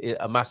that'd be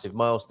a massive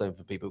milestone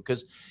for people,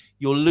 because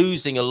you're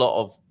losing a lot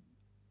of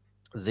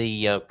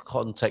the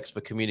context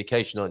for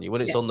communication, aren't you?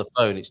 When it's on the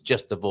phone, it's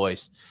just the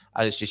voice,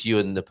 and it's just you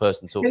and the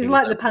person talking. It was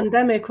like the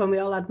pandemic when we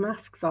all had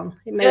masks on.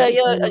 And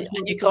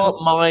you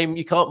can't mime.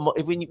 You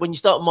can't when you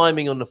start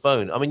miming on the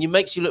phone. I mean, it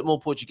makes you look more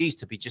Portuguese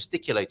to be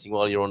gesticulating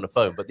while you're on the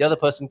phone, but the other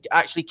person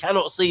actually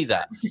cannot see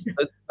that.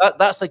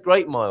 That's a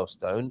great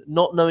milestone.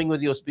 Not knowing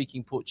whether you're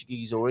speaking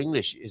Portuguese or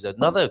English is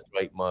another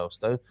great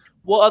milestone.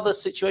 What other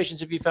situations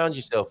have you found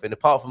yourself in,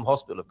 apart from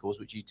hospital, of course,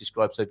 which you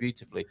described so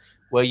beautifully,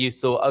 where you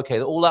thought,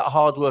 okay, all that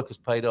hard work has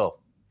paid off?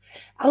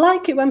 I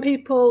like it when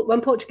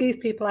Portuguese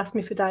people ask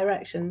me for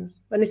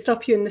directions, when they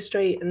stop you in the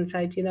street and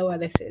say, do you know where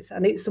this is?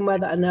 And it's somewhere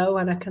that I know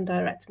and I can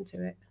direct them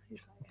to it.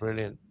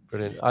 Brilliant.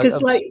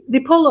 Because they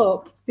pull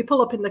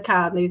up in the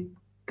car and they're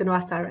going to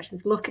ask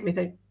directions, look at me,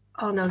 think,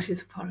 oh no,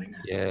 she's a foreigner.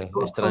 Yeah, I'm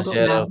going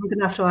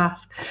to have to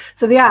ask.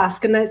 So they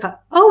ask, and then it's like,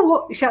 oh,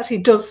 what? She actually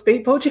does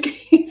speak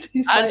Portuguese.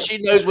 And she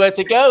knows where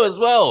to go as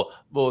well.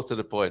 More to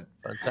the point.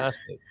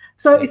 Fantastic.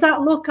 So is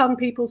that look on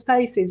people's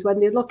faces when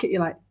they look at you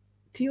like,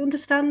 do you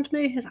understand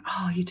me? It's like,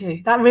 oh, you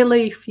do. That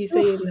relief you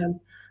see in them.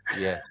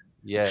 Yeah.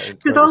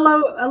 Because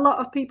although a lot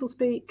of people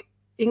speak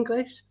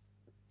English,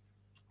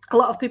 a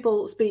lot of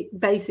people speak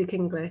basic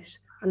English,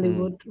 and they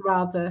would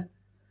rather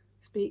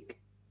speak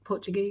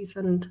Portuguese.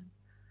 And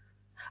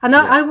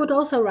I would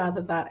also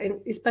rather that,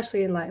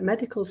 especially in like a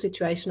medical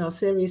situation or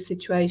serious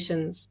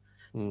situations,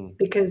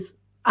 because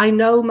I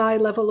know my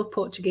level of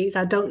Portuguese.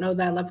 I don't know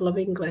their level of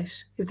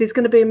English. If there's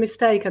going to be a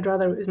mistake, I'd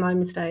rather it was my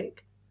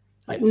mistake.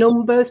 Like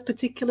numbers,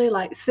 particularly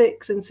like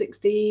 6 and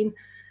 16.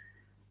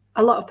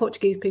 A lot of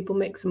Portuguese people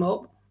mix them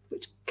up,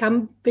 which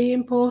can be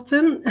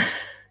important.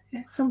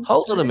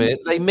 Hold on a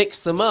minute. They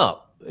mix them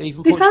up.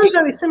 Even they sound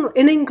very similar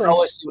in English.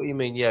 Oh, I see what you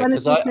mean. Yeah,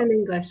 because in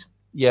English.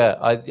 Yeah,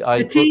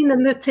 the T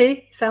and the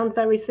T sound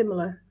very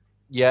similar.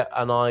 Yeah,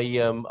 and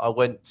I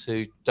went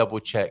to double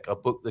check. I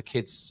booked the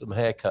kids some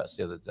haircuts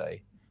the other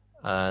day,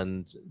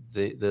 and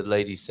the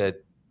lady said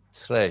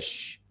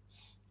tres.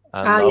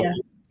 And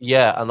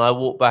and I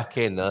walked back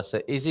in and I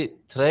said, is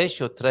it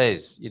tres or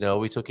tres? Are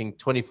we talking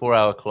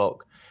 24-hour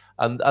clock?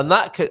 And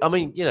that could,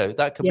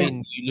 that could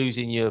mean you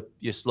losing your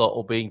slot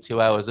or being 2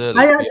 hours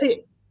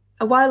early.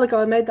 A while ago,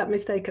 I made that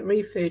mistake at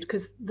ReFood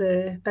because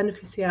the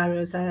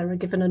beneficiaries there are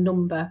given a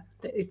number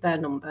that is their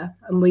number.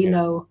 And we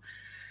know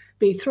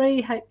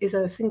B3 is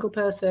a single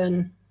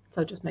person,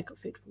 so just make up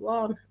food for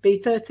one.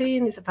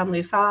 B13 is a family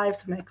of 5,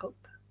 so make up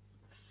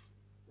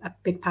a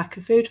big pack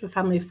of food for a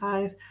family of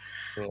 5.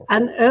 Yeah.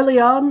 And early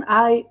on,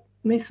 I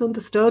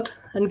misunderstood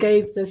and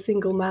gave the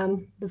single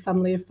man the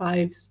family of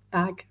 5's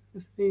bag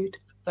of food.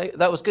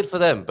 That was good for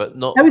them, but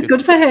not. It was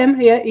good for him.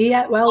 He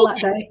ate well that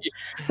day.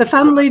 The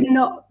family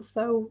not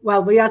so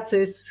well. We had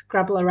to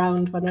scrabble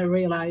around when I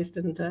realised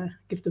and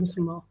give them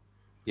some more.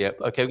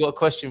 Yep. Okay, we've got a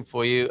question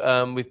for you.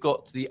 We've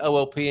got the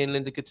OLP in,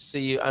 Linda. Good to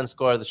see you. And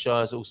Squire of the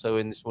Shire is also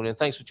in this morning.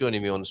 Thanks for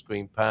joining me on the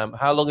screen, Pam.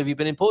 How long have you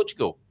been in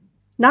Portugal?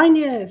 9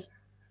 years.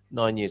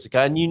 9 years ago.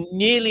 And you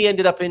nearly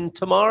ended up in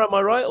Tomar, am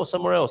I right? Or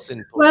somewhere else in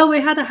Portugal? Well,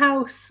 we had a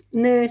house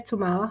near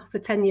Tomar for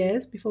 10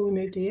 years before we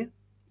moved here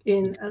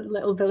in a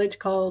little village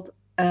called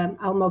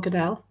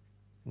Almogadel.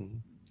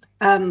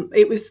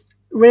 It was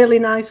really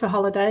nice for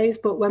holidays,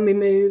 but when we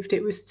moved,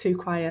 it was too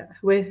quiet.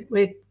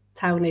 We're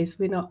townies,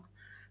 we're not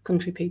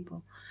country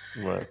people.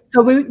 Right.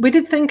 So we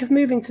did think of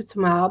moving to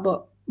Tomar,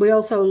 but we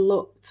also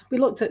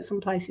looked at some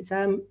places.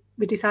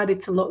 We decided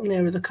to look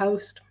nearer the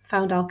coast,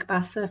 found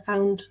Alcobaça,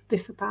 found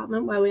this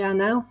apartment where we are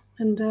now,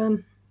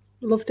 and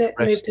loved it.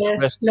 Moved here.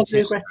 Never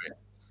regretted it.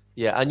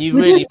 Yeah, and you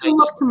we really do still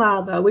love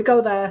Tomar though. We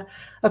go there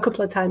a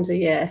couple of times a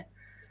year.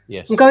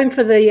 Yes. I'm going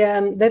for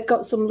the they've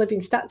got some living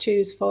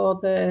statues for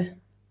the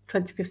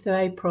 25th of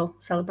April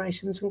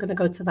celebrations. I'm going to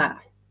go to that.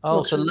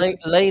 Oh, so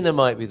Lena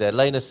might be there.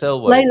 Lena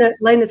Selway.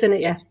 Lena's in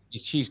it, yeah.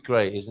 She's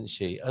great, isn't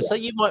she? And so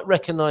you might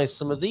recognise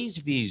some of these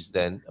views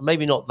then.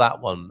 Maybe not that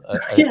one,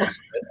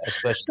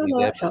 especially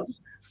there.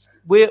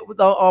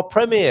 Our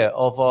premiere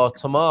of our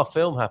Tomar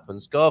film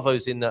happens.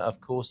 Garvo's in that,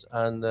 of course,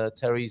 and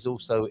Terry's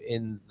also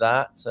in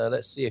that.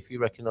 Let's see if you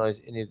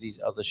recognise any of these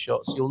other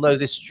shots. You'll know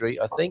this street,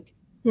 I think.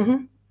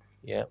 Mm-hmm.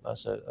 Yeah,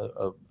 that's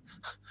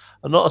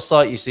not a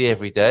sight you see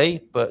every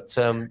day, but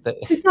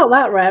it's not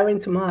that rare in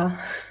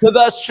Tomar. No,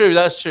 that's true.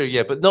 That's true.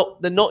 Yeah, but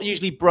they're not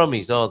usually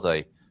Brummies, are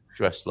they?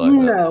 Dressed like that.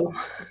 No.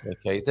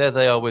 Okay, there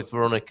they are with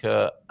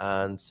Veronica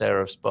and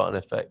Sarah of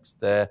Spartan FX.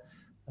 There,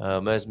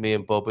 there's me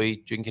and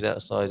Bobby drinking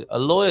outside. A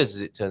lawyer's,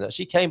 as it turned out.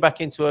 She came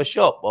back into her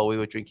shop while we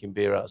were drinking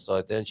beer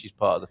outside there, and she's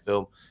part of the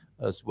film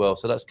as well.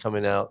 So that's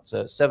coming out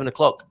 7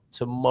 o'clock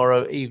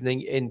tomorrow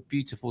evening in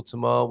beautiful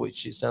Tomar,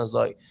 which it sounds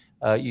like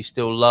you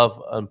still love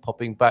and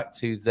popping back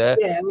to there.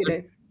 Yeah, we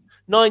do.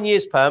 9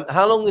 years, Pam.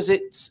 How long is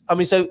it? I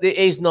mean, so it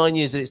is 9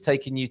 years that it's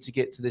taken you to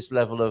get to this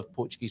level of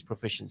Portuguese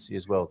proficiency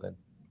as well, then?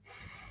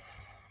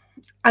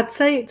 I'd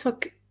say it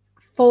took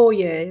 4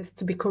 years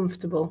to be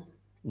comfortable.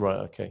 Right,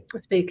 okay.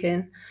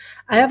 Speaking.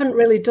 I haven't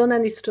really done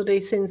any study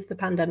since the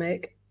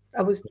pandemic.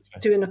 I was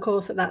doing a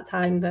course at that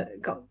time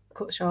that got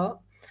cut short.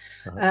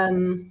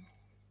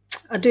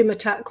 I do my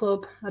chat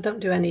club. I don't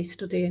do any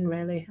studying,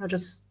 really. I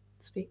just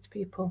speak to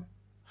people.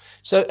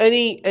 So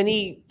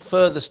any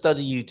further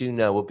study you do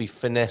now would be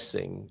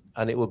finessing,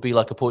 and it would be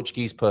like a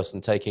Portuguese person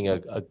taking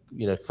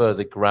a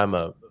further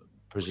grammar,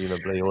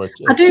 presumably. Or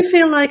I do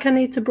feel like I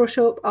need to brush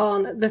up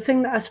on the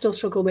thing that I still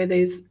struggle with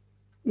is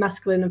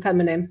masculine and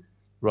feminine.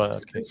 Right.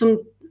 Okay.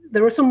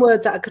 There are some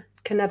words that I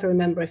can never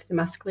remember if they're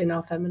masculine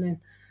or feminine.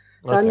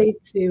 So I need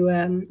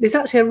to. There's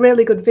actually a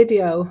really good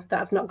video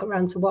that I've not got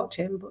around to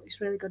watching, but it's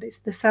really good. It's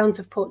The Sounds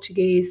of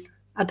Portuguese.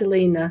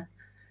 Adelina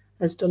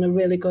has done a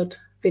really good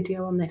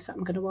video on this that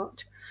I'm going to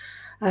watch.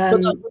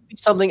 But that would be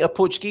something a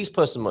Portuguese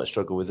person might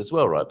struggle with as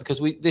well, right? Because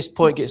this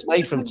point gets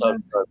made from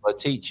time to time by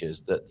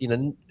teachers that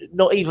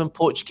not even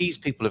Portuguese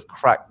people have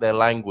cracked their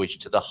language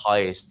to the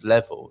highest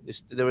level.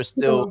 There are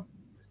still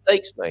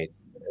mistakes made,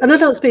 and I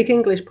don't speak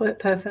English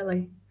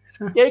perfectly.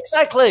 So. Yeah,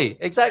 exactly.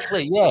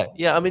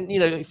 Yeah. I mean,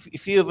 a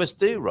few of us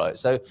do, right?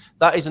 So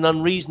that is an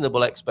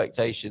unreasonable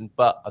expectation.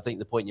 But I think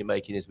the point you're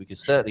making is we can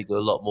certainly do a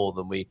lot more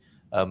than we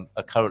are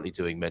currently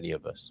doing, many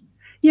of us.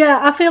 Yeah,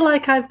 I feel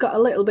like I've got a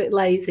little bit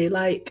lazy.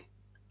 Like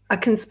I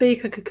can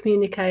speak, I can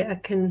communicate, I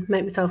can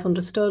make myself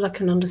understood, I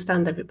can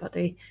understand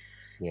everybody.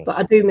 Yes. But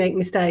I do make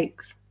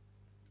mistakes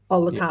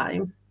all the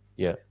time.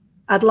 Yeah.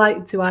 I'd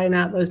like to iron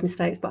out those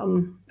mistakes, but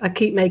I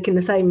keep making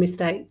the same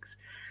mistakes.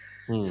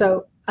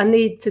 So I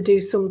need to do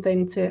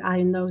something to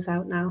iron those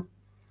out now.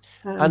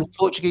 And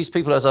Portuguese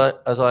people, as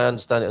I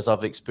understand it, as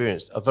I've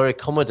experienced, are very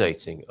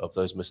accommodating of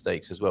those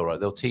mistakes as well, right?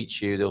 They'll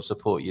teach you, they'll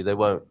support you, they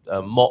won't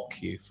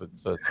mock you for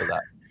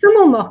that. Some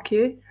will mock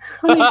you,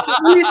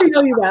 only if they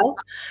know you well.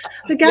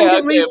 The gang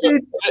at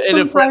Refood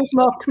sometimes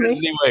mock me.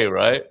 Anyway,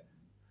 right?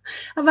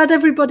 I've had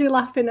everybody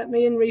laughing at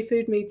me in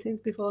Refood meetings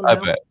before now. I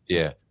bet,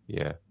 yeah.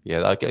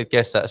 I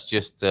guess that's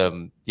just,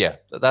 that's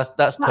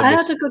permissible. I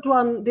had a good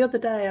one the other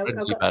day. I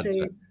got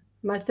to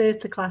my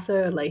theatre class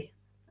early.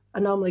 I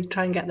normally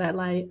try and get there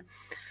late.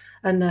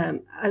 And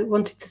I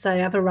wanted to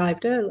say I've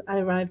arrived early. I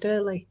arrived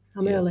early.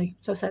 I'm early.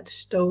 So I said,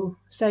 "Estou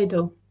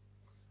cedo."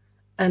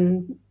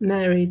 And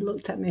Mary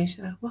looked at me. She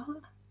said, "What?"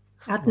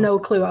 I had no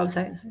clue what I was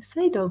saying. I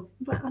said, "Cedo."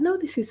 But I know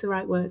this is the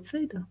right word,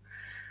 cedo.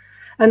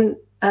 And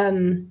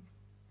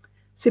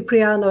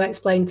Cipriano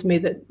explained to me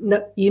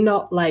that you're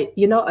not late.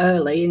 You're not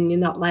early and you're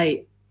not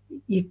late.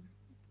 You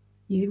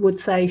would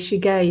say,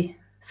 "Cheguei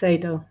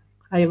cedo."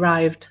 I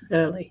arrived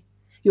early.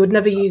 You would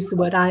never use the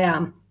word "I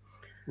am."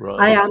 Right.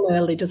 I am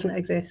early doesn't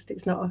exist.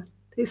 It's not.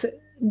 It's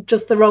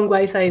just the wrong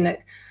way of saying it.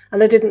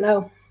 And I didn't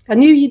know. I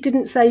knew you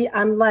didn't say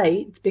 "I'm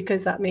late"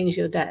 because that means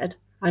you're dead.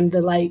 I'm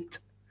the late.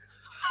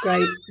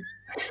 Great.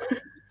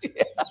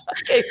 Yeah,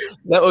 okay.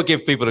 That will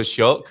give people a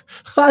shock.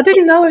 But I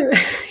didn't know it.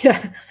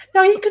 Yeah.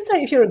 No, you could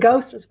say if you're a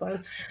ghost, I suppose.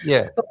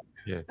 Yeah. But,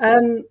 yeah.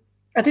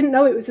 I didn't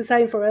know it was the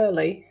same for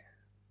early.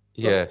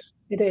 Yes.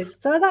 It is.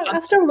 So that I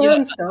still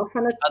learn stuff,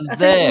 and I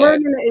think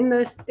learning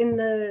it in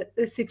the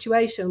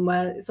situation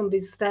where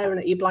somebody's staring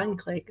at you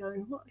blankly,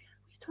 going, "What are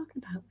you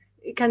talking about?"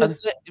 It kind of.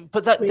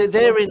 But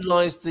therein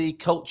lies the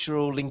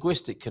cultural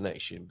linguistic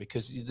connection,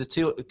 because the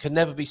two can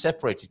never be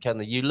separated, can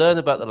they? You learn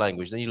about the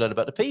language, then you learn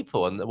about the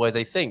people and the way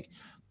they think.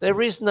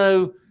 There is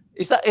no.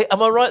 Is that?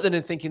 Am I right then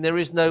in thinking there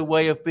is no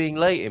way of being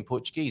late in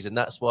Portuguese, and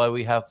that's why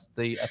we have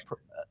the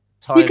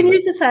time. You can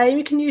use the same.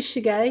 You can use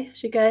cheguei,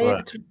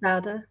 Right.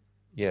 atrasada.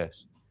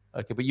 Yes.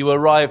 Okay, but you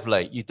arrive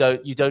late. You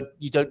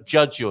don't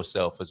judge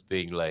yourself as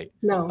being late.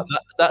 No.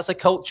 That's a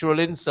cultural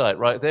insight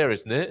right there,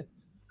 isn't it?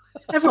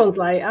 Everyone's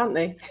late, aren't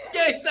they?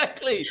 Yeah,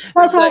 exactly.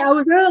 That's why I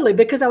was early,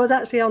 because I was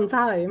actually on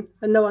time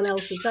and no one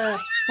else was there.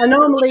 I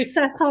normally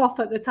set off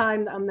at the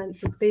time that I'm meant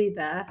to be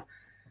there,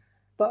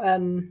 but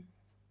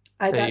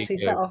I'd actually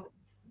set off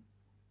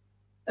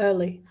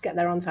early to get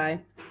there on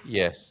time.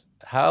 Yes.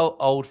 How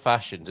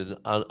old-fashioned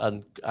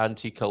and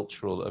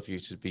anti-cultural of you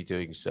to be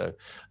doing so.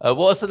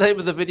 What's the name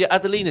of the video?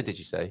 Adelina, did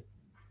you say?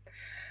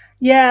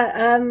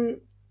 Yeah.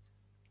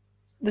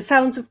 The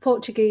Sounds of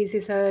Portuguese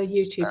is her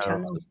YouTube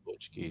channel. Of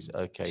Portuguese.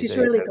 Okay. She's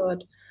really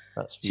good.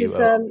 That's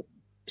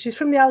she's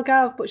from the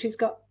Algarve, but she's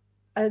got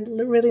a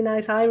really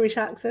nice Irish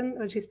accent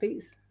when she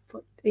speaks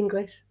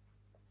English.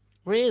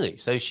 Really?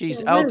 So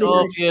she's Algarvian,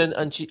 really nice.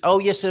 And she. Oh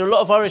yes, there are a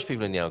lot of Irish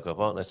people in the Algarve,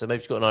 aren't there? So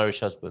maybe she's got an Irish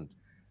husband.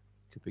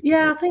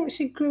 Yeah, I think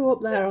she grew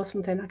up there or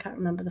something. I can't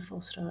remember the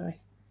full story.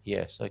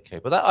 Yes, okay,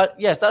 but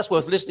yes, that's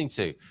worth listening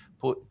to.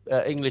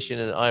 English in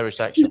an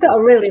Irish accent. She's got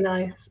a really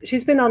nice.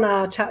 She's been on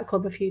our chat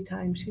club a few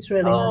times. She's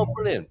really nice.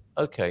 Brilliant.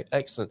 Okay,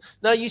 excellent.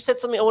 Now you said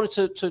something I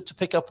wanted to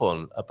pick up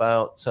on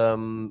about.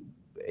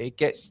 It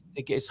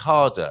gets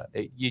harder.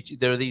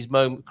 There are these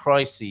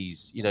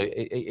crises. You know,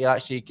 it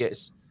actually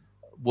gets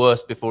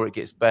worse before it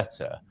gets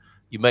better.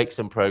 You make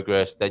some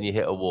progress, then you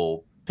hit a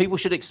wall. People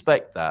should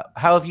expect that.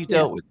 How have you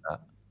dealt with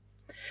that?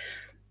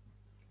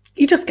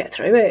 You just get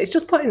through it. It's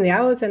just putting the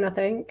hours in, I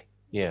think.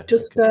 Yeah.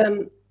 Just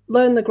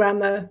learn the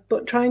grammar,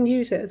 but try and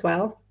use it as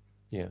well.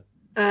 Yeah.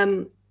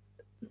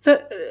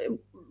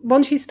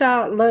 Once you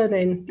start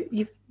learning,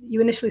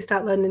 you initially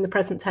start learning the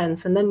present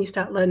tense, and then you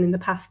start learning the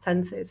past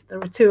tenses.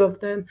 There are two of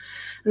them,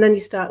 and then you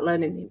start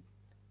learning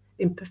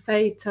the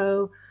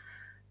imperfeito,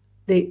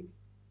 the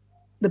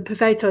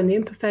perfeito and the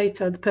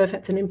imperfeito, the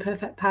perfect and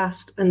imperfect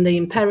past, and the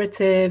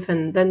imperative,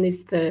 and then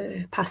there's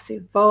the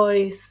passive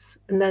voice,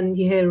 and then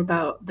you hear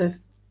about the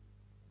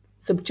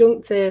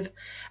subjunctive,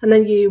 and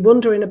then you're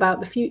wondering about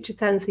the future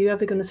tense. Are you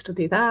ever going to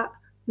study that?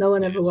 No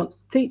one ever wants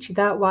to teach you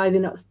that. Why are they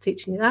not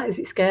teaching you that? Is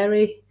it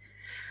scary?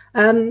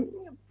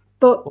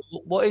 But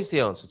what is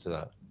the answer to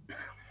that?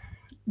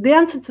 The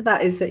answer to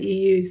that is that you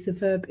use the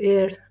verb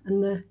ir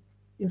and the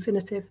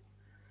infinitive.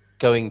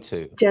 Going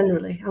to.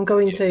 Generally, I'm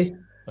going to.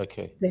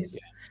 Okay. This.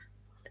 Yeah.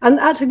 And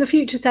actually, the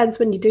future tense,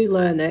 when you do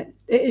learn it,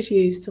 it is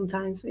used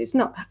sometimes. It's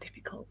not that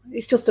difficult.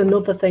 It's just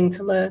another thing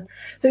to learn.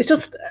 So it's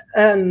just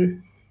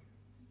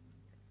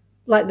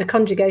like the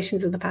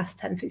conjugations of the past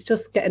tense. It's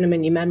just getting them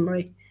in your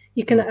memory.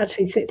 You can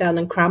actually sit down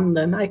and cram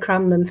them. I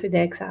cram them for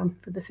the exam,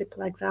 for the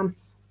SIPL exam.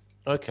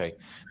 Okay.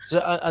 So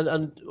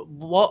and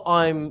what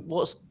I'm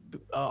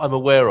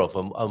aware of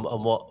and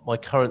what my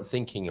current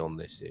thinking on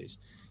this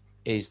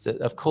is that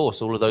of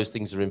course all of those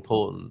things are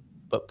important,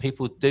 but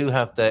people do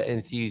have their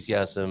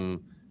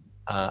enthusiasm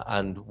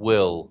and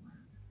will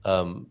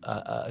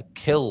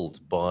killed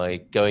by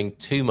going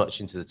too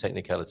much into the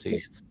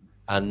technicalities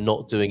and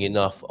not doing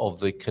enough of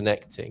the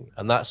connecting.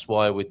 And that's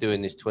why we're doing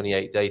this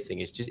 28-day thing.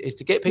 It's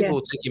to get people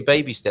taking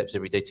baby steps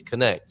every day to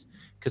connect.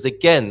 Because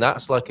again,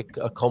 that's like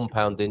a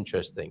compound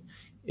interest thing.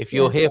 If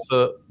you're here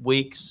for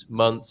weeks,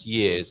 months,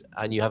 years,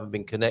 and you haven't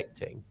been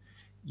connecting,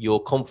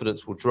 your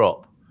confidence will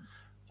drop.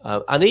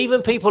 And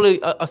even people who,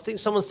 I think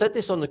someone said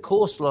this on the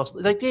course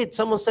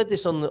someone said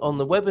this on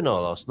the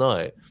webinar last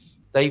night.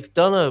 They've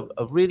done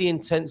a really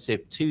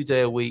intensive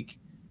 2-day-a-week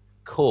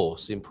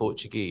course in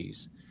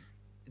Portuguese.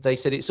 They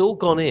said it's all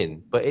gone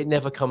in, but it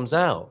never comes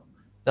out.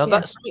 Now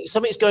that's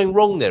something's going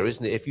wrong there,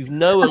 isn't it? If you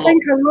know I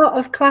think a lot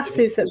of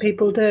classes that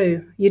people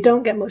do, you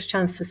don't get much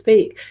chance to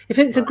speak. If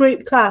it's a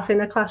group class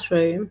in a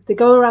classroom, they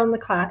go around the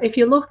class. If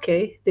you're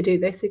lucky, they do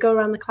this. They go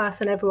around the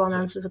class and everyone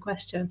answers a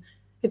question.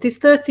 If there's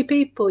 30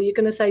 people, you're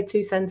going to say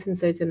 2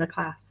 sentences in a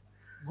class.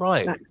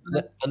 Right.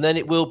 And then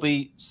it will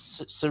be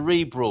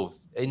cerebral,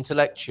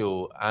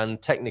 intellectual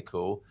and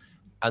technical.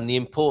 And the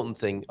important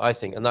thing, I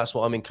think, and that's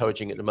what I'm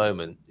encouraging at the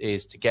moment,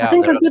 is to get out there.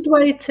 I think a good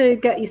way to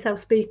get yourself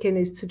speaking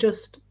is to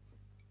just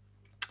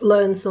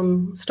learn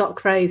some stock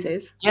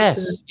phrases.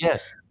 Yes.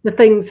 The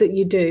things that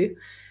you do,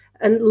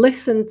 and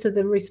listen to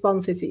the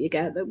responses that you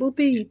get that will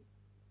be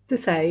the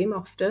same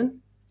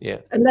often. Yeah.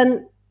 And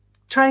then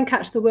try and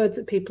catch the words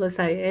that people are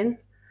saying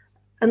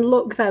and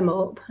look them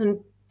up and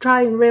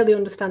try and really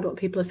understand what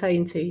people are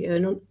saying to you.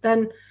 And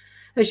then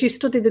as you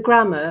study the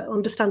grammar,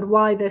 understand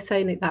why they're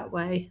saying it that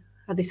way.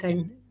 Are they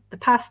saying the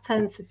past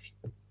tense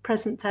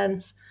present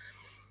tense.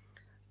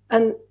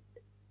 And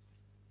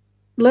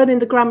learning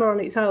the grammar on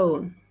its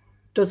own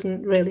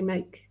doesn't really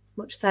make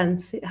much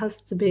sense. It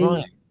has to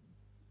be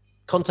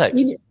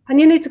context. And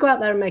you need to go out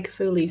there and make a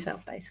fool of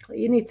yourself, basically.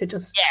 You need to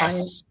just try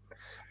it.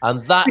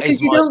 And that because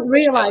is you don't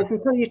realise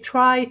until you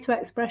try to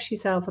express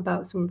yourself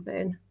about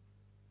something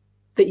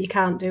that you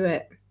can't do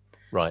it.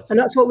 Right. And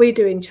that's what we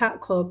do in Chat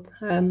Club.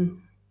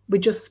 We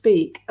just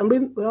speak and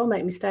we all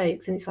make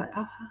mistakes. And it's like,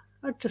 oh,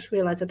 I just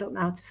realised I don't know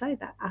how to say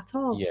that at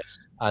all. Yes.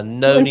 And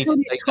no need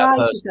to take that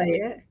personally. Until you try to say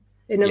it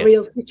in a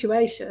real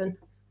situation,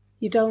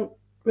 you don't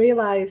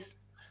realise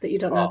that you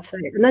don't know how to say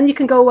it. And then you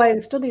can go away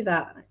and study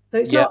that. So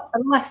it's not a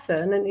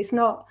lesson, and it's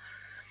not,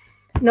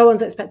 no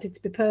one's expected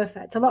to be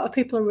perfect. A lot of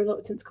people are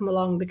reluctant to come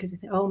along because they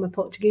think, oh, my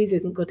Portuguese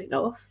isn't good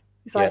enough.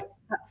 It's like,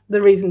 that's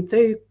the reason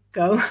to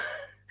go.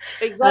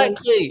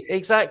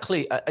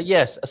 Exactly.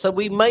 Yes. So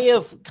we may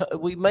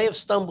have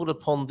stumbled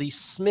upon the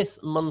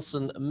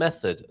Smith-Munson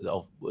method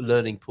of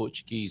learning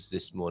Portuguese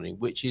this morning,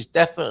 which is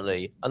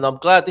definitely, and I'm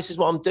glad this is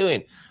what I'm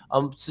doing.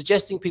 I'm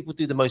suggesting people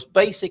do the most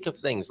basic of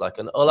things, like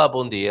an "Olá,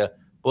 bom dia,"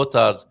 "Boa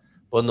tarde,"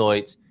 "Boa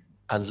noite,"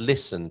 and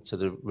listen to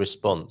the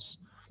response.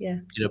 Yeah.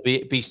 You know,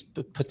 be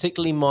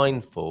particularly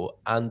mindful,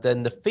 and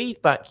then the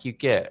feedback you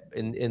get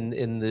in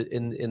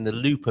the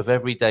loop of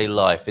everyday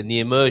life, in the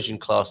immersion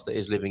class that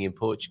is living in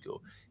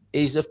Portugal,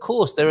 is, of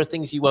course, there are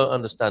things you won't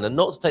understand, and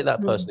not to take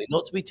that personally,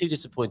 not to be too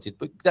disappointed,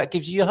 but that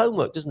gives you your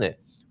homework, doesn't it?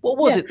 What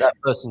was it that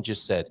person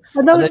just said?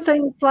 And those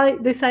things,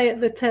 like they say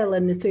at the till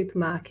in the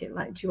supermarket,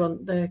 like, do you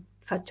want the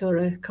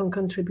fatura con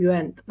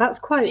contribuente? That's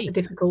quite a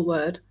difficult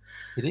word.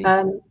 It is.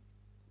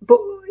 But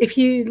if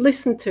you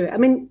listen to it, I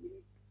mean,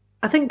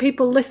 I think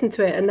people listen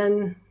to it and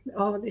then,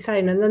 oh, what they're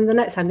saying, and then the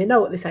next time they know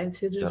what they're saying,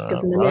 so just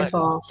give them a nip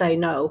or say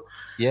no.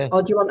 Yes.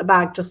 Or do you want a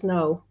bag? Just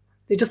no.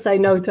 They just say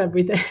no to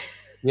everything.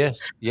 Yes.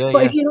 Yeah.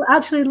 But if you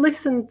actually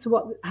listen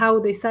to how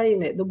they're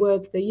saying it, the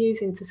words they're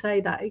using to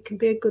say that, it can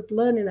be a good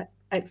learning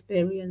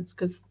experience,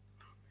 because,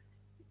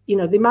 you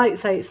know, they might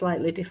say it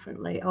slightly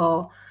differently,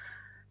 or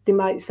they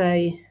might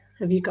say,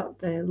 have you got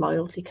the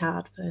loyalty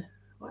card for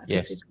whatever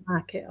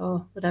supermarket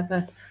or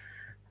whatever?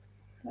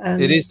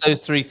 It is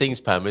those three things,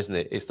 Pam, isn't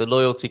it? It's the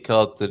loyalty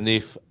card, the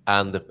NIF,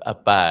 and a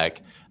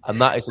bag. And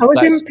that is. I was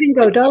in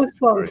Pingo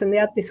Doce once, and they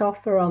had this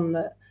offer on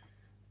that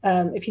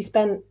if you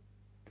spent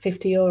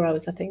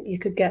 €50, I think you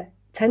could get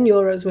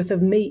 €10 worth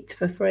of meat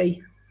for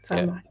free. So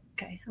I'm like,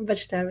 okay, I'm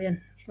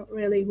vegetarian. It's not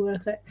really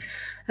worth it.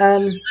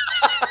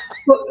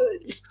 But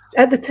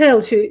at the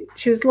till, she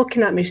was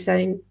looking at me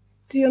saying,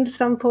 do you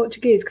understand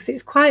Portuguese? Because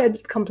it's quite a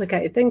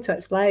complicated thing to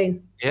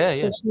explain. Yeah.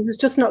 So she was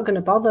just not going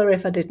to bother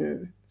if I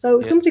didn't.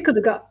 So somebody could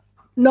have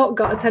not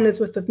got a tenner's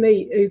worth of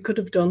meat, who could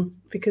have done,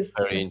 because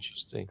very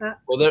interesting.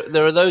 Well,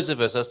 there are those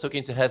of us. I was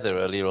talking to Heather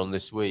earlier on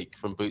this week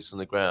from Boots on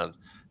the Ground,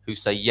 who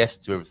say yes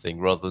to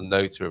everything rather than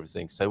no to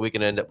everything. So we're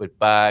going to end up with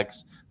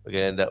bags. We're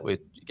going to end up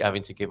with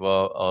having to give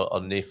our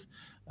NIF.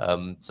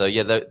 So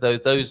yeah,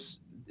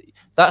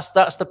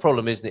 that's the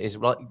problem, isn't it? Is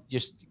like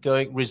just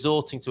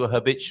resorting to a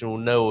habitual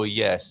no or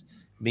yes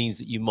means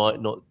that you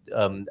might not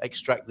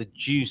extract the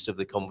juice of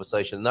the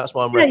conversation. And that's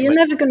why I'm you're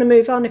never going to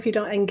move on if you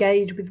don't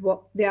engage with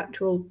what the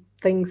actual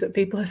things that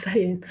people are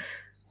saying.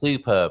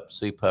 Superb.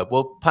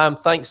 Well, Pam,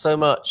 thanks so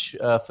much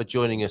for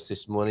joining us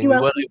this morning. We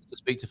weren't able to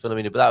speak to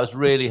Filomena, but that was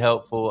really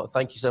helpful.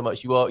 Thank you so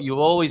much. You've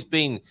always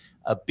been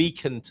a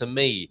beacon to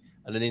me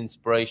and an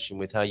inspiration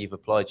with how you've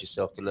applied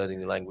yourself to learning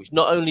the language.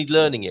 Not only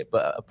learning it,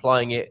 but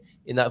applying it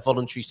in that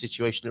voluntary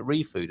situation at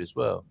ReFood as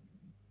well.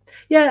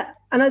 Yeah,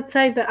 and I'd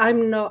say that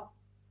I'm not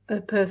a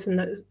person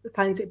that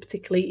finds it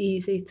particularly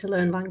easy to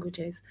learn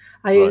languages.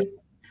 I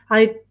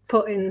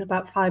put in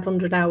about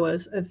 500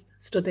 hours of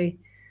study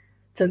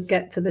to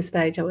get to the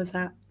stage I was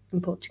at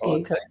in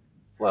Portuguese. Okay.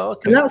 Well,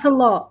 okay. And that's a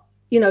lot.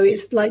 You know,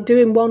 it's like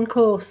doing one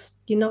course,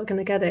 you're not going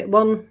to get it.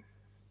 One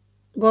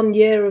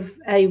year of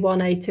A1,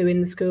 A2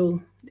 in the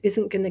school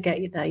isn't going to get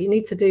you there. You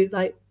need to do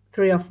like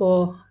 3 or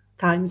 4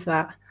 times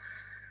that.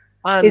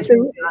 And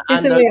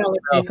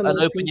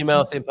open your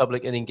mouth in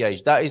public and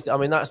engage. That is, I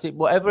mean, that's it.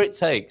 Whatever it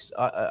takes,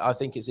 I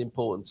think it's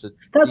important to.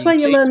 That's where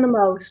you learn the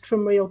most,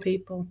 from real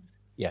people.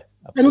 Yeah,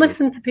 absolutely. And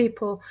listen to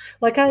people.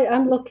 Like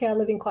I'm lucky. I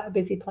live in quite a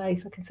busy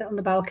place. I can sit on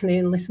the balcony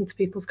and listen to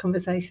people's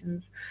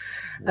conversations.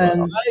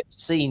 Well, I've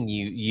seen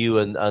you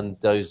and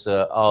those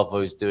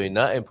Arvos doing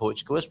that in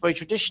Portugal. It's very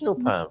traditional,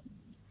 Pam.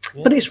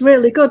 Yeah. But it's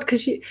really good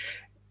because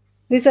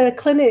there's a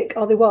clinic,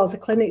 or there was a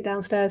clinic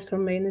downstairs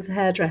from me, and there's a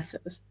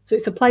hairdressers. So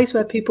it's a place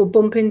where people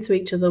bump into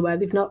each other where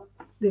they've not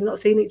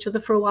seen each other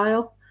for a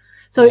while.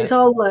 So it's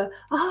all oh,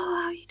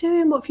 how are you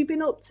doing? What have you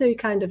been up to?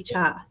 Kind of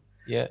chat.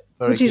 Yeah,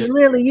 which is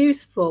really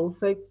useful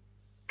for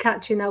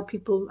catching how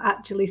people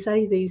actually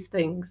say these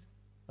things.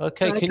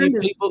 Okay, so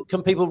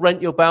can people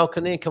rent your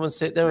balcony and come and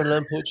sit there and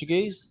learn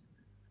Portuguese?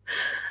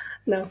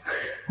 No.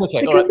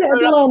 Okay, they can sit at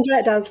the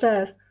laundrette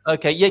downstairs.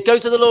 Okay, yeah, go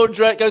to the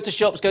laundrette, go to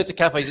shops, go to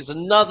cafes. It's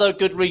another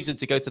good reason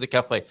to go to the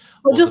cafe.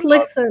 Well, just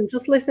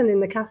listen in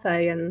the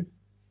cafe, and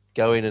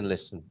Go in and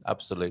listen.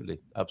 Absolutely.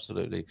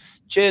 Absolutely.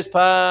 Cheers,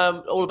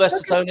 Pam. All the best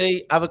to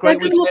Tony. Have a great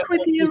Good weekend. luck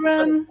with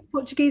your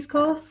Portuguese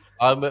course.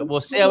 We'll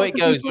see how it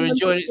goes. We're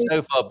enjoying it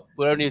so far.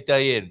 We're only a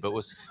day in, but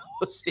we'll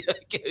see how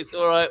it goes.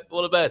 All right.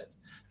 All the best.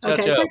 Ciao,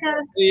 Okay, ciao. take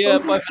care. See ya.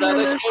 Bye for now.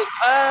 There she goes,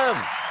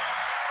 Pam.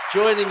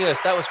 Joining us.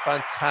 That was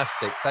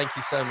fantastic. Thank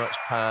you so much,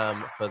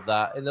 Pam, for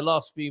that. In the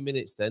last few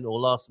minutes then, or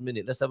last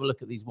minute, let's have a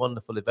look at these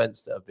wonderful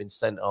events that have been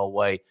sent our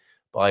way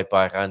by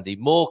Randy.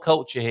 More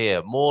culture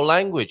here, more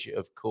language,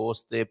 of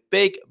course. The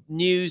big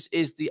news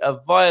is the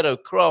Aveiro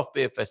Craft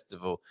Beer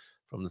Festival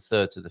from the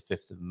 3rd to the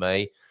 5th of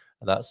May.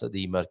 And that's at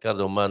the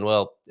Mercado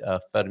Manuel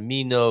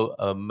Firmino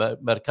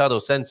Mercado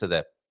Center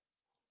there,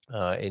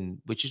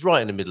 which is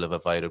right in the middle of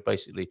Aveiro,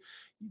 basically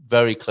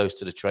very close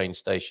to the train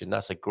station.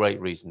 That's a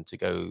great reason to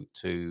go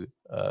to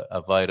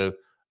Aveiro,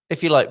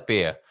 if you like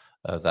beer,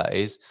 that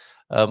is.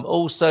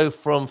 Also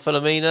from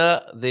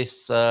Filomena,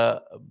 this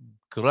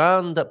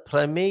Grand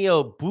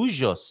Premio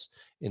Bujos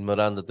in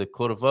Miranda de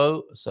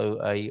Corvo.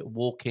 So a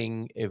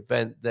walking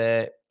event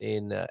there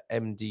in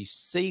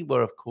MDC,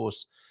 where, of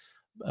course,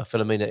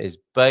 Filomena is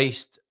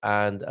based,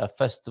 and a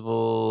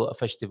Festival de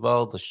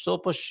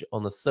Sopos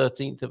on the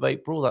 13th of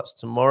April. That's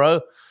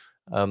tomorrow.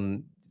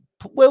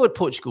 Where would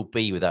Portugal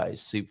be without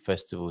its soup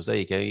festivals? There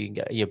you go. You can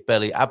get your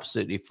belly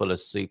absolutely full of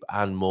soup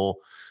and more.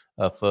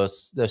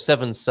 First, there are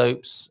 7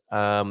 soaps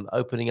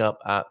opening up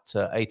at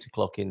 8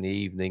 o'clock in the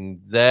evening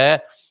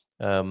there.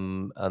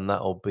 And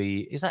that'll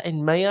be, is that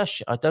in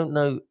Maias? I don't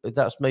know.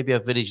 That's maybe a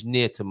village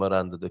near to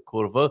Miranda de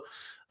Corvo.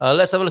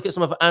 Let's have a look at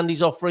some of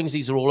Andy's offerings.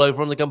 These are all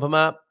over on the Gumper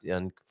Map,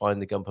 and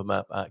find the Gumper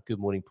Map at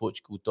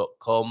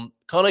goodmorningportugal.com.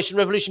 Carnation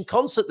Revolution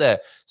concert there.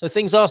 So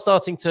things are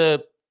starting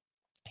to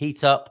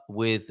heat up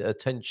with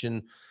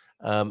attention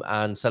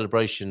and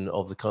celebration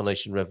of the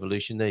Carnation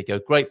Revolution. There you go.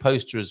 Great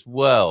poster as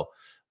well.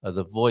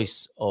 The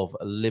Voice of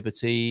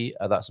Liberty.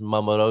 That's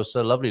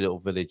Mamarosa, lovely little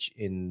village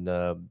in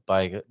the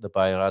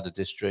Bairrada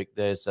district.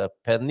 There's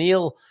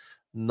Pernil,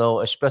 no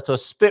Espeto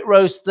Spit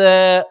Roast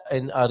there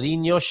in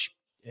Arinhos,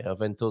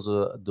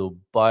 Ventosa do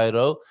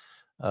Bairro.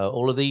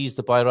 All of these,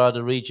 the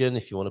Bairrada region.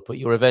 If you want to put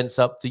your events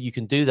up, you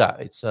can do that.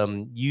 It's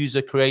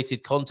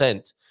user-created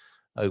content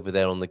over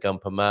there on the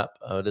Gumper Map.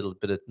 A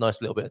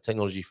nice little bit of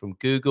technology from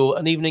Google.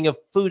 An evening of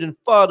food and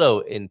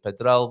fado in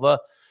Pedralva.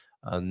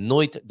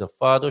 Noite de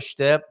Fados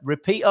there.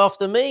 Repeat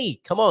after me.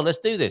 Come on, let's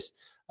do this.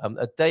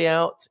 A day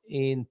out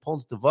in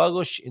Ponte de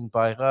Vagos in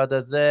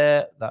Bairrada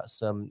there.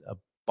 That's a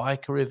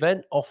biker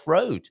event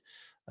off-road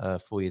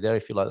for you there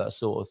if you like that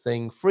sort of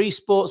thing. Free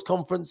sports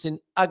conference in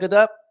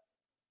Agada.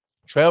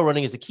 Trail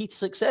running is the key to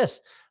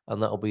success,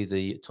 and that'll be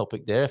the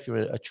topic there. If you're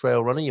a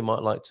trail runner, you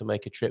might like to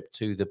make a trip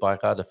to the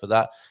Bairrada for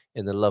that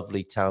in the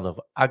lovely town of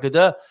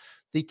Agada.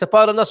 The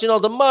Tapada Nacional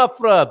de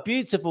Mafra,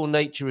 beautiful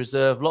nature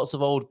reserve, lots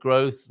of old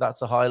growth.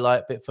 That's a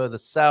highlight. A bit further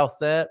south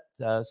there.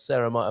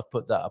 Sarah might have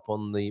put that up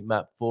on the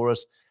map for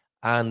us.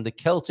 And the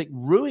Celtic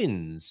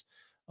ruins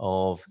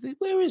of,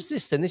 where is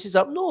this then? This is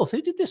up north.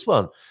 Who did this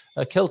one?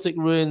 Celtic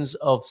ruins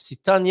of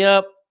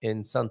Citania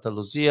in Santa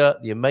Lucia,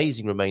 the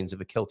amazing remains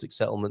of a Celtic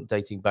settlement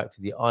dating back to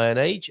the Iron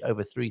Age,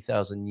 over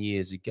 3,000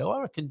 years ago.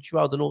 I reckon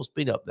João de Nort's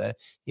been up there.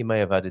 He may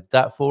have added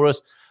that for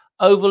us.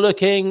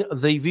 Overlooking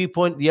the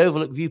viewpoint, the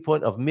overlook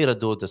viewpoint of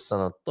Mirador de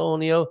San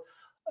Antonio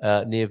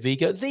near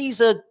Vigo.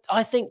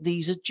 I think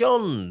these are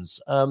John's.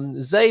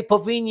 Zé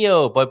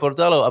Povinho by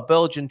Bordalo, a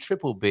Belgian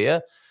triple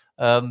beer.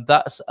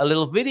 That's a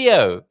little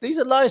video. These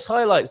are nice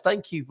highlights.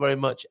 Thank you very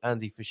much,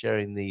 Andy, for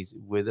sharing these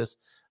with us.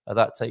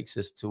 That takes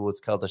us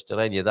towards Caldas de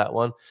Rainha, that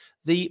one.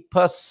 The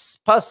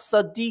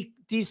Passadizos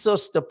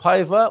de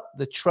Paiva,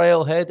 the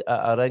trailhead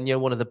at Aranha,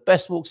 one of the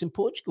best walks in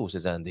Portugal,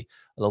 says Andy,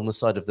 along the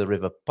side of the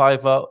river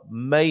Paiva.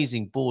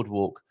 Amazing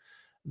boardwalk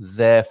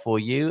there for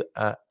you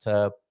at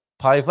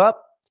Paiva.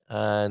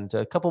 And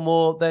a couple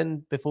more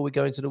then before we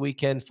go into the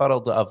weekend.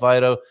 Farol de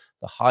Aveiro,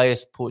 the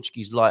highest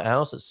Portuguese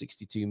lighthouse at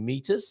 62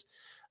 meters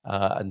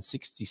and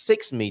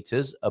 66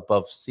 meters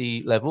above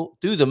sea level.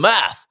 Do the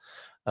math.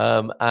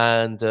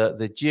 And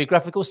the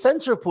geographical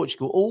center of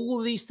Portugal. All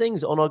of these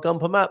things on our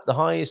Gumper Map, the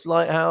highest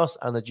lighthouse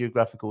and the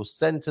geographical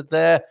center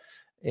there.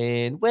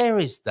 In where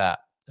is that?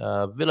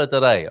 Vila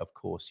de Rei, of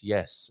course.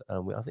 Yes. I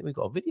think we've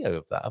got a video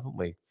of that, haven't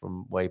we,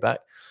 from way back?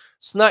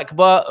 Snack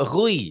Bar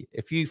Rui.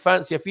 If you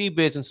fancy a few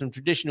beers and some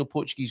traditional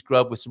Portuguese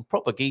grub with some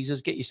proper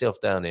geezers, get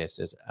yourself down here,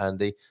 says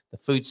Andy. The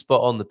food's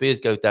spot on. The beers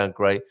go down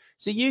great.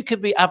 So you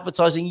could be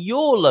advertising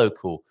your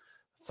local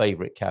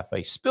favorite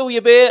cafe. Spill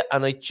your beer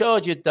and they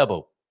charge you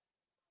double,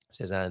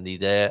 says Andy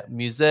there.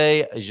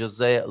 Musée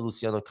José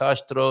Luciano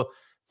Castro.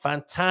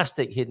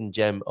 Fantastic hidden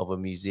gem of a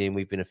museum.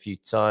 We've been a few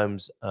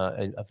times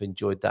and I've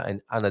enjoyed that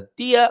in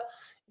Anadia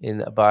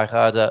in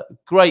Bairrada.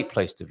 Great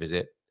place to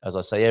visit. As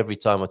I say, every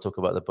time I talk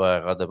about the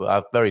Bairrada, but I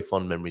have very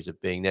fond memories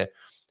of being there.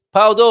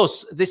 Pau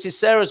Dos, this is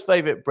Sarah's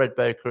favorite bread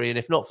bakery. And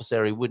if not for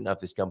Sarah, he wouldn't have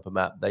this Gumper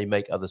Map. They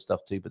make other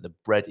stuff too, but the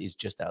bread is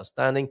just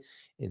outstanding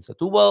in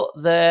Setúbal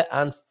there.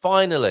 And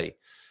finally,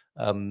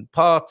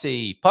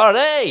 Party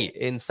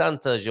in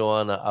Santa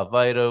Joana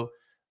Aveiro.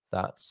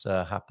 That's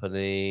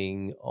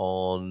happening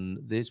on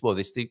this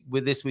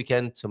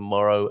weekend,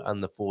 tomorrow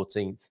and the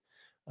 14th.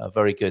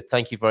 Very good.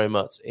 Thank you very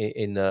much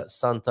in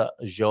Santa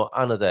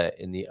Joana there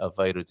in the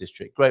Aveiro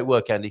district. Great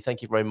work, Andy.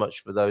 Thank you very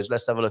much for those.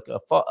 Let's have a look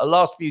at a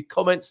last few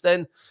comments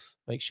then.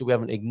 Make sure we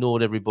haven't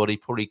ignored everybody.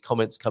 Probably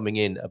comments coming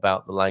in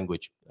about the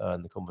language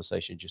and the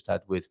conversation just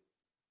had with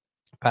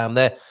Pam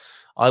there.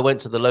 I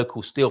went to the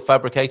local steel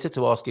fabricator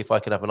to ask if I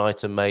could have an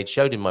item made,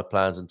 showed him my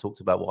plans and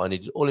talked about what I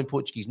needed. All in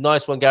Portuguese.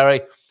 Nice one,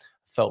 Gary.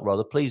 Felt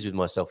rather pleased with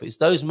myself. It's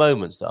those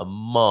moments that are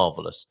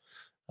marvelous.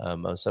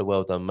 And so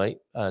well done, mate.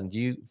 And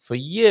for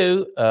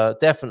you,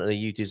 definitely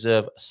you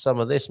deserve some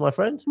of this, my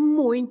friend.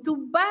 Muito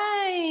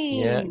bem.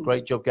 Yeah,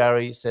 great job,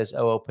 Gary. Says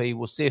OLP.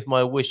 We'll see if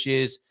my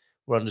wishes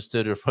were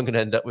understood or if I'm going to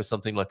end up with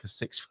something like a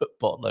 6-foot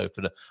bottle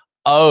opener.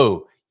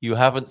 Oh, you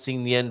haven't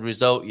seen the end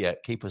result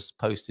yet. Keep us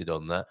posted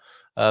on that.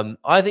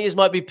 I think this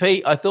might be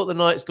Pete. I thought the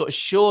nights got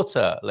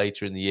shorter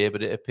later in the year,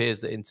 but it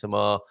appears that in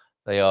Tamar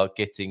they are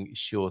getting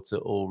shorter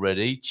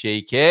already.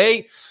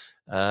 Cheeky.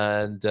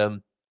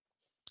 And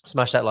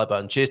smash that like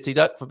button. Cheers,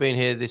 T-Duck, for being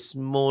here this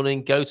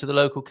morning. Go to the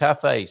local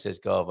cafe, says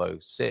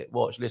Garvo. Sit,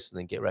 watch, listen,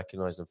 and get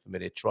recognized and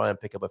familiar. Try and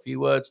pick up a few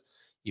words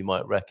you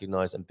might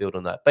recognize and build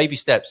on that. Baby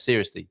steps,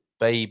 seriously.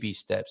 Baby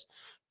steps.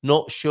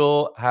 Not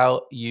sure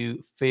how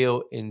you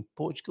feel in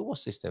Portugal.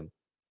 What's this then?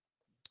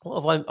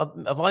 What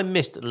have I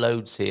missed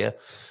loads here?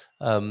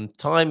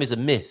 Time is a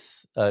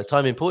myth.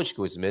 Time in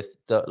Portugal is a myth.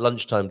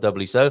 Lunchtime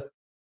doubly so.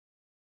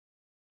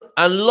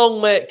 And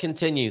long may it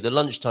continue. The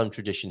lunchtime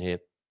tradition here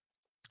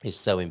is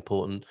so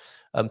important.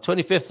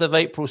 25th of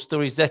April,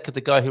 Story Zeka,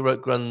 the guy who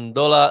wrote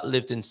Grandola,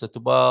 lived in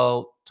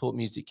Setúbal, taught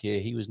music here.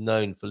 He was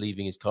known for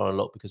leaving his car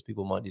unlocked because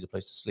people might need a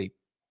place to sleep.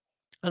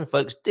 And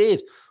folks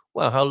did.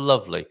 Wow, how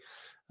lovely.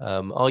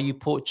 Are you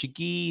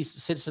Portuguese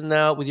citizen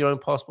now with your own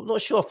passport?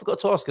 Not sure. I forgot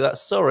to ask her that.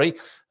 Sorry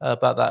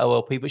about that,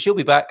 OLP. But she'll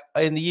be back.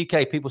 In the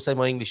UK, people say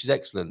my English is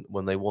excellent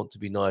when they want to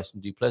be nice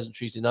and do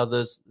pleasantries. In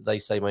others, they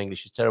say my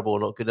English is terrible or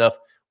not good enough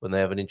when they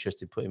have an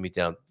interest in putting me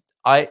down.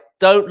 I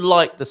don't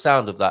like the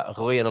sound of that,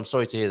 Rui, and I'm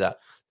sorry to hear that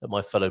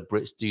my fellow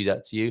Brits do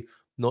that to you.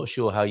 Not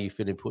sure how you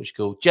feel in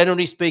Portugal.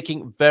 Generally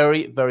speaking,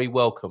 very, very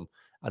welcome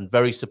and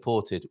very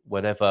supported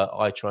whenever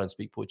I try and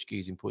speak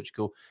Portuguese in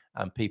Portugal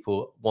and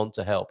people want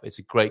to help. It's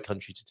a great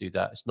country to do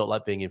that. It's not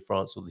like being in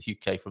France or the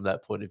UK from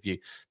that point of view.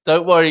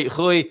 Don't worry,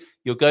 Rui,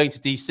 you're going to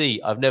DC.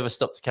 I've never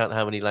stopped to count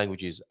how many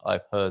languages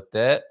I've heard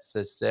there,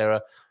 says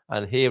Sarah.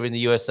 And here in the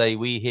USA,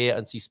 we hear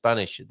and see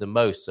Spanish the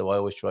most, so I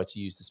always try to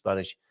use the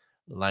Spanish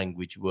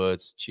language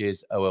words.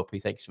 Cheers, OLP.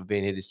 Thanks for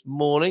being here this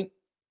morning.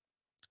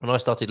 When I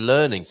started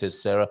learning,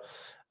 says Sarah,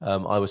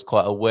 I was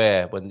quite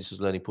aware when this was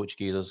learning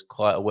Portuguese, I was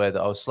quite aware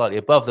that I was slightly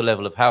above the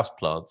level of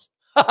houseplants.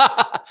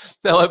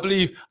 Now I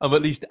believe I'm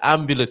at least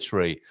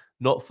ambulatory,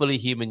 not fully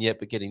human yet,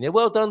 but getting there.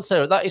 Well done,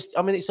 Sarah. That is,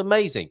 I mean, it's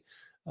amazing.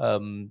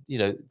 You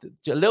know,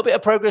 a little bit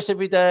of progress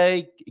every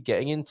day,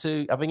 getting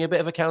into having a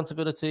bit of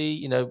accountability,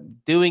 you know,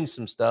 doing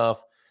some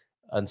stuff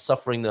and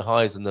suffering the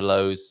highs and the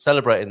lows,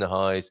 celebrating the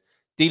highs,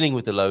 dealing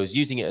with the lows,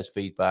 using it as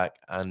feedback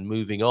and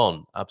moving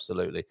on.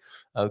 Absolutely.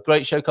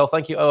 Great show, Carl.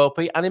 Thank you,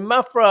 OLP. And in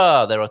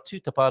Mafra, there are two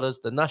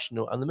tapadas, the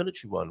national and the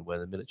military one, where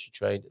the military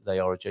trained. They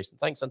are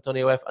adjacent. Thanks,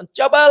 Antonio F. And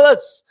ciao,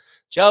 bellas.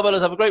 Ciao,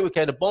 bellas. Have a great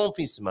weekend. A bon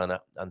fin semana.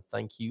 And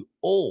thank you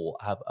all.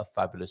 Have a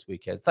fabulous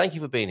weekend. Thank you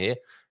for being here,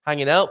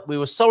 hanging out. We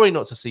were sorry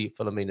not to see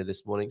Filomena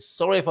this morning.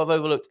 Sorry if I've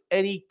overlooked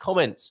any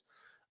comments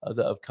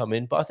that have come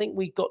in, but I think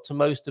we got to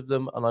most of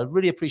them. And I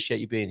really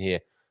appreciate you being here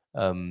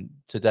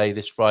today,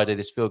 this Friday,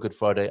 this Feel Good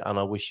Friday, and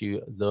I wish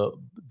you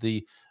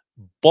the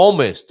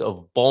bombest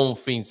of bon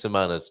fin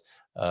semanas.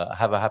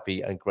 Have a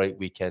happy and great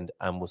weekend,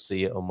 and we'll see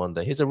you on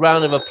Monday. Here's a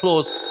round of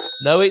applause.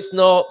 No, it's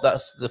not.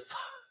 That's the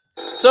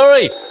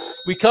sorry,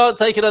 we can't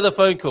take another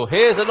phone call.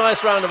 Here's a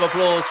nice round of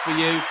applause for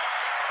you.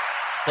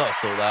 Got to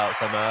sort that out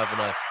somehow, haven't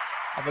I?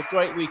 Have a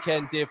great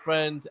weekend, dear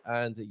friend,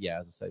 and yeah,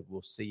 as I say,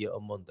 we'll see you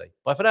on Monday.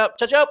 Bye for now.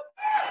 Ciao,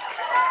 ciao.